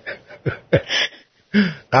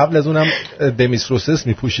 قبل از اونم دمیس روسس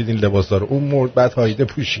میپوشید این لباسا رو، اون مرد بعد هایده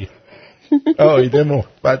پوشید، هایده مرد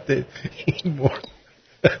بعد این مرد.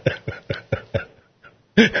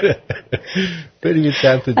 بریم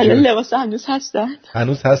چند تا الان لباسا هنوز هستن؟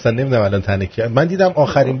 هنوز هستن، نمیدونم الان تنه کی. من دیدم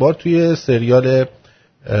آخرین بار توی سریال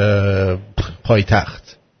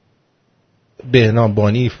پایتخت بهنام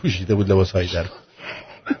بانی پوشیده بود لباس هایده رو.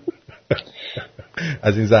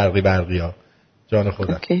 از این زرقی برقی ها جان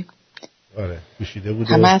خودم. اوکی. آره پوشیده بود.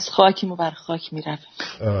 همه از خاکیم و بر خاک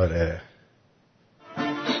میرفت. آره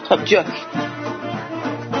خب جاک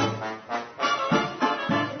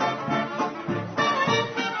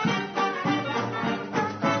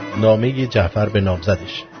نامه جعفر به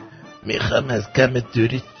نامزدش. میخوام از کم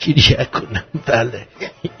دوری کریه کنم. بله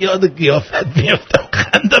یاد قیافت میفتم،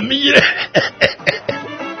 خندم میگیره.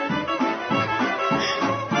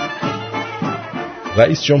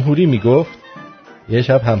 رئیس جمهوری میگفت یه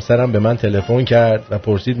شب همسرم به من تلفن کرد و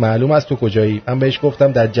پرسید معلوم است تو کجایی؟ من بهش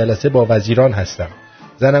گفتم در جلسه با وزیران هستم.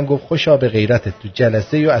 زنم گفت خوشا به غیرتت، تو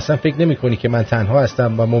جلسه یا اصلا فکر نمی کنی که من تنها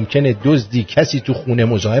هستم و ممکنه دزدی کسی تو خونه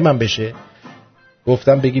مزاحمم بشه؟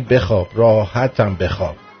 گفتم بگی بخواب، راحتم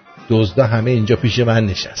بخواب، دزدا همه اینجا پیش من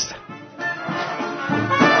نشستن.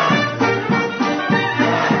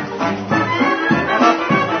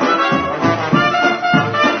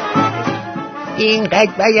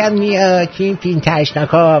 اینقدر باید میاد که این پین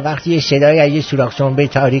تشنکا وقتی یه صدای از یه سوراخ سنبه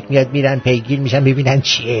تاریک میاد میرن پیگیر میشن ببینن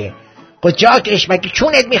چیه. خود جاکش مگه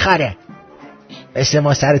چونت میخواره؟ مثل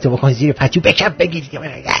ما سرتو بکن زیر پتو بکپ بگیر.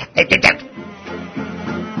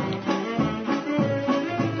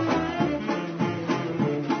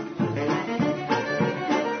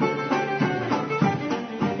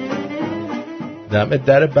 دم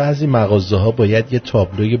در بعضی مغازه ها باید یه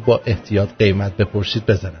تابلوی با احتیاط قیمت بپرسید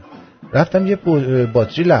بزنن. رفتم یه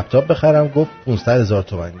باتری لپتاپ بخرم، گفت 500,000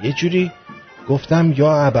 تومان. یه جوری گفتم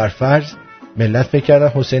یا ابرفرض، ملت فکر کردن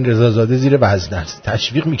حسین رضازاده زیر وزن است،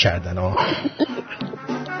 تشویق میکردن ها.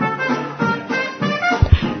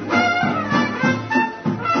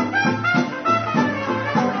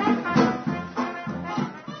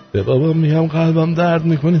 به بابام میگم قلبم درد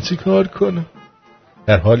میکنه چی کار کنم؟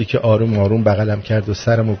 در حالی که آروم آروم بغلم کرد و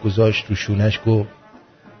سرمو گذاشت رو شونش گفت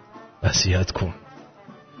وصیت کن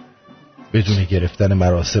بدون گرفتن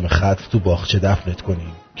مراسم خطف تو باغچه دفنت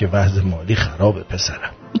کنیم که وضع مالی خرابه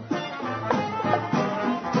پسرم.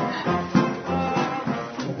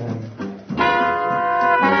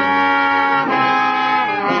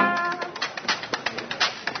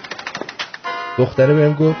 دختره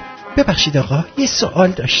بهم گفت ببخشید آقا یه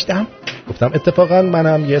سوال داشتم. گفتم اتفاقا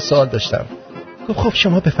منم یه سوال داشتم. گفت خب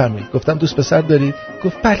شما بفرمایید. گفتم دوست پسر دارید؟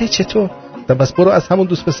 گفت بله چطور؟ گفتم بس برو از همون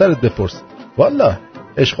دوست پسرت بپرس. والله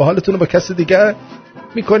عشق و حالتون رو با کسی دیگه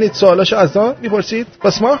میکنید سوالاشو از ما میپرسید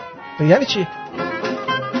بس ما؟ یعنی چی؟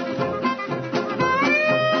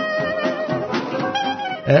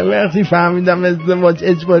 وقتی فهمیدم ازدواج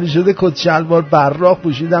اجباری شده کت شلوار براق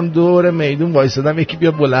پوشیدم دور میدون وایسادم یکی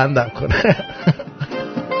بیا بلندم کنه.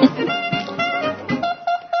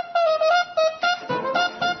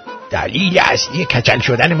 دلیل اصلی کچل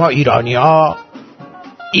شدن ما ایرانی‌ها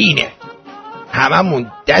اینه،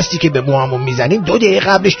 هممون دستی که به موهامون میزنیم 2 دقیقه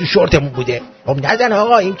قبلش تو شورتمون بوده. خب نزن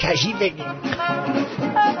آقا این کشی بگیم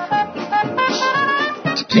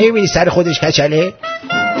نمیبینی سر خودش کچله؟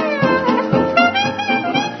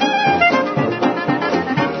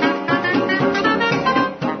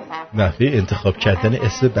 نحوه انتخاب کردن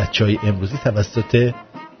اسم بچهای امروزی توسط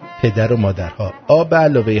پدر و مادرها. آ به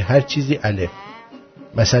علاوه هر چیزی الف،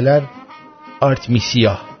 مثلا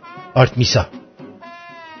آرتمیسا،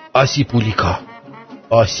 آسیپولیکا،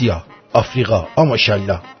 آسیا، آفریقا،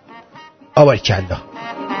 ماشاءالله، آبارکلا.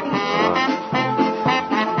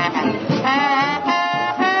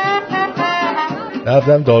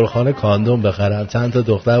 رفتم داروخانه کاندوم بخرم، چند تا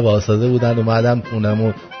دختر واسطه بودن، اومدم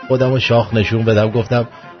خودمو شاخ نشون بدم، گفتم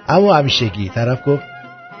اما همیشگی. طرف گفت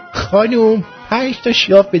خانوم 5 تا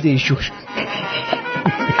شیاف بده ایشون.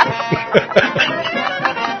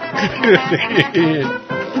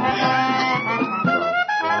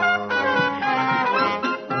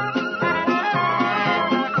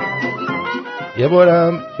 یه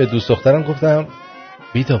بارم به دوست دخترم گفتم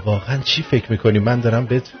ویدا واقعا چی فکر میکنی من دارم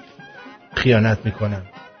بهت خیانت میکنم؟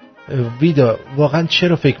 ویدا واقعا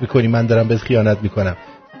چرا فکر میکنی من دارم بهت خیانت میکنم؟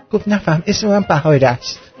 گفت نفهم اسم من بهاره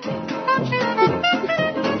است.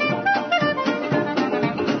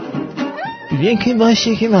 ببین که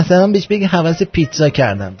باشه که مثلا بهش بگه حوض پیتزا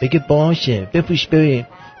کردم، بگه باشه بپوش ببین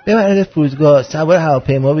ببرد فرودگاه سوار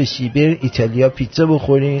هواپیما بشی برین ایتالیا پیتزا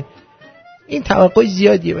بخورین. این توقع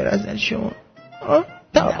زیادیه به نظر شما؟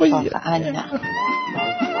 توقع زیادیه.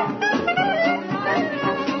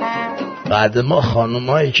 بعد ما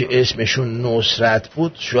خانومایی که اسمشون نصرت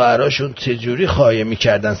بود شوهراشون چجوری خایه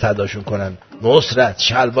میکردن صداشون کنن نصرت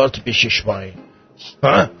شلوارت بشش پایین.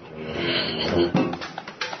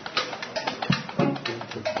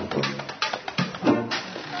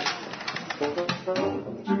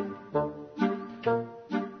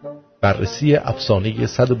 بررسی افسانه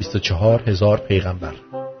 124,000 پیغمبر.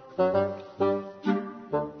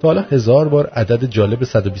 تا حالا 1000 بار عدد جالب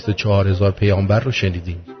 124,000 پیامبر رو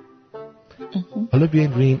شنیدیم. حالا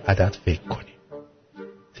بیاین روی این عدد فکر کنیم.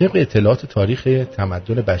 طبق اطلاعات تاریخ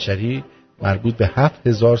تمدن بشری مربوط به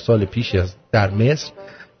 7000 سال پیش از در مصر،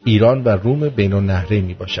 ایران و روم بین النهرین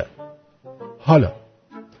می باشد. حالا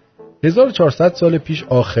 1400 سال پیش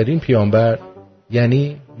آخرین پیامبر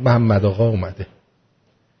یعنی محمد آقا اومده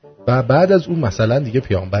و بعد از اون مثلا دیگه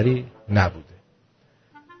پیامبری نبوده.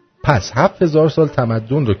 پس 7000 سال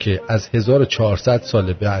تمدن رو که از 1400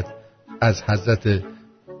 سال بعد از حضرت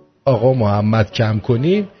آقا محمد کم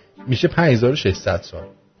کنیم میشه 5600 سال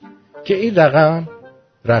که این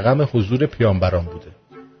رقم حضور پیامبران بوده.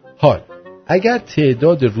 حال اگر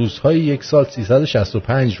تعداد روزهای یک سال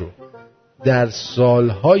 365 رو در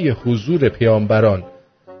سالهای حضور پیامبران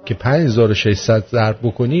که 5600 ضرب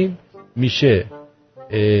بکنیم میشه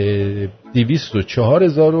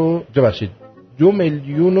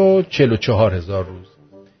 2,044,000 روز،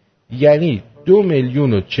 یعنی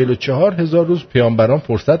 2,044,000 روز پیامبران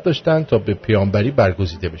فرصت داشتن تا به پیامبری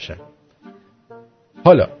برگزیده بشن.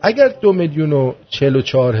 حالا اگر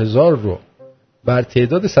 2,044,000 رو بر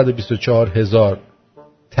تعداد 124,000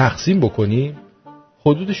 تقسیم بکنیم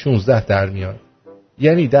حدود 16 در میاد،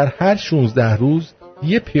 یعنی در هر 16 روز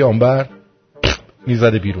یه پیامبر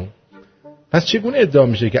میزده بیرون. پس چگونه ادعا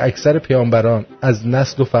میشه که اکثر پیامبران از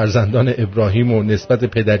نسل و فرزندان ابراهیم و نسبت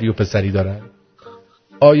پدری و پسری دارن؟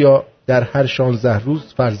 آیا در هر 16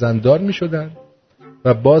 روز فرزنددار میشدن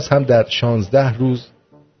و باز هم در 16 روز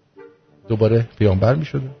دوباره پیامبر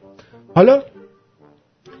میشدن؟ حالا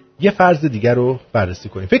یه فرض دیگر رو بررسی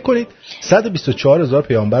کنیم. فکر کنید 124,000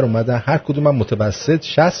 پیامبر اومدن، هر کدوم هم متوسط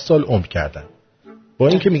 60 سال عمر کردن، با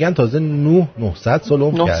این که میگن تازه 900 سال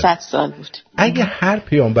عمر کرد. 900 سال بود. اگه هر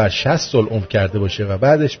پیامبر 60 سال عمر کرده باشه و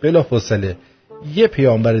بعدش بلافاصله یه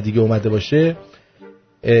پیامبر دیگه اومده باشه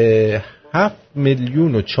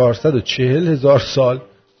 7,440,000 سال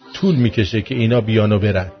طول میکشه که اینا بیان و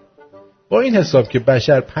برن. با این حساب که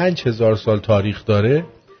بشر 5,000 سال تاریخ داره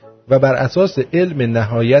و بر اساس علم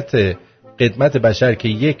نهایت قدمت بشر که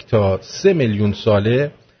 1 تا 3 میلیون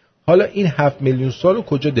ساله، حالا این 7 میلیون سال رو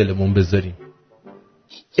کجا دلمون بذاریم؟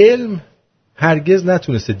 علم هرگز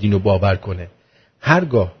نتونسته دین رو باور کنه.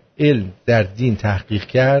 هرگاه علم در دین تحقیق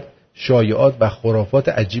کرد، شایعات و خرافات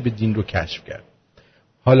عجیب دین رو کشف کرد.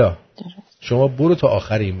 حالا شما برو تا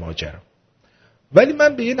آخر این ماجرا. ولی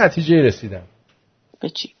من به یه نتیجه رسیدم. به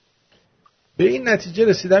چی؟ به این نتیجه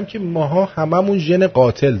رسیدم که ماها هممون ژن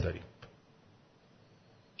قاتل داریم.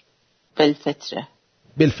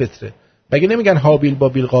 بالفطره. مگه نمیگن هابیل با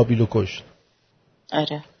بیل قابیل رو کشت؟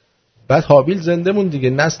 آره. بعد هابیل زنده مون دیگه،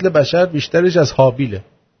 نسل بشر بیشترش از هابیله.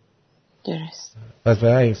 درست. پس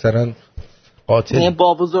این سرن قاتل. یعنی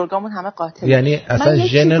با بزرگامون همه قاتل. یعنی اصلا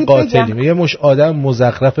ژن قاتلیم. یه مش آدم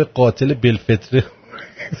مزخرف قاتل بالفطره.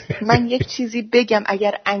 من یک چیزی بگم،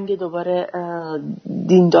 اگر انگ دوباره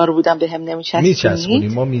دیندار بودم به هم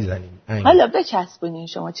میچسبونیم، ما میزنیم. حالا بچسبونین،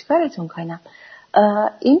 شما چیکارتون کنم؟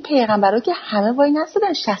 این پیغمبرها که همه وای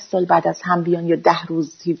نستدن 60 سال بعد از هم بیان یا 10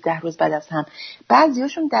 روز 17 روز بعد از هم.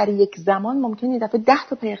 بعضیاشون در یک زمان ممکنه یه دفعه 10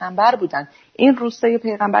 تا پیغمبر بودن. این روستای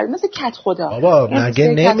پیغمبر مثل کت خدا. بابا مگه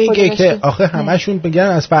نمیگه که آخه همشون بگن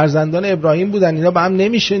از فرزندان ابراهیم بودن، اینا با هم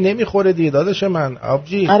نمیشه نمیخوره دیگه داداش من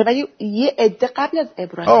آبجی. آره ولی یه عده قبل از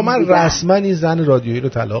ابراهیم من بودن. رسما این زن رادیویی رو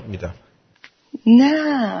طلاق میدم.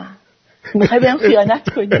 نه میخوای بهم خیانت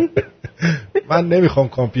کنی؟ من نمیخوام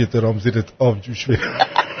کامپیوترام زیر آب جوش بگم.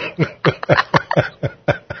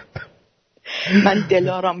 من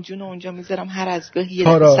دلارام جون اونجا میذارم هر از گاهی یه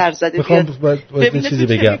سرزده بیاد ببینه چیزی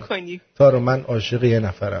بگم. تارا من عاشق یه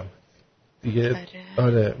نفرم دیگه.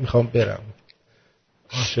 آره میخوام برم.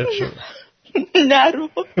 عاشق شدم. نرو.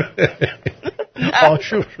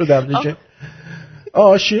 عاشق شدم دیگه.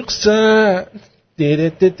 عاشق سن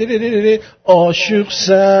عاشق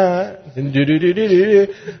سن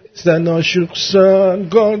زن عاشق سن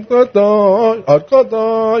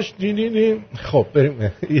آرکاداش. خب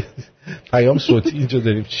بریم پیام صوتی اینجا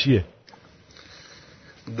داریم. چیه؟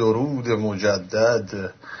 درود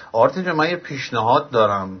مجدد. آرتین جان من یه پیشنهاد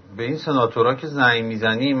دارم به این سناتورها که زنگ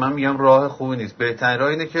میزنی. من میگم راه خوبی نیست. بهترین راه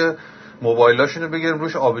اینه که موبایلاشونو بگیریم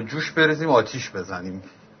روش آب جوش بریزیم آتیش بزنیم.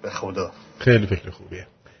 به خدا خیلی فکر خوبیه.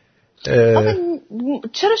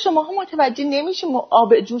 چرا شما ها متوجه نمیشیم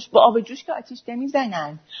آب جوش با آب جوش که آتیش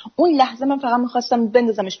نمیزنن؟ اون لحظه من فقط میخواستم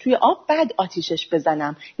بندازمش توی آب بعد آتیشش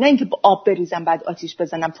بزنم، نه اینکه با آب بریزم بعد آتیش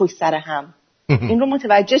بزنم پشت سر هم. این رو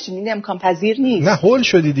متوجه شدین؟ این امکان پذیر نیست. نه هول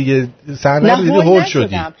شدی دیگه، صحنه رو دیدی هول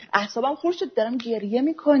شدی. اعصابم خورد شد، دارم گریه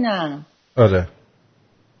میکنم. آره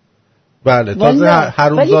بله تازه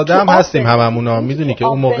حرومزاده هم هستیم هممونا. میدونی که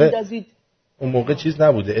اون موقع چیز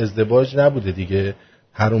نبوده، ازدواج نبوده دیگه،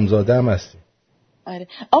 حرومزاده هم هستیم. آره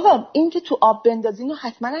آقا این که تو آب بندازین رو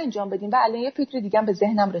حتما انجام بدین. و الان یه فکر دیگه هم به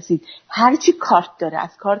ذهنم رسید. هر چی کارت داره،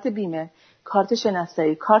 از کارت بیمه، کارت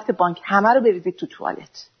شناسایی، کارت بانک، همه رو بریزید تو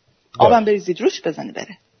توالت. آبم بریزید روش بزنه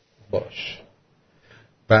بره. باش.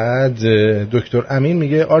 بعد دکتر امین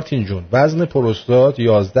میگه آرتین جون وزن پروستات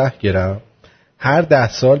 11 گرم، هر 10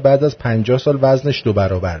 سال بعد از 50 سال وزنش 2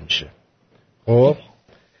 برابر میشه. خب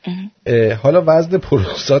حالا وزن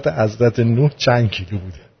پروستات حضرت نوح چند کیلو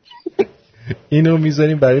بوده؟ اینو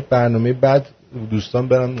میذاریم برای برنامه بعد دوستان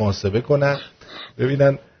برن محاسبه کنن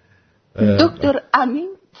ببینن. دکتر امین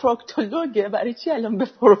پروکتولوگه، برای چی الان به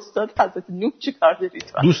پروستات حضرت نوح چی کار دارید؟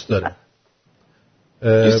 دوست داره.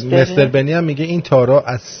 مستر بنی هم میگه این تارا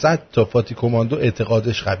از 100 تا فاتی کماندو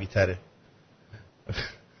اعتقادش قوی تره.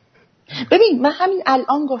 ببین من همین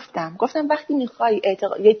الان گفتم وقتی میخوای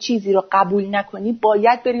یه چیزی رو قبول نکنی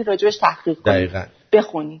باید بری راجبش تحقیق کنی. دقیقاً.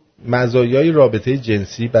 بخونی. مزایای رابطه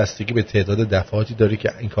جنسی بستگی به تعداد دفعاتی داره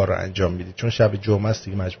که این کار رو انجام میدی. چون شب جمعه است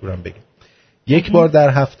دیگه مجبورم بگم. یک بار در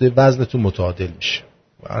هفته وزنتون متعادل میشه.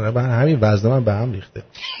 آره من همین وزن من به هم ریخته.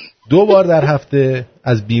 2 بار در هفته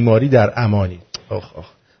از بیماری در امانی.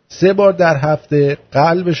 3 بار در هفته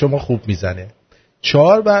قلب شما خوب میزنه.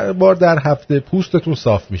 4 بار در هفته پوستتون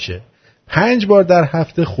صاف میشه. 5 بار در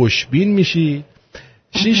هفته خوشبین میشی.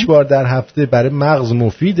 6 بار در هفته برای مغز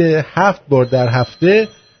مفیده. 7 بار در هفته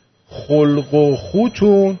خلق و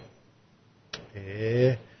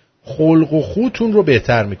خوتون رو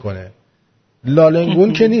بهتر میکنه.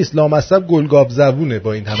 لالنگون که نیست، لامصب گلگاب زبونه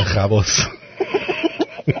با این همه خواص.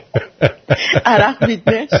 عرق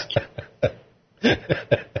میدمشک.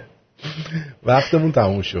 وقتمون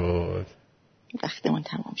تموم شد.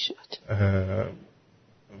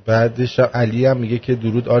 بعدش علی هم میگه که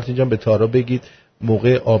درود آرتین جان، به تارا بگید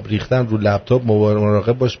موقع آب ریختن رو لپتاپ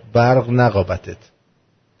مراقب باش برق نقابتت.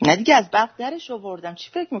 نه دیگه از برق درش آوردم. چی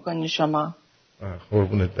فکر میکنید شما؟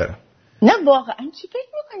 قربونت برم. نه واقعا چی فکر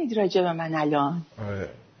میکنید راجع به من الان؟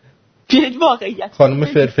 بیاید واقعیت. خانم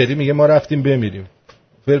فرفری میگه ما رفتیم بمیریم.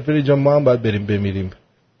 فرفری جان ما هم باید بریم بمیریم.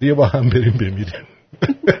 بیا با هم بریم بمیریم.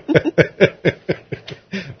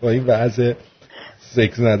 با این وضع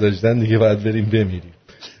سکس نداشتن دیگه باید بریم بمیریم.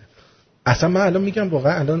 اصلا من الان میگم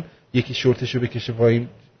واقعا الان یکی شورتشو بکشه پایین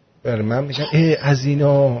برای من میگم از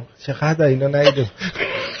اینا چقدر اینا نیدم.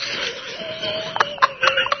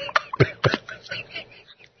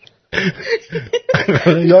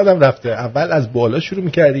 یادم رفته اول از بالا شروع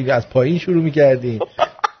میکردیم از پایین شروع میکردیم.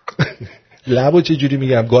 لبو چه جوری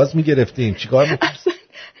میگم گاز میگرفتیم چیکار اصلا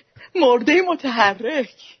مرده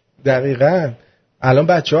متحرک. دقیقاً. الان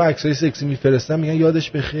بچه‌ها عکسای سکسی میفرستن میگن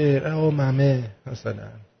یادش بخیر ممه مثلا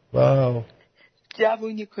واو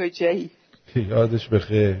جوونی کجایی یادش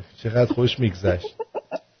بخیر چقدر خوش میگذشت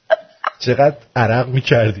چقدر عرق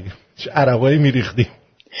میکردیم چه عرقایی میریختیم.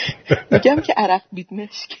 میگم که عرق بید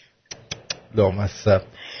مشک. لامصب.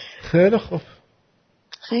 خیلی خوب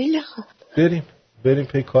خیلی خوب بریم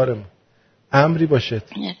پی کارمون. امری باشه.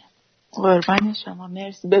 قربان شما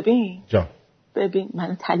مرسی. ببین جان ببین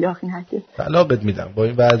من طلاق نده. طلاقت میدم با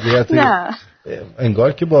این وضعیت. نه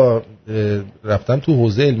انگار که با رفتن تو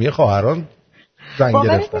حوزه علمی خواهران زنگ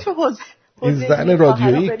گرفتن. این زن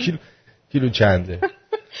رادیویی کیلو چنده؟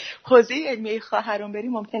 حوزه علمی خواهران بری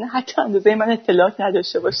ممکنه حتی اندازه من اطلاعات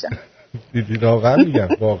نداشته باشم. دیدی واقعا میگم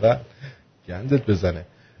واقعا گندت بزنه.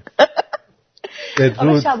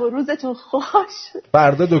 آقا شب و روزتون خوش.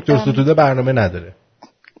 فردا دکتر ستوده برنامه نداره.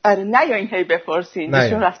 آره نه یا این هی بپرسین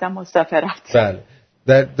ایشون رفتن مسافرت.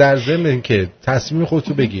 بله در ضمن که تصمیم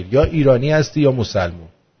خودتو بگیر یا ایرانی هستی یا مسلمون.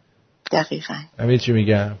 دقیقاً همین چی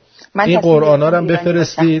میگم. این قرآنا رو هم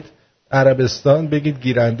بفرستید عربستان بگید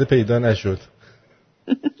گیرنده پیدا نشد.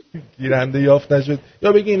 گیرنده یافت نشد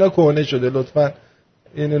یا بگید اینا کهنه شده لطفاً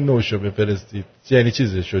اینو نوشو بفرستید یعنی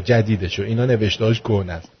چیزشو جدیدشو اینا نوشتهاش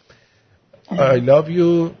کهنه است. I love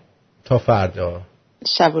you تا فردا.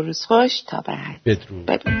 شب و روز خوش تا بعد.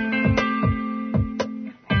 بدرود.